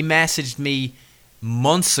 He messaged me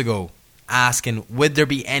months ago asking, would there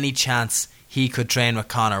be any chance he could train with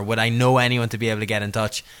Conor? Would I know anyone to be able to get in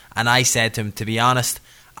touch? And I said to him, to be honest,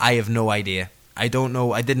 I have no idea. I don't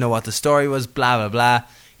know. I didn't know what the story was, blah, blah, blah.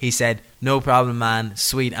 He said, no problem, man.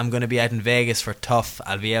 Sweet. I'm going to be out in Vegas for Tough.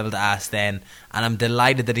 I'll be able to ask then. And I'm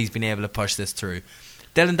delighted that he's been able to push this through.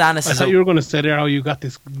 Dylan Dennis I thought you were going to say there how you got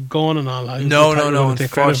this going and all. No.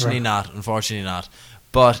 Unfortunately not.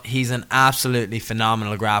 But he's an absolutely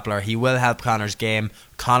phenomenal grappler. He will help Conor's game.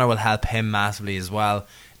 Conor will help him massively as well.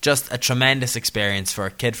 Just a tremendous experience for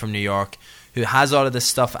a kid from New York who has all of this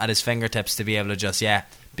stuff at his fingertips to be able to just,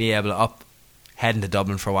 be able to head into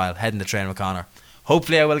Dublin for a while, heading to train with Conor.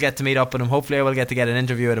 Hopefully I will get to meet up with him. Hopefully I will get an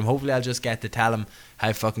interview with him. Hopefully I'll just get to tell him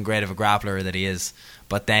how fucking great of a grappler that he is.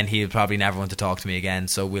 But then he'll probably never want to talk to me again,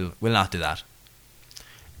 so we'll not do that.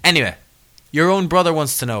 Anyway, your own brother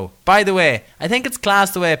wants to know. By the way, I think it's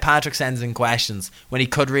class the way Patrick sends in questions when he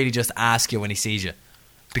could really just ask you when he sees you.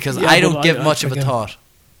 Because I don't give much of a thought.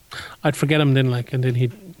 I'd forget him then, and then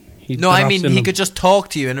he'd no, I mean, he could just talk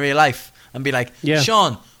to you in real life and be like,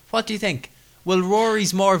 Sean, what do you think? Will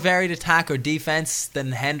Rory's more varied attack or defense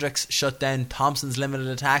than Hendricks shut down Thompson's limited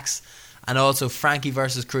attacks? And also Frankie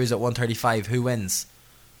versus Cruz at 135, who wins?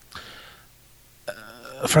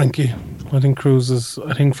 Frankie. I think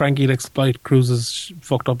Frankie'd exploit Cruz's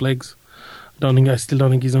fucked up legs. I still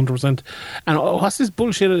don't think he's 100%. And what's this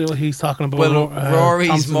bullshit he's talking about? Well, Rory's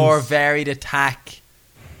Thompson's more varied attack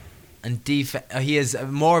and defense. He has a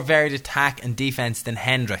more varied attack and defense than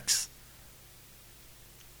Hendricks.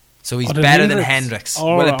 So he's better than Hendricks.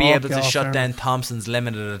 Will it be able to shut down Thompson's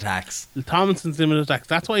limited attacks? Thompson's limited attacks.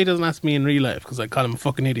 That's why he doesn't ask me in real life, because I call him a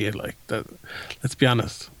fucking idiot. Like that. Let's be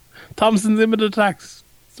honest. Thompson's limited attacks.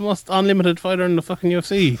 It's the most unlimited fighter in the fucking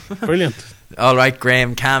UFC. Brilliant. All right,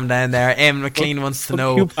 Graham, calm down there. Eamon McLean wants to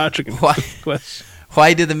know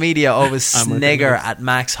why do the media always snigger at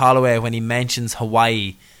Max Holloway when he mentions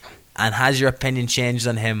Hawaii, and has your opinion changed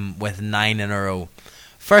on him with 9 in a row?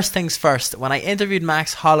 First things first, when I interviewed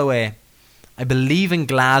Max Holloway, I believe in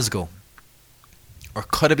Glasgow, or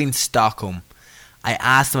could have been Stockholm, I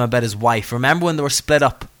asked him about his wife. Remember when they were split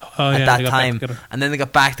up at that time, and then they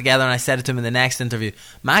got back together, and I said it to him in the next interview.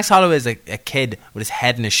 Max Holloway is a kid with his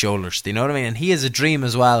head in his shoulders, do you know what I mean? And he has a dream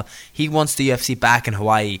as well. He wants the UFC back in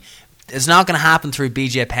Hawaii. It's not going to happen through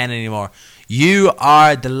BJ Penn anymore. You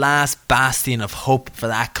are the last bastion of hope for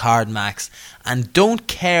that card, Max. And don't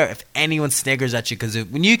care if anyone sniggers at you, because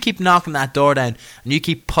when you keep knocking that door down and you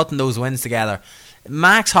keep putting those wins together,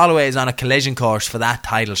 Max Holloway is on a collision course for that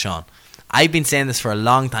title, Sean. I've been saying this for a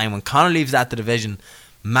long time. When Conor leaves that division,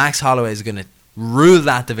 Max Holloway is going to rule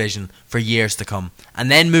that division for years to come,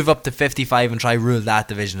 and then move up to 55 and try rule that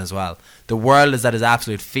division as well. The world is at his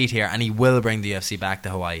absolute feet here, and he will bring the UFC back to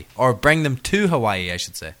Hawaii, or bring them to Hawaii, I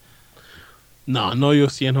should say. No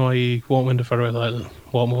UFC in Hawaii won't win the featherweight title.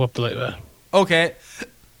 Won't move up the lightweight. Okay.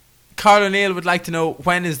 Carl O'Neill would like to know,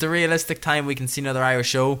 when is the realistic time we can see another Irish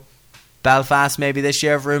show? Belfast maybe this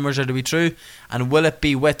year if rumours are to be true? And will it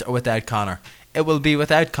be with or without Conor? It will be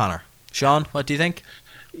without Conor. Sean, what do you think?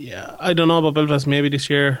 Yeah, I don't know about Belfast. Maybe this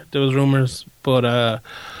year there was rumours, but I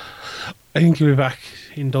think he'll be back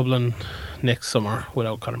in Dublin next summer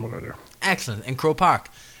without Conor McGregor. Excellent. In Croke Park.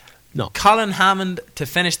 No. Colin Hammond, to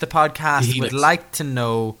finish the podcast, The would Helix. like to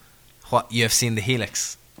know what you have seen the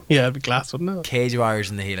Helix. Yeah, it'd be class, wouldn't it? Cage Warriors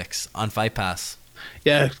in the Helix on Fight Pass.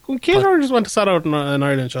 Yeah, Cage Warriors just went to start out in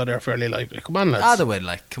Ireland show. They're fairly lively. Come on, lads. They would,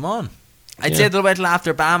 like, come on. I'd Yeah. say they'll wait till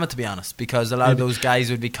after Bama, to be honest, because a lot of those guys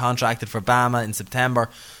would be contracted for Bama in September.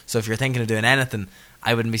 So if you're thinking of doing anything,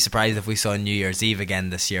 I wouldn't be surprised if we saw New Year's Eve again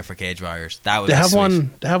this year for Cage Warriors. That would They be have sweet.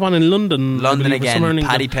 one. They have one in London. I London believe, or somewhere in again. England.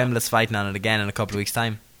 Paddy Pimblett's fighting on it again in a couple of weeks'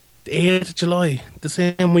 time. The 8th of July, the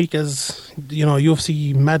same week as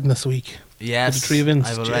UFC Madness Week. Yes, the three events.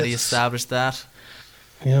 I've already Jesus. established that.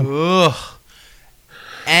 Yeah. Ugh.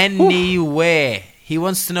 Anyway, he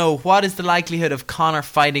wants to know, what is the likelihood of Conor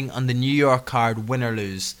fighting on the New York card, win or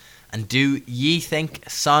lose? And do ye think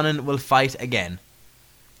Sonnen will fight again?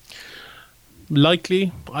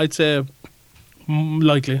 Likely, I'd say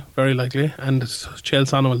likely, very likely, and Chael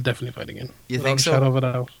Sonnen will definitely fight again. You Without think a so? shadow of a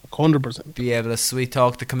doubt. 100%. Be able to sweet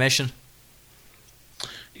talk the commission?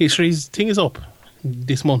 His thing is up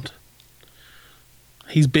this month.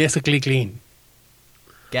 He's basically clean.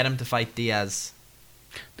 Get him to fight Diaz.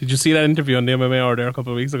 Did you see that interview on the MMA Hour there a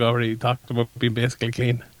couple of weeks ago where he talked about being basically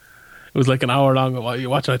clean? It was like an hour long. You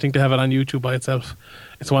watch it. I think they have it on YouTube by itself.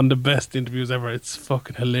 It's one of the best interviews ever. It's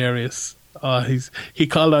fucking hilarious. He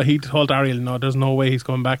told Ariel, no, there's no way he's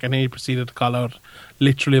coming back, and then he proceeded to call out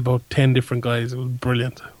literally about 10 different guys. It was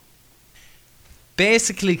brilliant.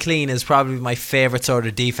 Basically clean is probably my favourite sort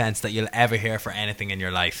of defence that you'll ever hear for anything in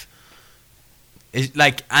your life.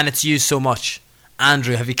 And it's used so much.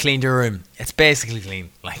 Andrew, have you cleaned your room? It's basically clean.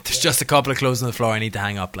 Like, there's just a couple of clothes on the floor I need to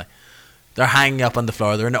hang up. Like, they're hanging up on the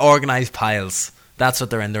floor. They're in organised piles. That's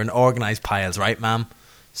what they're in. They're in organised piles, right, ma'am?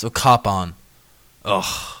 So cop on.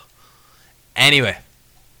 Ugh. Anyway,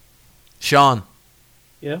 Sean.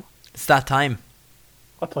 Yeah? It's that time.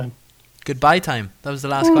 What time? Goodbye time. That was the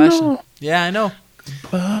last question. No. Yeah, I know.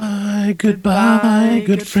 Goodbye,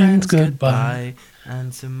 good friends, goodbye.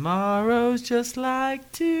 And tomorrow's just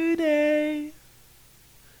like today.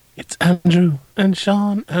 It's Andrew and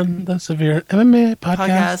Sean and the Severe MMA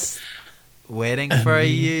podcast. Waiting for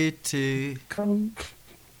you to Come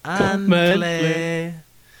and and play.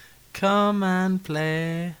 Come and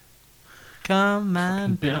play. Come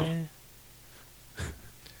and Yeah. play.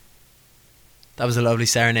 That was a lovely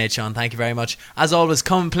serenade, Sean. Thank you very much. As always,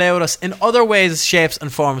 come and play with us in other ways, shapes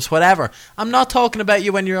and forms, whatever. I'm not talking about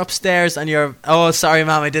you when you're upstairs and you're, oh, sorry,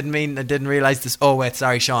 ma'am, I didn't realise this. Oh, wait,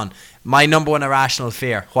 sorry, Sean. My number one irrational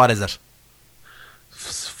fear. What is it?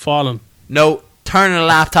 Fallen. No, turning a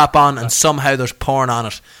laptop on and somehow there's porn on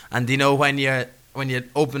it. And you know when you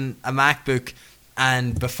open a MacBook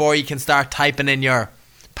and before you can start typing in your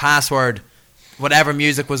password, whatever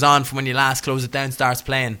music was on from when you last closed it down starts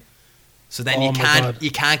playing. So then you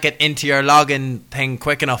can't get into your login thing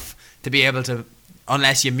quick enough to be able to,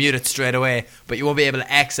 unless you mute it straight away. But you won't be able to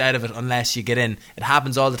X out of it unless you get in. It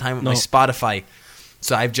happens all the time with my Spotify.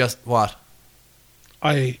 So I've just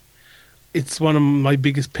It's one of my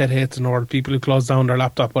biggest pet hates in the world. People who close down their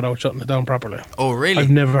laptop without shutting it down properly. Oh, really?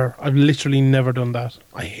 I've literally never done that.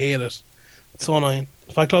 I hate it. It's so annoying.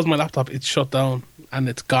 If I close my laptop, it's shut down and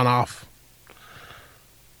it's gone off.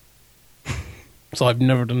 So I've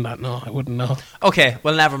never done that. No, I wouldn't know. Okay,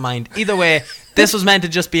 well, never mind. Either way, this was meant to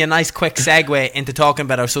just be a nice quick segue into talking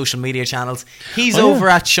about our social media channels. He's over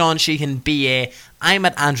at Sean Sheehan BA. I'm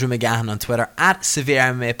at Andrew McGahan on Twitter, at Severe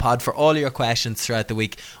MMA Pod for all your questions throughout the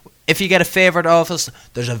week. If you get a favourite of us,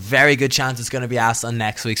 there's a very good chance it's going to be asked on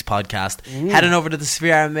next week's podcast. Head on over to the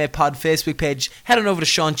Severe MMA Pod Facebook page. Head on over to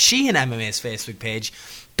Sean Sheehan MMA's Facebook page.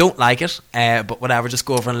 Don't like it, but whatever, just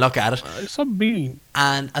go over and look at it. It's so mean.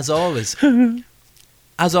 And as always,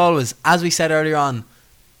 as we said earlier on,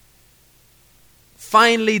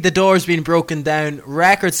 finally the door's been broken down.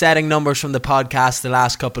 Record-setting numbers from the podcast the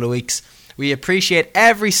last couple of weeks. We appreciate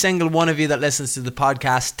every single one of you that listens to the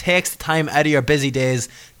podcast, takes the time out of your busy days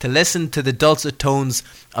to listen to the dulcet tones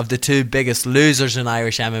of the two biggest losers in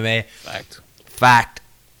Irish MMA. Fact.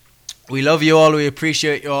 We love you all. We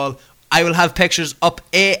appreciate you all. I will have pictures up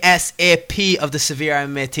ASAP of the Severe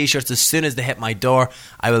MMA t-shirts as soon as they hit my door.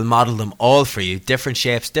 I will model them all for you. Different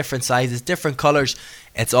shapes, different sizes, different colours.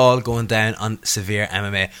 It's all going down on Severe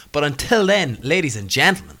MMA. But until then, ladies and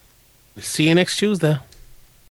gentlemen, See you next Tuesday.